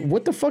just like,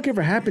 what the fuck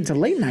ever happened to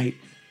late night?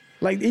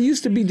 Like, it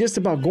used to be just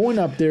about going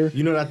up there.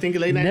 You know what I think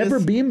late night never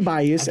is? being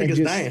biased. I think and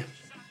it's just, dying.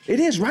 It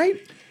is,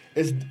 right?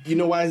 You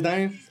know why it's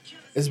dying?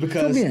 It's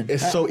because Fill me in.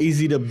 it's so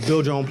easy to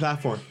build your own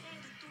platform.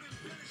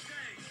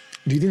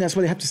 Do you think that's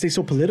why they have to stay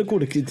so political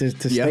to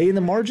stay in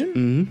the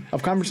margin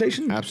of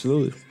conversation?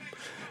 Absolutely.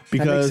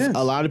 Because sense.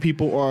 a lot of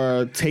people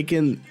are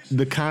taking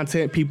the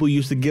content people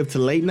used to give to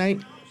late night,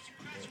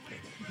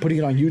 Putting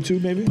it on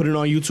YouTube, maybe? putting it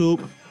on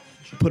YouTube,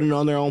 putting it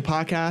on their own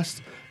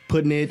podcast,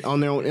 putting it on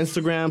their own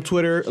Instagram,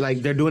 Twitter.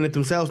 Like, they're doing it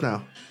themselves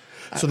now.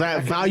 So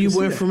that valuable see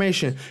that.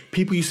 information,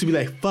 people used to be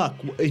like, fuck,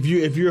 if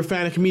you're a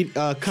fan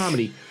of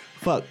comedy,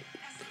 fuck,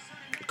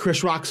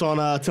 Chris Rock's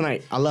on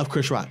Tonight. I love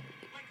Chris Rock.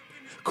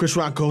 Chris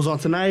Rock goes on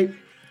Tonight.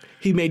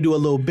 He may do a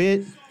little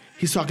bit.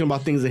 He's talking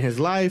about things in his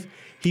life.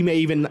 He may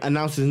even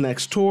announce his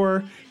next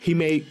tour. He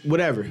may,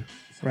 whatever.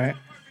 Right.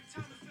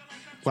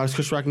 Why does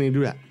Chris Rock need to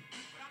do that?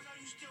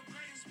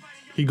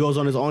 He goes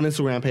on his own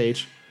Instagram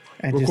page,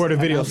 And record a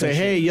just video, announce that say,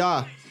 shit. hey,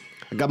 y'all,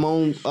 I got my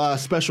own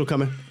special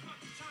coming.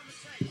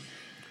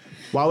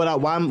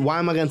 Why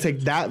am I going to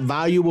take that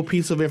valuable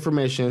piece of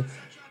information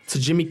to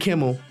Jimmy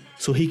Kimmel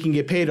so he can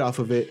get paid off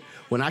of it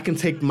when I can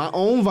take my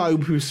own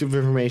valuable piece of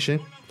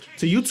information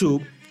to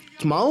YouTube,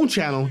 to my own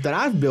channel that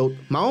I've built,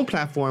 my own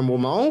platform with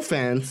my own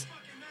fans?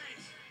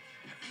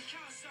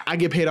 I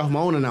get paid off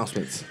my own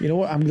announcements. You know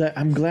what?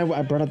 I'm glad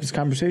I brought up this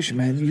conversation,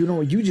 man. You know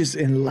what? You just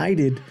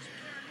enlightened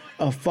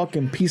a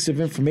fucking piece of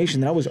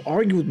information that I was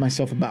arguing with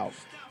myself about.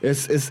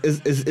 It's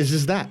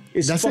just that.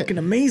 It's That's fucking it.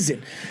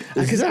 amazing.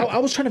 Because that. I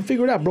was trying to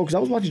figure it out, bro. Because I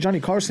was watching Johnny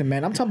Carson,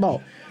 man. I'm talking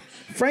about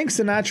Frank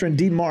Sinatra and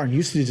Dean Martin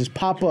used to just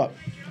pop up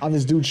on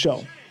this dude's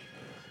show.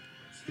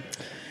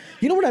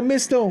 You know what I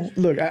miss though?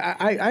 Look,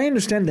 I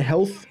understand the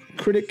health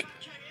critic,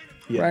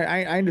 Yeah.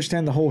 right? I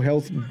understand the whole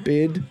health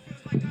bid,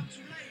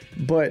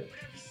 but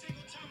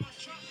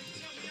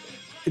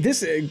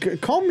this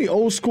call me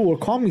old school or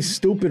call me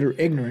stupid or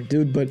ignorant,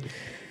 dude. But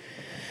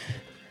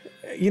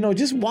you know,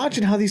 just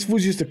watching how these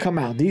fools used to come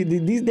out. They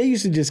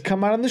used to just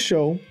come out on the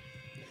show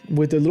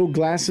with a little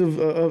glass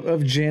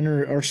of gin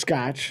or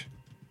scotch,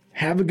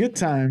 have a good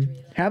time,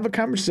 have a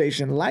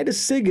conversation, light a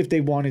cig if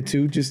they wanted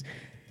to, just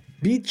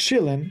be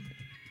chilling,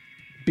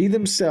 be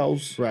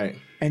themselves, Right.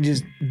 and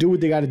just do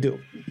what they got to do.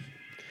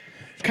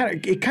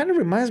 It kind of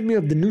reminds me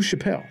of the new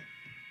Chappelle.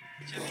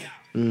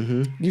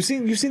 Mm-hmm. You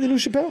seen the new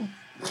Chappelle?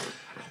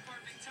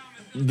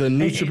 The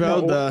new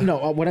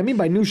Chappelle, What I mean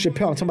by new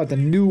Chappelle, I'm talking about the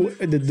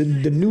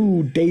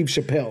new Dave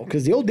Chappelle,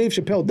 because the old Dave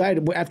Chappelle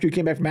died after he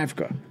came back from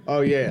Africa.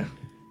 Oh yeah,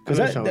 Because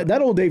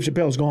that old Dave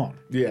Chappelle's gone.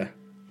 yeah.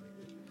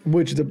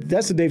 Which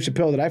that's the Dave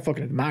Chappelle that I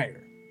fucking admire.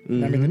 I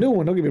mean, the new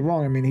one, don't get me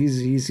wrong. I mean,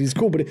 he's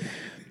cool, but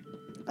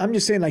I'm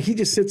just saying, like, he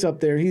just sits up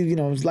there.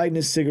 He's lighting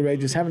his cigarette,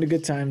 just having a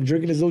good time,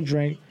 drinking his little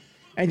drink,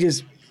 and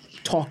just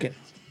talking,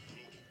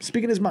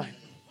 speaking his mind.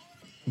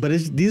 But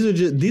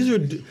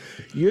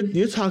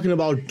you're talking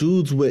about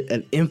dudes with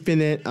an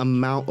infinite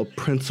amount of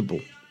principle.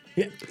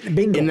 Yeah,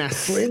 bingo. And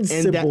that's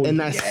Principle.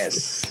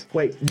 yes.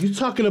 Wait, you're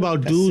talking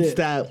about dudes it.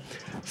 that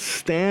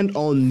stand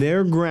on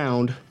their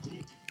ground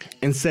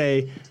and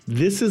say,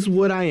 "This is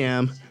what I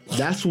am.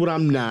 That's what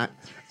I'm not.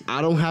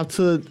 I don't have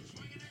to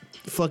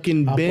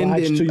fucking bend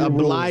Oblige to and your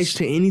oblige rules."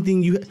 to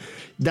anything you."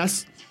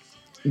 That's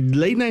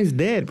late night's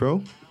dead,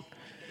 bro.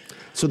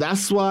 So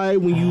that's why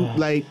when you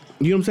like,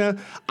 you know what I'm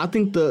saying? I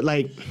think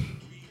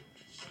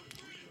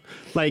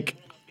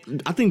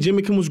I think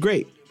Jimmy Kimmel was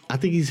great. I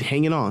think he's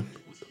hanging on.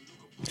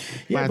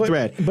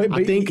 thread. But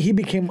I think he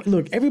became.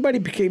 Look, everybody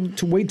became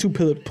way too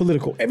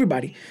political.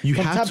 Everybody, you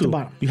from have top to. to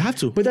bottom. You have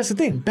to. But that's the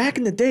thing. Back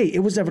in the day, it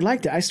was never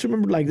like that. I still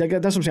remember, like that's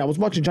what I'm saying. I was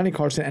watching Johnny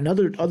Carson and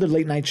other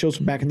late night shows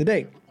from back in the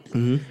day,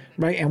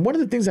 right? And one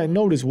of the things I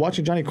noticed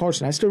watching Johnny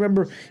Carson, I still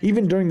remember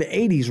even during the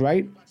 '80s,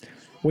 right,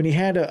 when he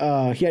had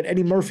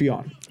Eddie Murphy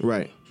on.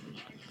 Right.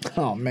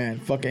 Oh man,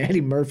 fucking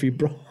Eddie Murphy,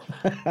 bro.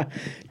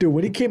 Dude,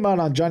 when he came out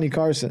on Johnny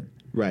Carson,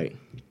 Right.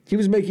 he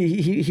was making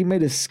he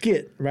made a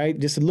skit, right?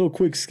 Just a little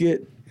quick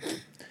skit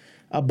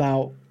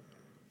about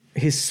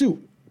his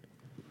suit.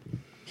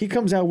 He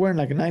comes out wearing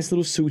like a nice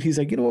little suit. He's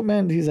like, you know what,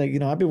 man? He's like,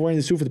 I've been wearing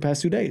this suit for the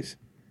past 2 days.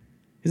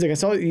 He's like, I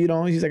saw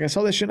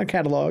that shit in a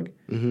catalog.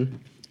 Mm-hmm.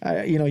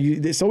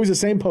 It's always the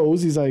same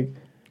pose. He's like,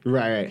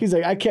 Right. he's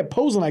like, I kept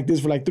posing like this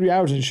for like 3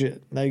 hours and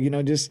shit. Like,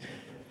 just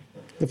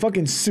the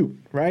fucking suit,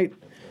 right?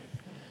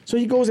 So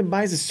he goes and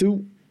buys a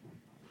suit.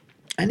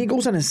 And he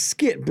goes on a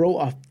skit, bro,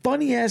 a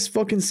funny ass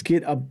fucking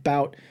skit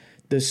about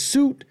the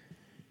suit,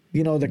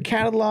 the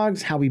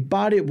catalogs, how he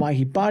bought it, why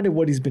he bought it,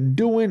 what he's been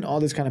doing, all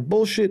this kind of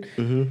bullshit.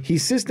 Mm-hmm. He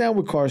sits down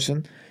with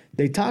Carson.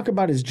 They talk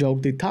about his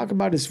joke. They talk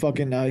about his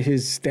fucking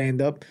his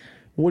stand up,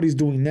 what he's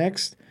doing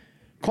next.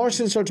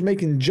 Carson starts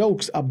making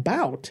jokes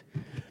about.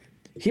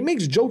 He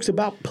makes jokes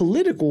about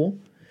political,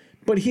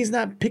 but he's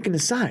not picking a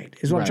side.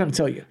 Is what I'm trying to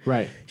tell you.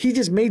 Right. He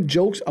just made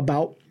jokes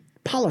about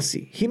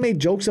policy. He made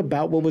jokes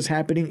about what was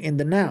happening in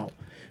the now.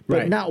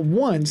 But not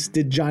once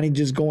did Johnny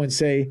just go and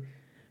say,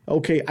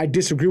 okay, I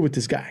disagree with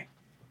this guy.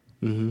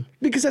 Mm-hmm.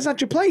 Because that's not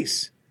your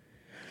place.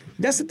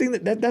 That's the thing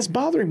that's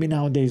bothering me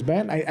nowadays,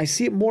 man. I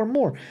see it more and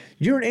more.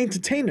 You're an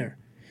entertainer.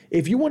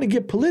 If you want to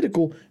get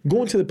political,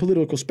 go into the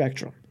political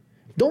spectrum.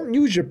 Don't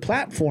use your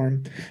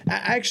platform.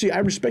 I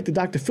respected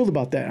Dr. Phil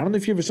about that. I don't know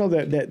if you ever saw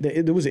that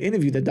there was an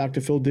interview that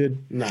Dr. Phil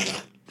did. No.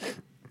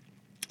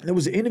 There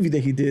was an interview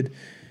that he did.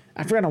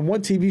 I forgot on one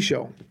TV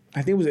show.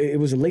 I think it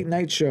was a late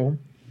night show.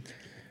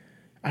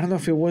 I don't know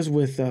if it was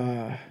with,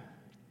 I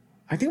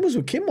think it was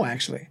with Kimmel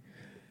actually.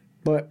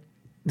 But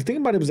the thing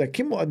about it was that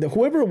Kimmel,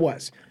 whoever it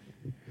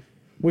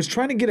was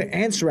trying to get an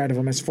answer out of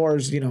him as far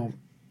as,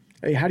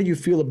 hey, how do you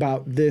feel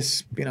about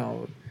this,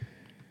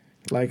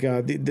 like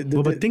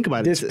but think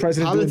about this it.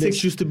 president doing Politics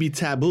this. used to be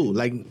taboo.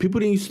 Like people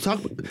didn't used to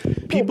talk.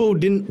 People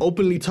didn't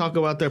openly talk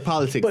about their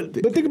politics. But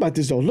think about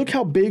this though. Look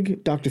how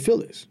big Dr.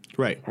 Phil is.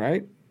 Right. All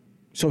right.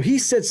 So he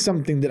said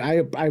something that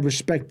I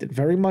respected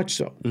very much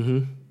so,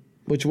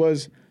 which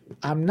was,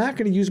 I'm not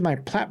going to use my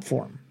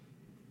platform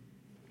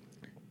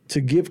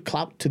to give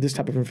clout to this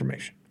type of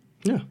information.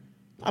 Yeah.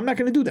 I'm not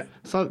going to do that.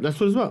 So that's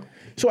what it's about.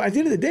 So at the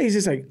end of the day, he's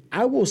just like,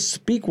 I will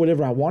speak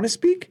whatever I want to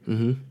speak,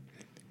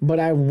 but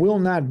I will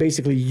not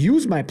basically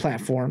use my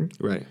platform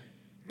Right.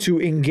 to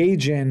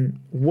engage in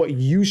what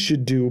you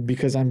should do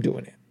because I'm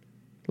doing it.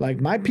 Like,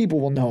 my people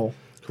will know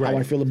how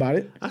I feel about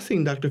it. I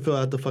seen Dr. Phil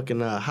at the fucking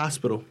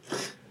hospital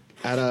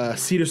at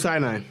Cedar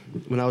Sinai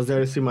when I was there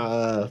to see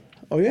my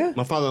Oh, yeah?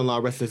 my father-in-law,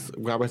 God rest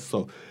his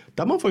soul.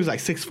 That motherfucker's like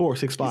 6'4",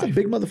 6'5". He's a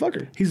big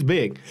motherfucker. He's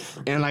big.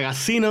 And like I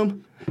seen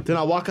him, then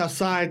I walk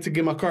outside to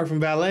get my car from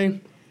valet.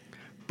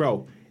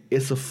 Bro,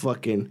 it's a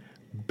fucking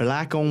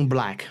black on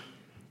black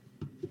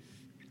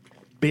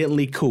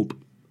Bentley coupe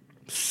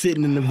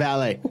sitting in the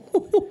valet.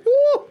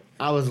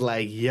 I was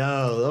like,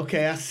 yo,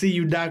 okay, I see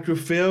you, Dr.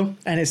 Phil.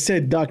 And it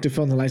said Dr.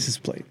 Phil on the license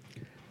plate.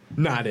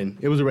 Nah, I didn't.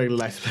 It was a regular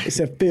license plate. It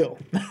said Phil.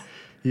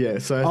 Yeah,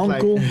 so it's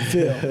Uncle like,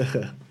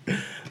 Phil.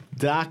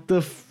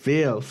 Dr.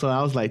 Phil. So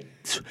I was like,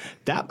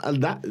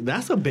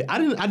 that's a big.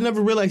 I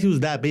never realized he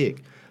was that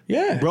big.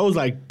 Yeah. Bro's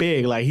like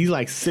big. Like he's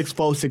like 6'4",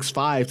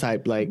 6'5"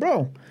 type. Like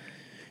Bro,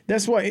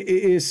 that's why it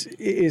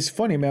is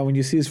funny, man, when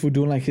you see this fool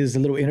doing like his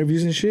little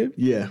interviews and shit.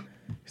 yeah.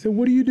 He said,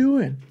 what are you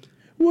doing?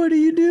 What are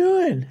you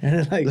doing? And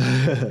it's like,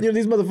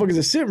 these motherfuckers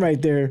are sitting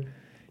right there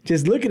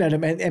just looking at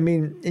him. And I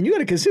mean, and you got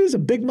to consider this a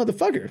big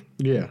motherfucker.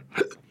 Yeah.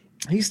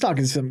 He's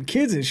talking to some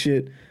kids and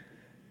shit.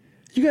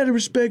 You got to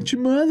respect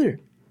your mother.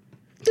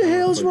 What the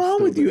hell's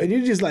wrong with you? And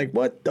you're just like,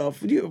 what the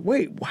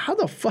wait, how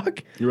the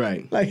fuck?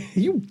 Right. Like,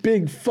 you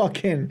big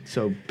fucking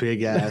So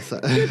big ass.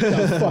 get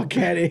the fuck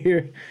out of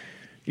here.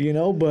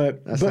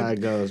 But That's how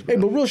it goes, bro.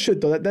 Hey, but real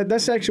shit though,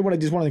 that's actually what I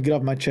just wanted to get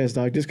off my chest,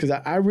 dog. Just because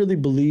I really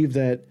believe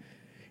that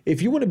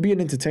if you want to be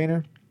an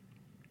entertainer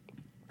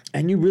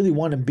and you really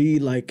want to be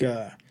like,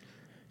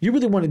 you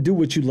really want to do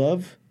what you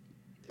love,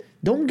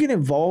 don't get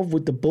involved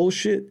with the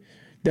bullshit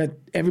that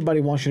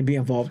everybody wants you to be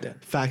involved in.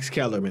 Facts,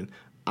 Kellerman.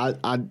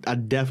 I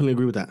definitely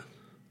agree with that.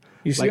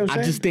 You see Like what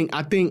I'm saying?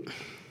 I think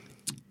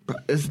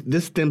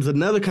this stems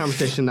another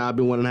conversation that I've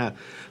been wanting to have.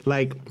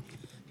 Like,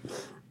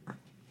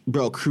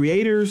 bro,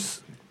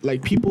 creators,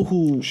 like people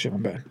who Shit, my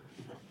bad.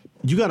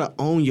 you gotta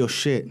own your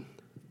shit,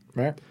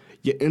 Right?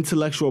 your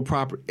intellectual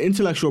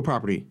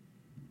property.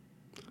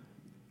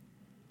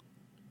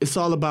 It's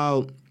all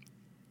about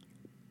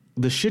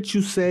the shit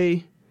you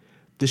say,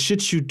 the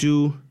shit you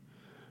do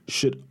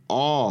should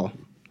all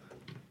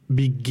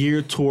be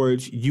geared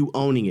towards you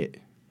owning it.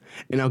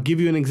 And I'll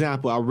give you an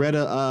example. I read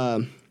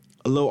a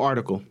little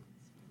article.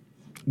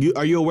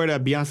 Are you aware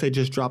that Beyonce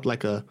just dropped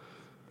like a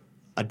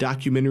a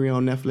documentary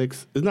on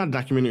Netflix. It's not a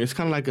documentary. It's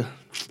kind of like a...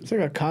 It's like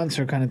a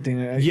concert kind of thing.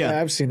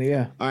 Yeah. I've seen it,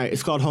 yeah. All right,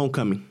 it's called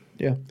Homecoming.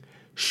 Yeah.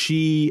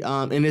 She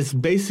and it's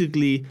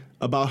basically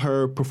about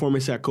her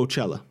performance at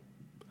Coachella.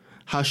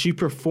 How she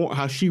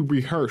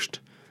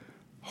rehearsed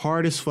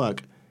hard as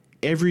fuck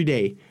every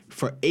day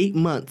for 8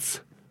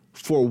 months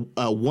for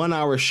a 1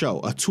 hour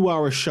show, a 2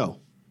 hour show.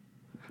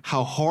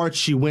 How hard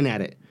she went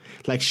at it.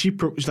 Like she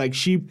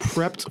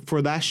prepped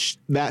for that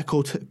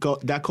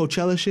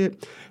Coachella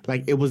shit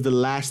like it was the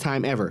last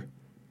time ever.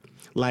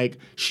 Like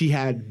she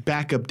had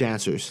backup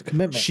dancers.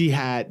 Commitment. She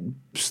had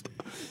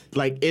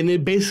and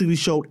it basically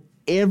showed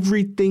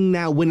everything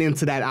that went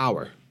into that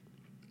hour.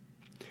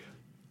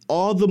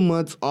 All the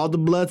months, all the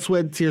blood,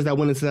 sweat, and tears that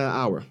went into that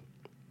hour.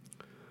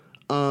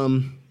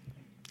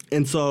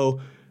 And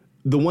so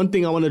the one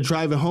thing I want to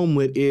drive it home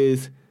with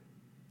is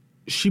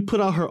she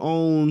put out her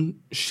own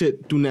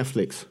shit through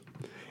Netflix.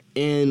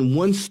 And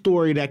one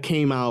story that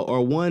came out,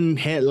 or one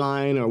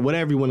headline, or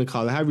whatever you want to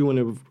call it, however you want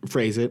to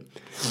phrase it,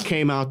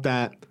 came out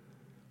that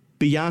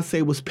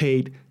Beyonce was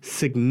paid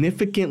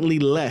significantly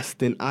less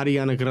than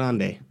Ariana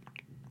Grande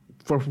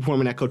for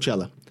performing at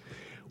Coachella.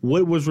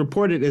 What was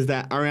reported is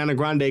that Ariana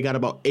Grande got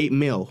about $8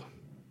 million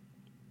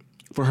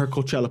for her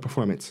Coachella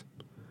performance.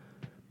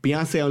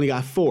 Beyonce only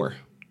got $4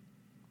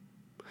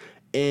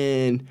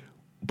 million.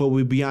 But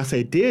what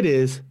Beyonce did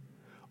is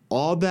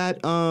all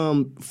that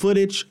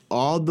footage,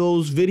 all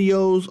those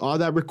videos, all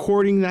that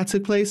recording that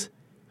took place,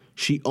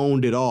 she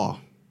owned it all.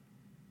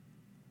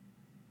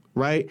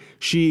 Right?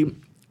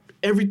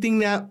 Everything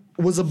that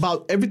was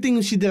about,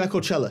 everything she did at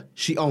Coachella,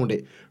 she owned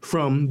it.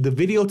 From the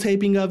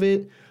videotaping of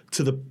it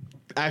to the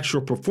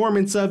actual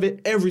performance of it,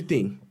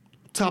 everything.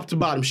 Top to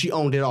bottom, she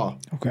owned it all.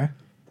 Okay.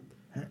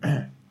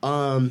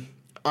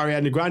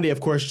 Ariana Grande, of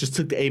course, just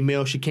took the $8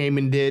 million. She came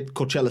and did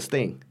Coachella's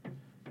thing.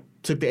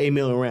 Took the $8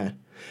 million and ran.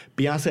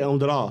 Beyonce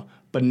owned it all.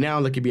 But now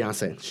look at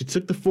Beyonce. She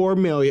took the $4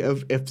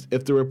 million,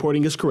 if the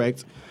reporting is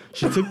correct.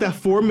 She took that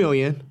 $4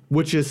 million,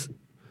 which is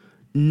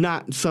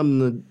not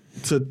something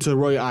to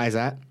roll your eyes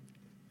at.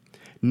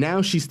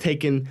 Now she's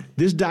taken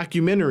this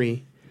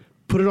documentary,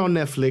 put it on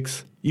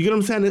Netflix. You get what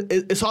I'm saying?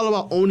 It's all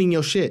about owning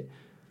your shit.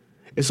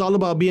 It's all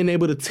about being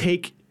able to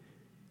take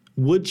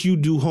what you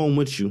do home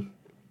with you.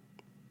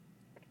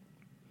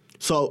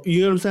 So, you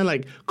know what I'm saying?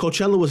 Like,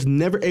 Coachella was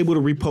never able to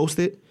repost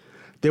it.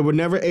 They were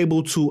never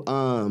able to you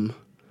know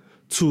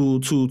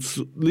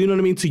what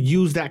I mean, to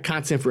use that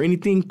content for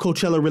anything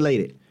Coachella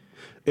related.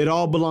 It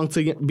all belonged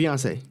to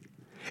Beyonce.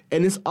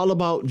 And it's all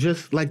about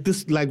just like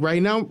this, like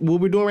right now,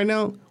 what we're doing right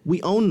now,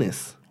 we own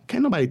this.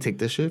 Can't nobody take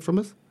this shit from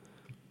us.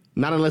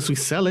 Not unless we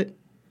sell it.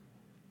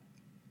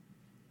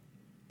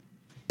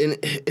 And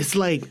it's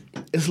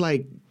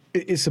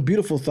a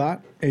beautiful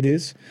thought. It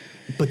is.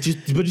 But just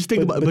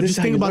think about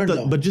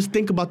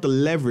the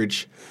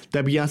leverage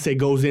that Beyonce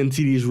goes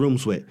into these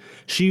rooms with.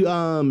 She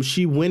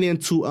went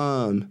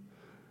into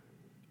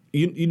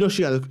you know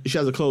she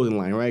has a clothing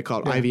line, right,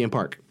 called Ivy and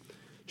Park.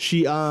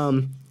 She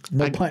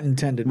no pun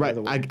intended, right, by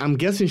the way. I'm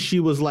guessing she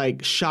was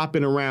like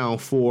shopping around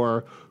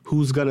for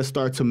who's gonna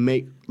start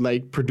to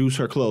produce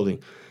her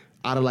clothing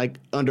out of like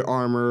Under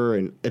Armour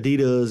and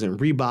Adidas and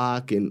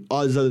Reebok and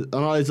all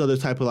these other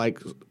type of like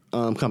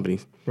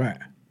companies. Right.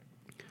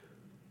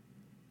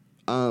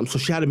 So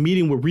she had a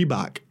meeting with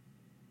Reebok.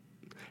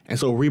 And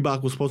so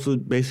Reebok was supposed to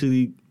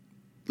basically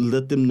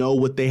let them know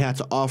what they had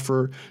to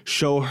offer,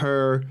 show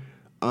her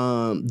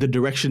the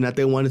direction that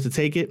they wanted to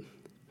take it.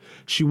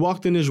 She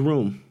walked in his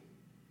room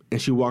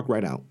and she walked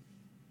right out.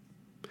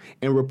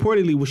 And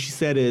reportedly what she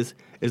said is,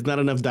 there's not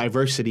enough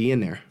diversity in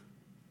there.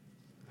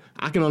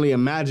 I can only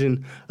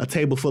imagine a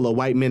table full of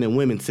white men and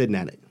women sitting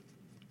at it.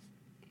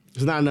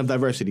 There's not enough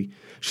diversity.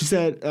 She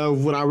said,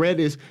 what I read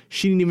is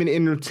she didn't even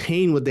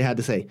entertain what they had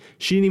to say.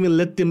 She didn't even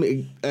let them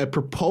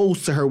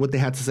propose to her what they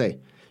had to say.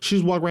 She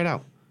just walked right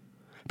out.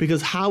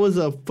 Because how is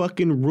a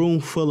fucking room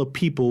full of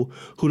people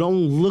who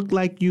don't look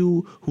like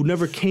you, who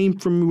never came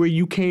from where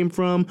you came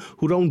from,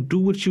 who don't do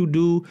what you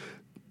do,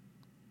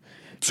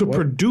 to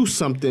produce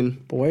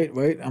something? But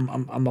wait, I'm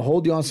gonna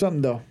hold you on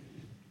something though.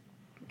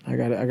 I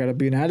gotta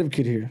be an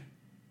advocate here.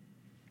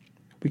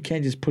 We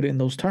can't just put it in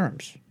those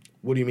terms.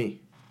 What do you mean?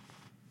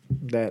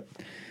 That.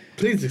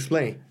 Please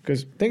explain.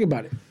 Because think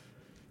about it.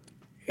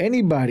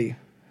 Anybody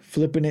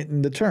flipping it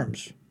in the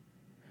terms.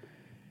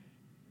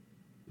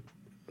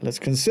 Let's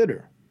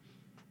consider.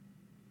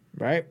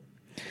 Right?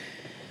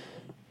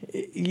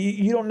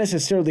 You don't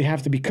necessarily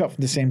have to be cut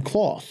from the same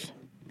cloth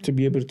to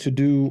be able to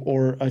do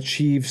or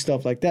achieve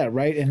stuff like that,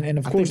 right? And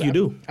of course, think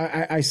you do.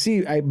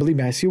 Believe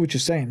me, I see what you're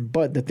saying.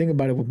 But the thing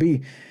about it would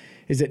be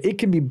is that it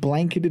can be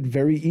blanketed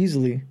very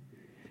easily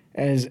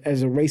as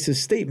a racist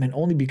statement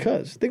only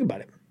because, think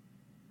about it.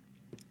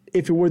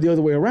 If it were the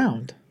other way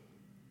around,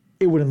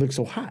 it wouldn't look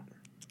so hot.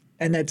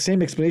 And that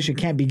same explanation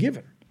can't be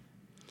given.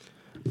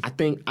 I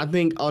think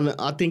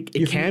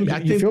it can be. I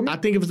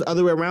think if it's the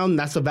other way around,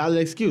 that's a valid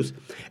excuse.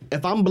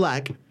 If I'm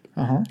black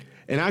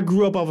and I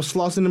grew up off of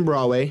Slauson and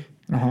Broadway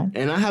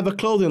and I have a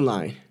clothing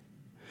line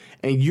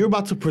and you're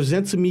about to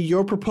present to me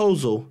your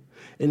proposal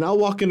and I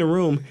walk in the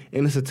room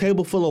and it's a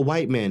table full of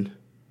white men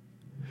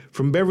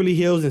from Beverly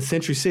Hills and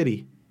Century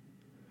City,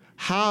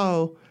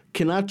 how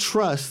can I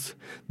trust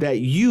that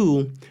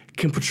you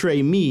can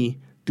portray me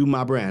through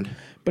my brand?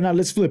 But now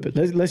let's flip it.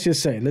 Let's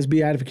just say, let's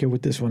be advocate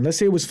with this one. Let's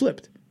say it was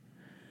flipped.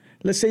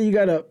 Let's say you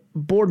got a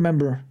board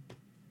member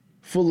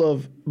full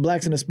of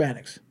blacks and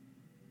Hispanics,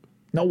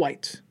 no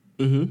whites.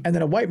 And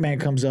then a white man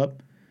comes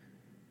up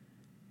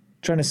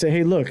trying to say,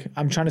 hey, look,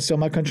 I'm trying to sell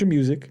my country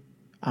music.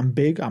 I'm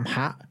big, I'm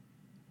hot.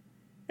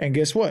 And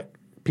guess what?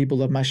 People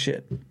love my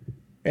shit.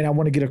 And I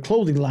want to get a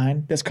clothing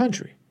line that's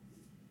country.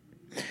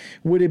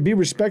 Would it be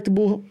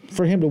respectable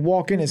for him to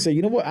walk in and say,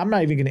 you know what, I'm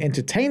not even going to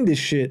entertain this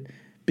shit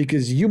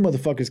because you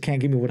motherfuckers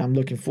can't give me what I'm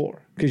looking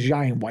for because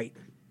y'all ain't white.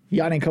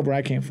 Y'all ain't come where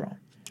I came from.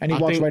 And he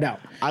walks right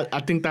out. I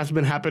think that's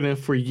been happening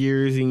for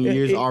years and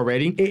years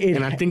already,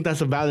 and I think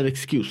that's a valid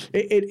excuse.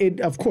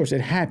 Of course,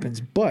 it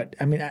happens. But,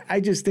 I mean, I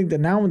just think that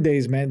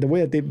nowadays, man, the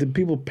way that the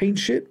people paint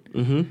shit,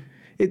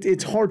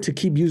 it's hard to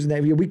keep using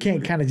that. We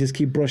can't kind of just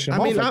keep brushing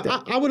them off like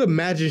that. I would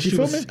imagine she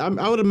was.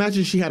 I would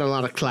imagine she had a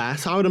lot of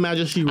class. I would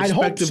imagine she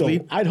respectively.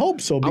 I'd hope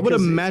so. I would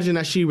imagine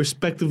that she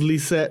respectfully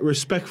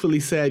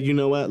said, you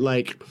know what,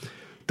 like,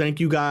 thank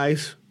you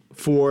guys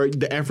for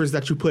the efforts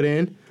that you put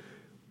in.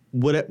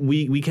 What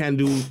we can't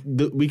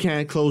do, we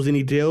can't close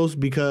any deals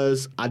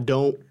because I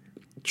don't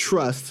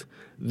trust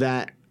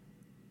that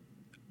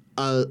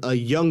a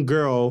young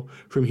girl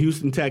from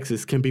Houston,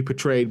 Texas, can be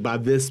portrayed by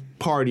this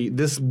party,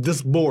 this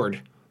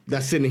board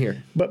that's sitting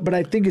here. But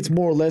I think it's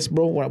more or less,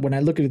 bro. When I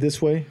look at it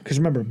this way, because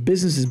remember,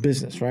 business is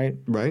business, right?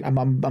 Right. I'm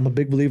a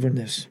big believer in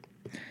this.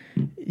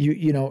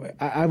 You know,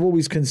 I've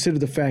always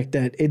considered the fact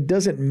that it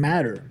doesn't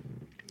matter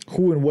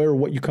who and where or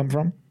what you come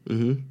from,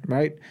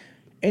 right?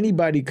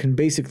 Anybody can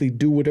basically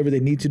do whatever they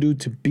need to do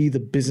to be the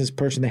business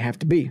person they have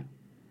to be.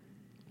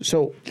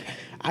 So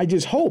I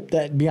just hope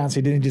that Beyonce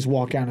didn't just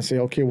walk out and say,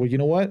 okay, well, you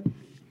know what?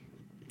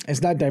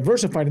 It's not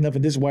diversified enough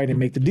in this way to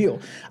make the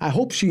deal. I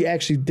hope she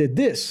actually did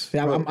this.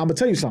 I'm going to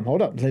tell you something.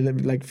 Hold up.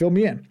 Like, fill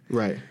me in.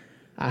 Right.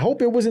 I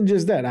hope it wasn't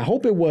just that. I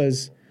hope it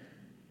was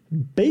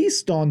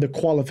based on the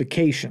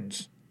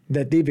qualifications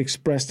that they've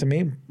expressed to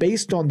me,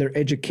 based on their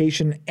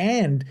education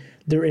and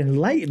their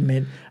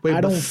enlightenment.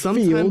 I don't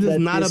sometimes feel it's that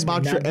not this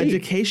about may your not be.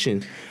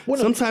 education. Well,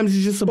 no, sometimes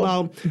it's just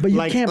about but you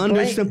like can't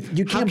understand.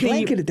 you can't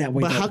blanket it that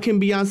way. But though. how can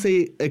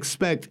Beyonce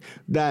expect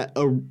that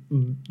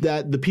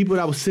that the people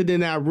that was sitting in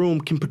that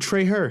room can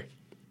portray her?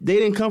 They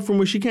didn't come from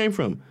where she came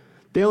from.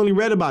 They only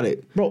read about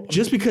it. Bro,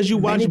 just because you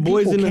watch many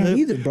Boys people in the can't Hood,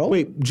 either, bro.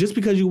 Wait, just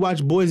because you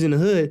watch Boys in the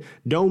Hood,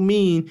 don't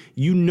mean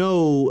you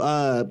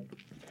know.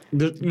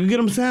 You get what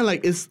I'm saying?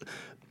 Like, it's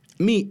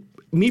me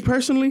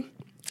personally.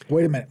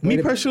 Wait a minute. Me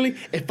personally,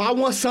 if I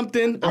want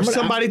something or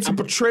somebody to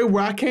portray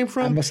where I came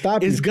from, I'ma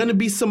stop it's you. gonna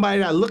be somebody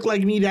that look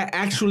like me that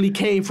actually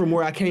came from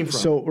where I came from.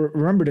 So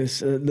remember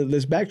this.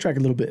 Let's backtrack a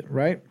little bit,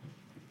 right?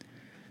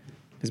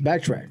 Let's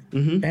backtrack.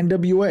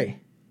 NWA.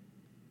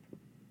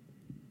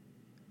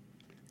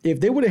 If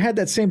they would have had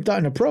that same thought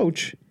and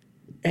approach,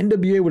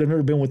 NWA would have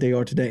never been what they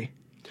are today.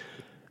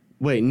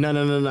 Wait,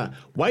 no.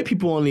 White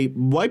people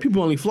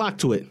only flock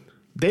to it.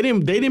 They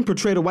didn't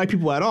portray the white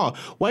people at all.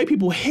 White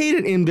people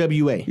hated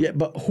NWA. Yeah,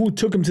 but who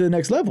took them to the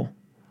next level?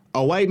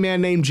 A white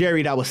man named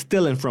Jerry that was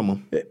stealing from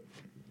them.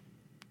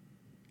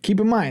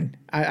 Keep in mind,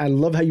 I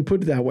love how you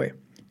put it that way.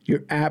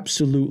 You're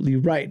absolutely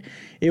right.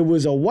 It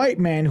was a white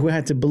man who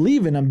had to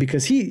believe in him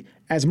because he,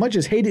 as much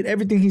as hated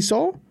everything he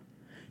saw,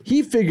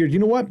 he figured, you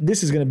know what,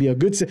 this is going to be a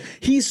good.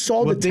 He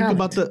saw the talent.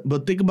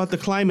 But think about the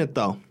climate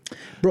though,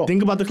 bro.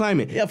 Think about the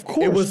climate. Yeah, of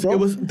course, It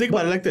was. Think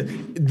about it like this.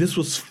 This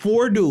was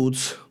 4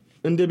 dudes.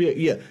 NWA,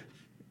 yeah.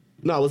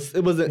 No,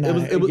 it was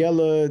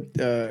Yella,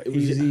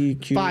 Easy,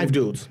 Q. 5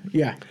 dudes.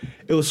 Yeah.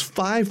 It was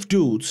 5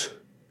 dudes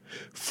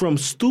from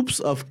Stoops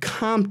of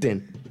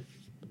Compton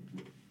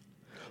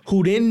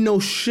who didn't know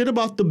shit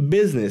about the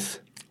business,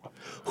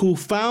 who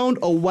found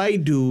a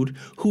white dude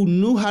who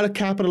knew how to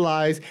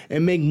capitalize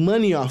and make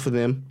money off of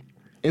them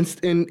and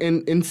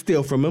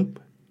steal from him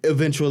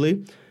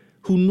eventually.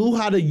 Who knew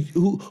how to,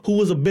 who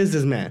was a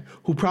businessman,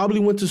 who probably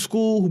went to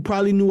school, who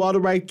probably knew all the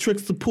right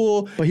tricks to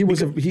pull. But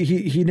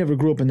he never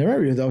grew up in their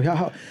area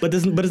though. But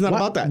it's not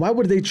about that. Why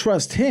would they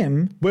trust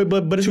him? But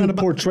it's to not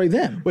about portray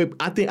them. Wait,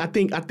 I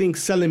think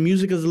selling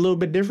music is a little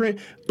bit different.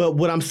 But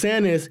what I'm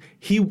saying is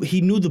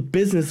he knew the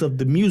business of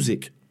the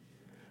music.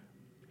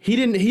 He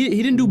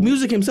didn't do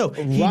music himself.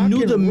 He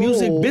knew the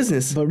music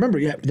business. But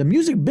remember, the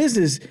music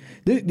business.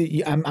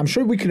 I'm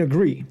sure we can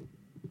agree.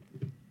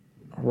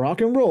 Rock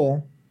and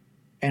roll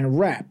and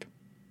rap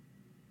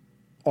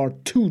are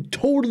 2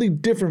 totally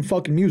different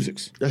fucking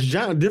musics. That's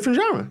different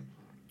genre.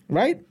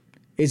 Right?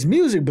 It's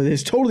music, but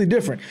it's totally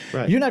different.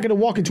 Right. You're not going to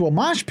walk into a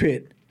mosh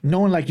pit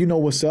knowing like you know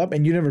what's up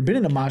and you've never been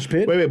in a mosh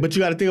pit. Wait, but you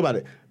got to think about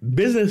it.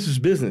 Business is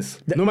business,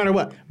 no matter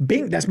what.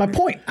 Bing, that's my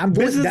point.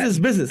 Business is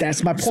business.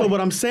 That's my point. So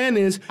what I'm saying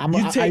is,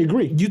 I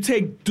agree. You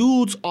take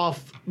dudes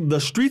off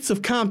the streets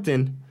of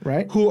Compton,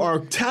 right, who are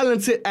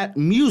talented at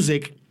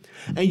music,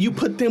 and you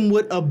put them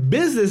with a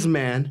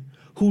businessman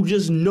who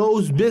just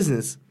knows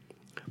business.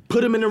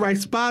 put them in the right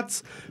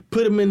spots,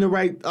 put them in the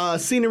right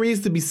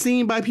sceneries to be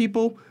seen by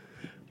people.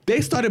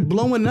 They started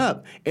blowing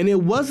up, and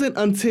it wasn't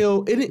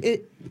until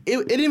it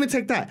didn't even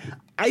take that.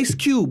 Ice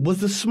Cube was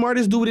the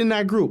smartest dude in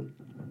that group.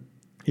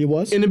 He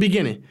was? In the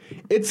beginning.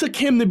 It took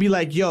him to be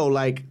like, yo,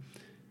 like,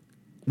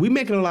 we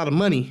making a lot of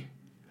money.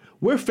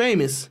 We're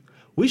famous.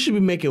 We should be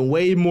making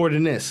way more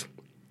than this.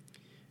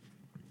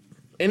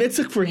 And it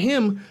took for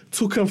him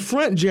to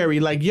confront Jerry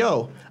like,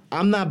 yo,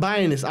 I'm not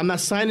buying this. I'm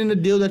not signing the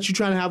deal that you're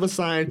trying to have us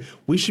sign.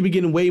 We should be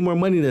getting way more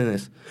money than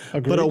this.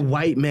 Agreed. But a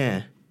white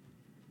man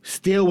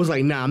still was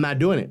like, nah, I'm not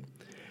doing it.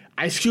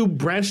 Ice Cube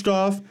branched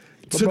off,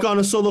 took on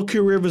a solo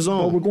career of his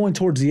own. But we're going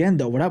towards the end,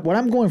 though. What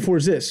I'm going for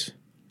is this.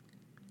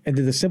 And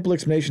the simple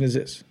explanation is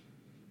this.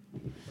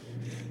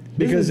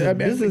 Because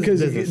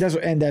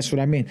that's what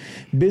I mean.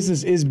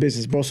 Business is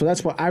business, bro. So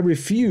that's why I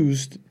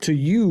refused to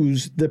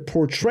use the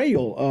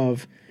portrayal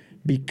of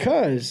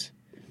because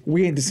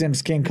we ain't the same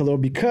skin color,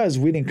 because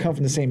we didn't come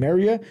from the same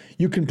area,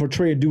 you can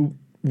portray and do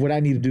what I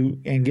need to do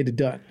and get it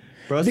done.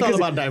 Bro, it's all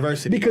about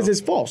diversity. Because bro.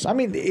 it's false. I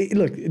mean,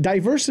 look,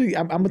 diversity.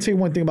 I'm gonna tell you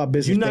one thing about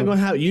business.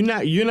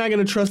 You're not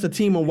gonna trust a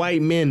team of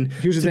white men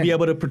to be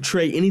able to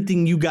portray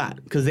anything you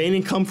got because they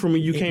didn't come from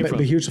where you came from.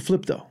 But here's the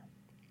flip, though.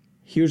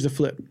 Here's the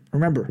flip.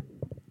 Remember,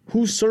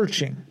 who's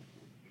searching?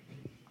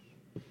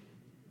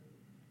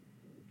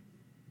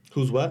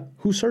 Who's what?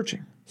 Who's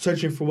searching?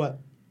 Searching for what?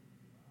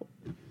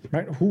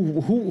 Right?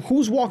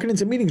 Who's walking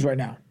into meetings right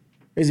now?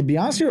 Is it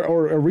Beyonce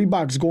or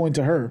Reebok's going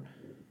to her?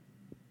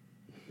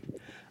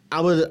 I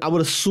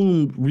would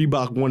assume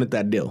Reebok wanted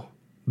that deal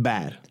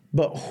bad.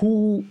 But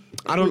who?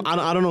 I don't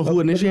know who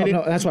initiated.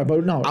 No, that's right.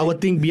 But no, I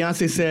would think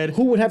Beyonce said.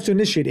 Who would have to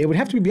initiate it? It would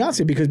have to be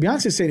Beyonce because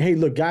Beyonce said, "Hey,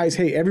 look, guys.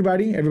 Hey,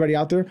 everybody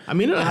out there." I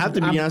mean, it doesn't have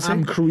to be Beyonce.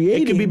 I'm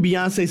creating. It could be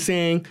Beyonce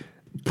saying,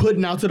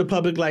 putting out to the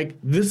public like,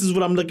 "This is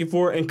what I'm looking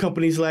for," and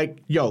companies like,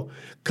 "Yo,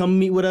 come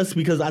meet with us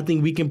because I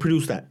think we can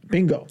produce that."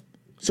 Bingo.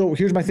 So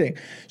here's my thing.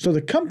 So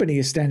the company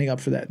is standing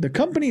up for that. The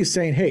company is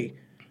saying, "Hey,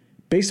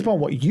 based upon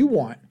what you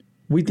want,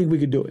 we think we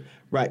could do it."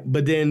 Right,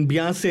 but then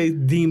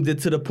Beyonce deemed it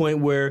to the point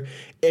where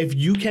if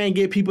you can't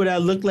get people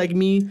that look like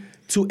me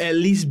to at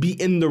least be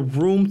in the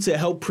room to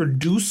help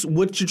produce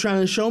what you're trying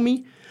to show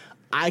me,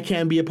 I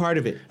can't be a part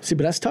of it. See,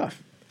 but that's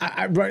tough.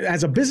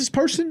 As a business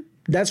person,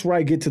 that's where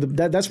I get to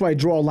that's where I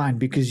draw a line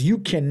because you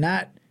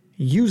cannot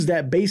use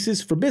that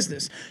basis for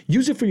business.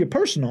 Use it for your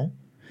personal.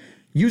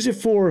 Use it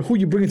for who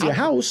you bring into your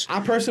house.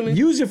 I personally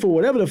use it for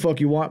whatever the fuck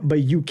you want,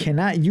 but you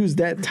cannot use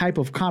that type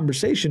of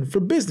conversation for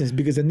business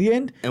because in the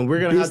end, and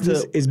we're gonna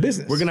business have to is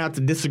business. We're gonna have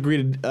to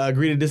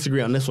agree to disagree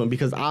on this one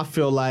because I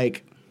feel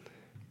like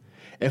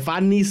if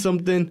I need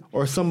something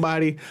or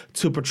somebody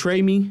to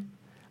portray me,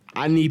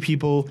 I need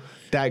people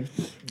that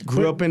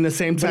grew up in the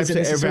same types of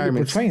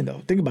environments. Portraying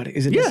though, think about it.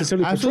 Is it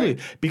necessarily absolutely?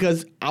 Portraying?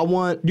 Because I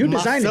want You're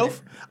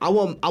myself. I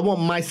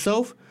want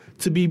myself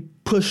to be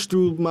pushed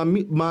through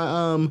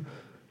my.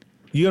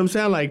 You know what I'm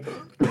saying? Like,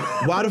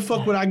 why the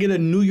fuck would I get a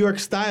New York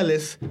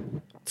stylist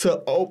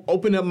to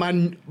open up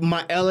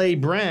my LA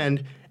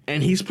brand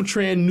and he's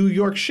portraying New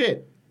York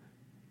shit?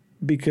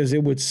 Because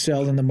it would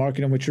sell in the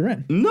market in which you're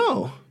in.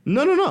 No.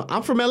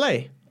 I'm from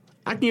LA.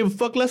 I can give a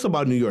fuck less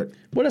about New York.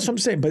 Well, that's what I'm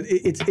saying. But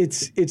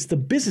it's the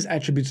business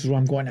attributes is what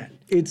I'm going at.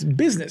 It's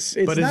business.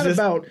 It's not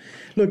about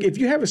look. If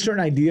you have a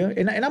certain idea,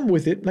 and I'm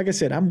with it. Like I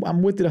said,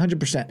 I'm with it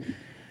 100%.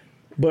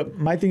 But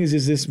my thing is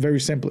this very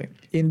simply.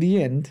 In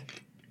the end,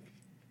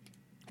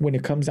 when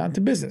it comes down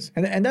to business.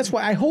 And that's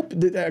why I hope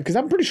that, because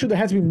I'm pretty sure there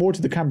has to be more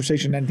to the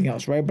conversation than anything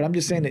else, right? But I'm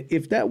just saying that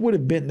if that would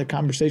have been the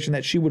conversation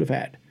that she would have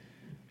had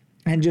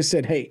and just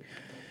said, hey,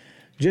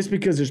 just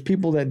because there's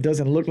people that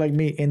doesn't look like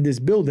me in this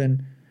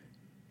building,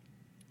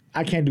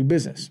 I can't do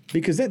business.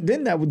 Because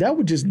then that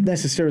would just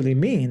necessarily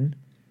mean,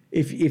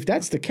 if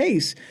that's the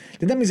case,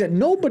 then that means that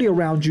nobody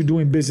around you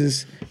doing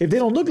business, if they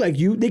don't look like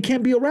you, they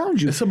can't be around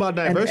you. It's about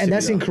diversity. And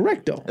that's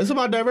incorrect, though. It's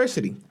about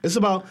diversity. It's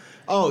about,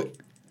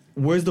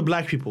 where's the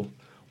black people?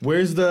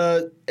 Where's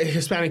the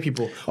Hispanic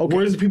people? Okay.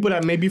 Where's the people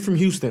that may be from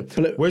Houston?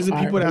 Where's the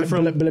people that are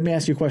from? But let me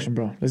ask you a question,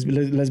 bro. Let's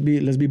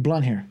be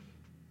blunt here.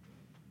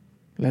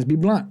 Let's be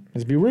blunt.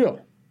 Let's be real.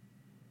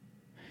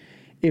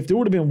 If there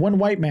would have been one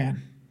white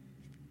man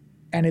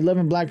and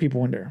 11 black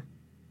people in there,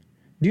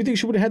 do you think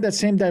she would have had that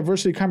same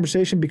diversity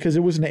conversation because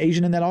there was an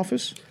Asian in that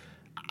office?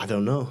 I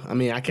don't know. I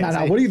mean, I can't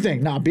say. What do you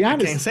think? Be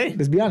honest. I can't say.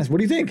 Let's be honest. What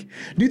do you think?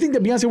 Do you think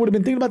that Beyonce would have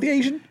been thinking about the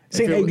Asian?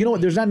 Saying, hey, you know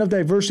what? There's not enough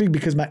diversity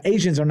because my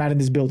Asians are not in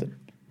this building.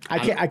 I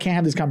can't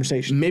have this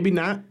conversation. Maybe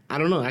not. I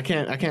don't know. I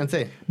can't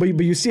say. But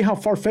you see how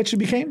far-fetched it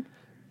became?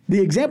 The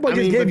example I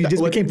just gave you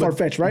just became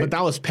far-fetched, right? But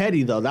that was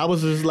petty, though. That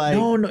was just like...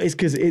 No, it's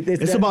because...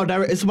 It's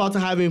about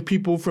having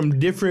people from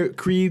different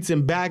creeds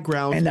and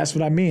backgrounds. And that's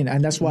what I mean.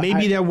 And that's why...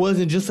 Maybe there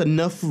wasn't just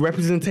enough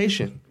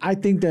representation. I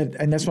think that...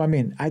 And that's what I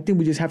mean. I think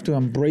we just have to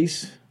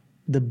embrace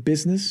the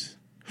business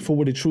for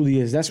what it truly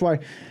is. That's why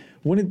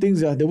one of the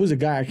things... there was a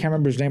guy, I can't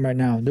remember his name right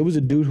now. There was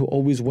a dude who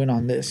always went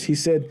on this. He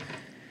said,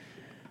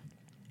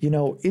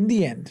 in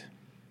the end,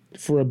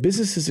 for a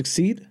business to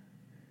succeed...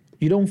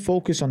 You don't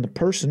focus on the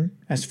person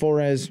as far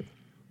as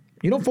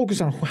you don't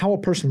focus on how a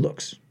person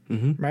looks,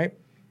 right?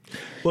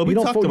 Well, we You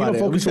don't talked fo- you about don't it.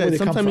 We focus on where said they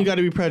come sometimes you from. got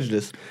to be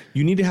prejudiced.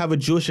 You need to have a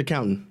Jewish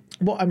accountant.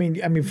 Well, I mean,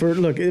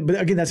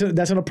 but again,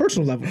 that's on a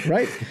personal level,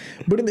 right?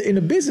 But in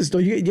the business though,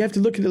 you have to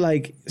look at it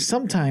like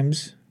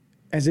sometimes,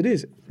 as it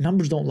is,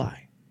 numbers don't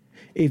lie.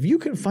 If you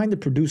can find the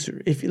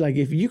producer, if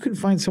you can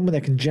find someone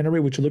that can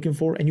generate what you're looking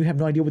for, and you have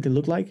no idea what they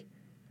look like,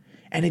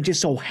 and it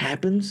just so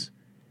happens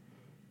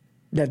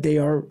that they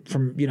are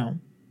from,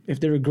 if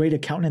they're a great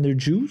accountant and they're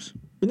Jews,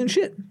 well then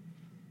shit,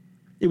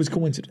 it was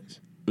coincidence.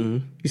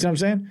 You see what I'm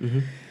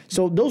saying?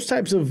 So those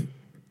types of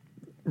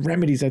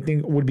remedies, I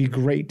think, would be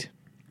great.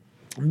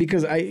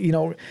 Because and You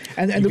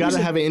the got to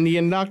reason, have an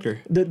Indian doctor.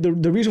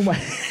 the reason why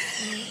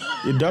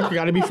Your doctor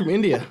got to be from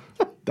India.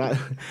 That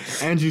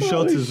Andrew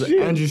Schultz is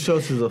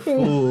a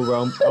fool,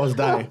 bro. I was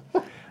dying.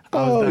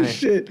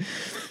 shit,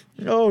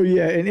 oh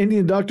yeah, an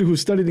Indian doctor who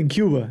studied in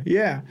Cuba,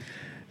 yeah.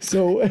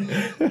 So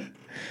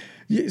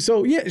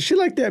yeah, shit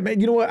like that, man.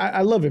 You know what?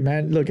 I love it,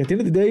 man. Look, at the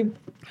end of the day,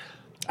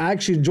 I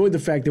actually enjoyed the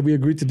fact that we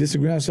agreed to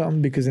disagree on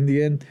something because in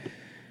the end,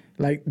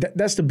 like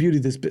that's the beauty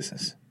of this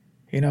business.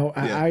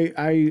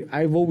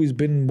 I've always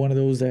been one of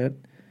those that,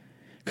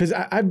 because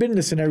I've been in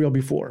a scenario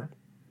before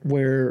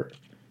where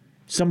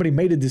somebody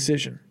made a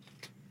decision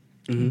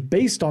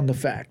based on the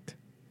fact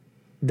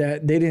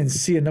that they didn't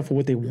see enough of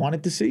what they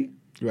wanted to see.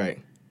 Right.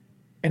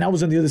 And I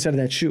was on the other side of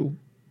that shoe.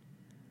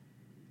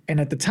 And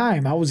at the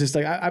time, I was just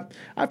like,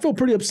 I felt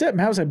pretty upset,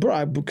 man. I was like,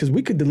 bro, because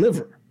we could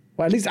deliver.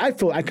 Well, at least I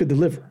felt I could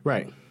deliver.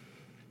 Right.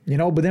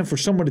 But then for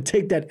someone to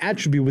take that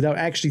attribute without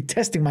actually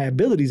testing my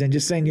abilities and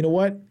just saying, you know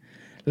what,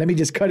 let me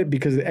just cut it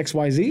because of X,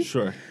 Y, Z.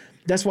 Sure.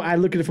 That's why I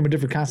look at it from a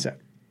different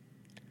concept.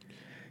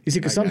 You see,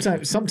 because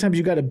sometimes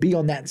you got to be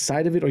on that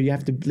side of it, or you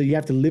have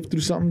to live through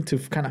something to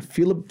kind of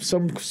feel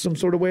some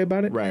sort of way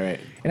about it. Right.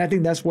 And I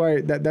think that's where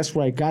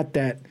I got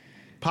that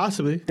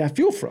Possibly.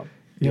 feel from.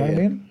 You know what I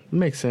mean?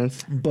 Makes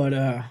sense. But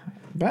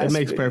It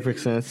makes perfect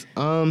sense.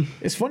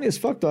 it's funny as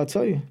fuck though. I'll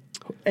tell you.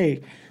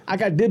 Hey, I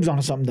got dibs on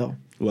something though.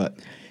 What?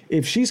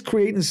 If she's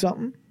creating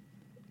something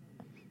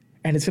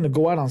and it's gonna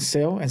go out on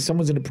sale and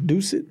someone's gonna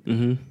produce it,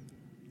 do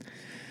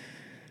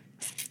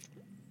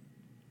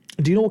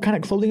you know what kind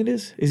of clothing it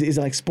is? Is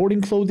it like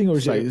sporting clothing or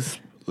is it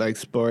Like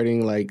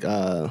sporting, like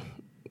kind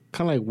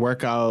of like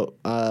workout.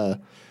 To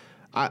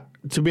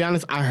be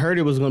honest, I heard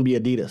it was going to be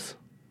Adidas.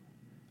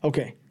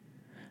 okay?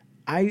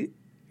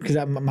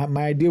 Because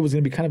my idea was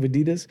gonna be kind of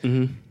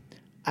Adidas.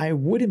 I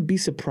wouldn't be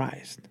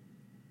surprised.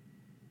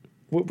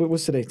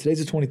 What's today?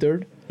 Today's the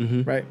 23rd,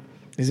 right?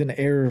 Is in the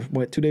air of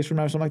 2 days from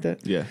now or something like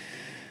that? Yeah.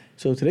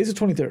 So today's the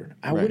 23rd.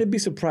 I Right. wouldn't be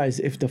surprised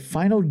if the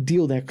final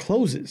deal that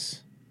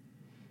closes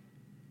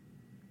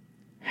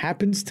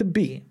happens to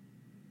be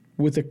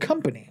with a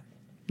company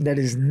that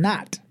is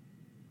not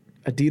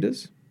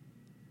Adidas,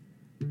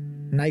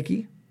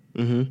 Nike,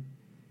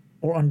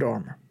 or Under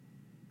Armour.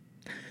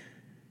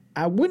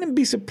 I wouldn't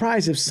be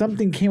surprised if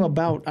something came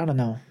about, I don't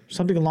know,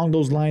 something along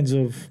those lines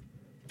of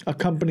a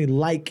company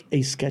like a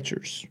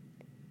Skechers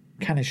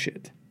kind of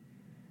shit.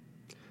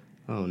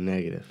 Oh,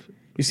 negative.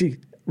 You see,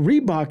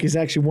 Reebok is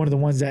actually one of the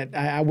ones that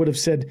I would have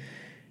said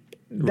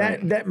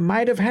that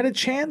might have had a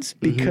chance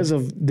because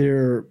of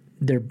their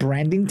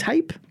branding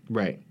type,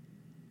 Right.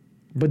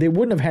 but they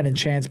wouldn't have had a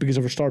chance because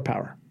of her star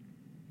power.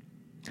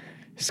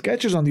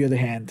 Skechers, on the other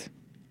hand,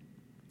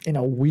 in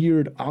a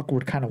weird,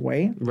 awkward kind of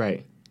way,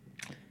 Right.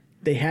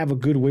 they have a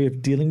good way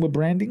of dealing with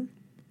branding,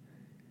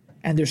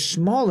 and they're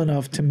small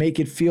enough to make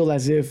it feel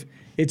as if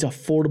it's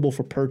affordable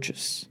for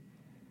purchase.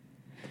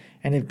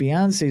 And if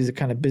Beyonce is the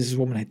kind of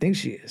businesswoman I think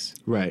she is,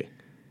 Right.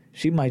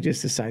 she might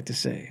just decide to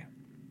say,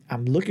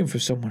 I'm looking for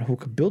someone who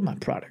could build my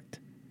product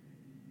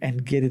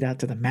and get it out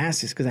to the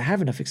masses because I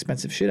have enough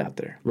expensive shit out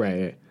there.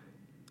 Right.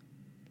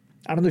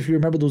 I don't know if you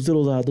remember those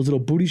little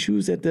booty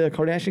shoes that the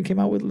Kardashian came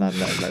out with not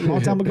a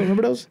long time ago.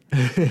 Remember those?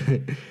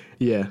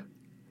 Yeah.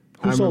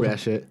 I remember sold that them?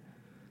 shit.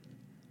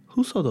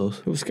 Who saw those?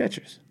 It was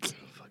Skechers.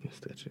 Fucking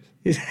Skechers.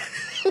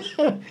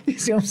 You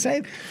see what I'm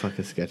saying?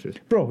 Fucking Skechers.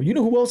 Bro, you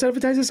know who else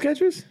advertises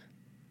Skechers?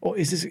 Oh,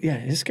 is this? Yeah,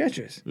 it's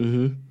Skechers.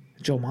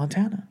 Joe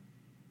Montana.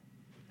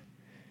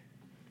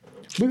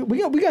 We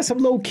got some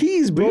low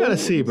keys, bro. We gotta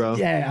see, bro.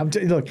 Yeah,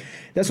 look,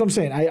 that's what I'm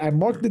saying. I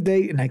marked the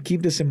date and I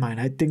keep this in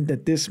mind. I think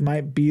that this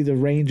might be the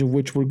range of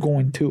which we're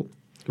going to.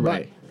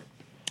 Right.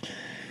 But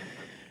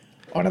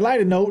on a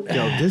lighter note,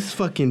 Yo, this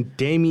fucking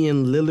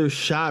Damian Lillard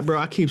shot, bro.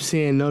 I keep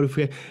seeing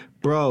notification.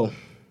 Bro,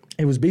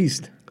 it was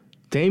beast.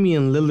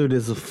 Damian Lillard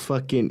is a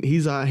fucking. He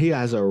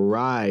has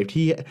arrived.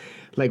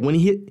 When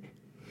he hit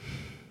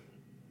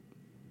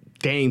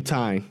Dame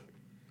time.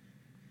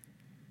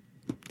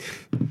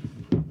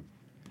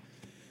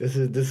 This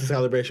is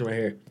celebration right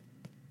here.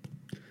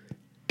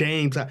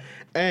 Dame time.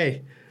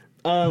 Hey,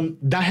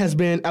 that has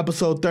been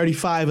episode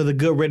 35 of the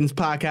Good Riddance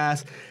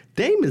podcast.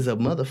 Dame is a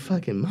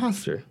motherfucking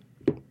monster.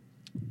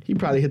 He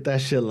probably hit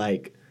that shit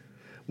like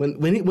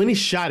when he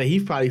shot it.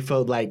 He probably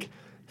felt like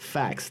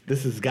facts.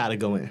 This has got to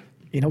go in.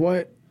 You know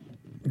what?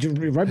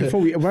 Right before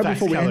we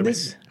Facts end caliber.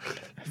 this,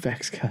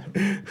 facts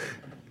caliber.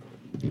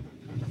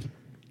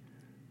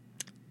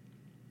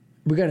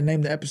 We got to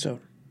name the episode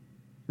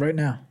right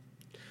now.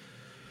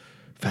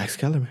 Fax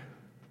Kellerman.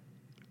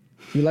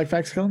 You like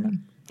Fax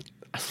Kellerman?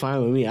 That's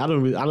fine with me. I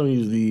don't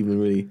usually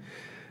even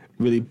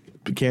really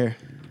care.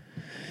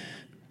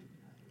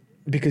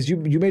 Because you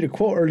made a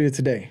quote earlier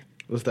today.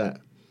 What's that?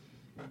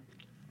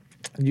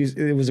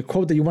 It was a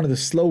quote that you wanted the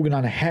slogan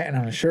on a hat and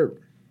on a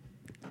shirt.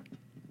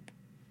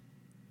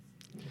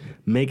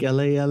 Make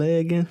LA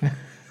again.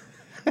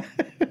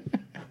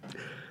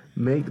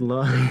 Make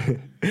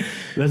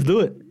Let's do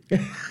it.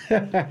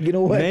 You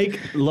know what? Make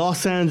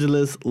Los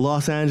Angeles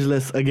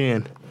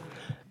again.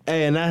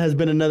 Hey, and that has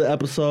been another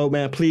episode,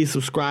 man. Please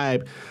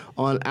subscribe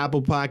on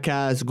Apple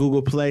Podcasts,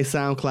 Google Play,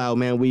 SoundCloud,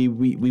 man. We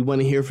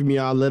want to hear from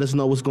y'all. Let us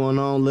know what's going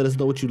on. Let us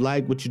know what you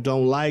like, what you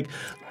don't like.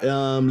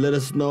 Let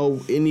us know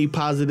any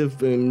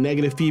positive and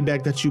negative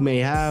feedback that you may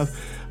have.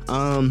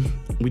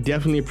 We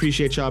definitely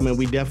appreciate y'all, man.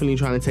 We definitely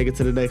trying to take it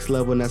to the next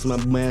level, and that's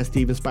my man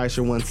Steven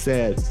Spicer once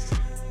said.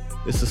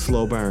 It's a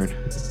slow burn.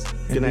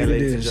 Good night,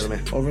 ladies and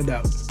gentlemen. Over and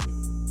out.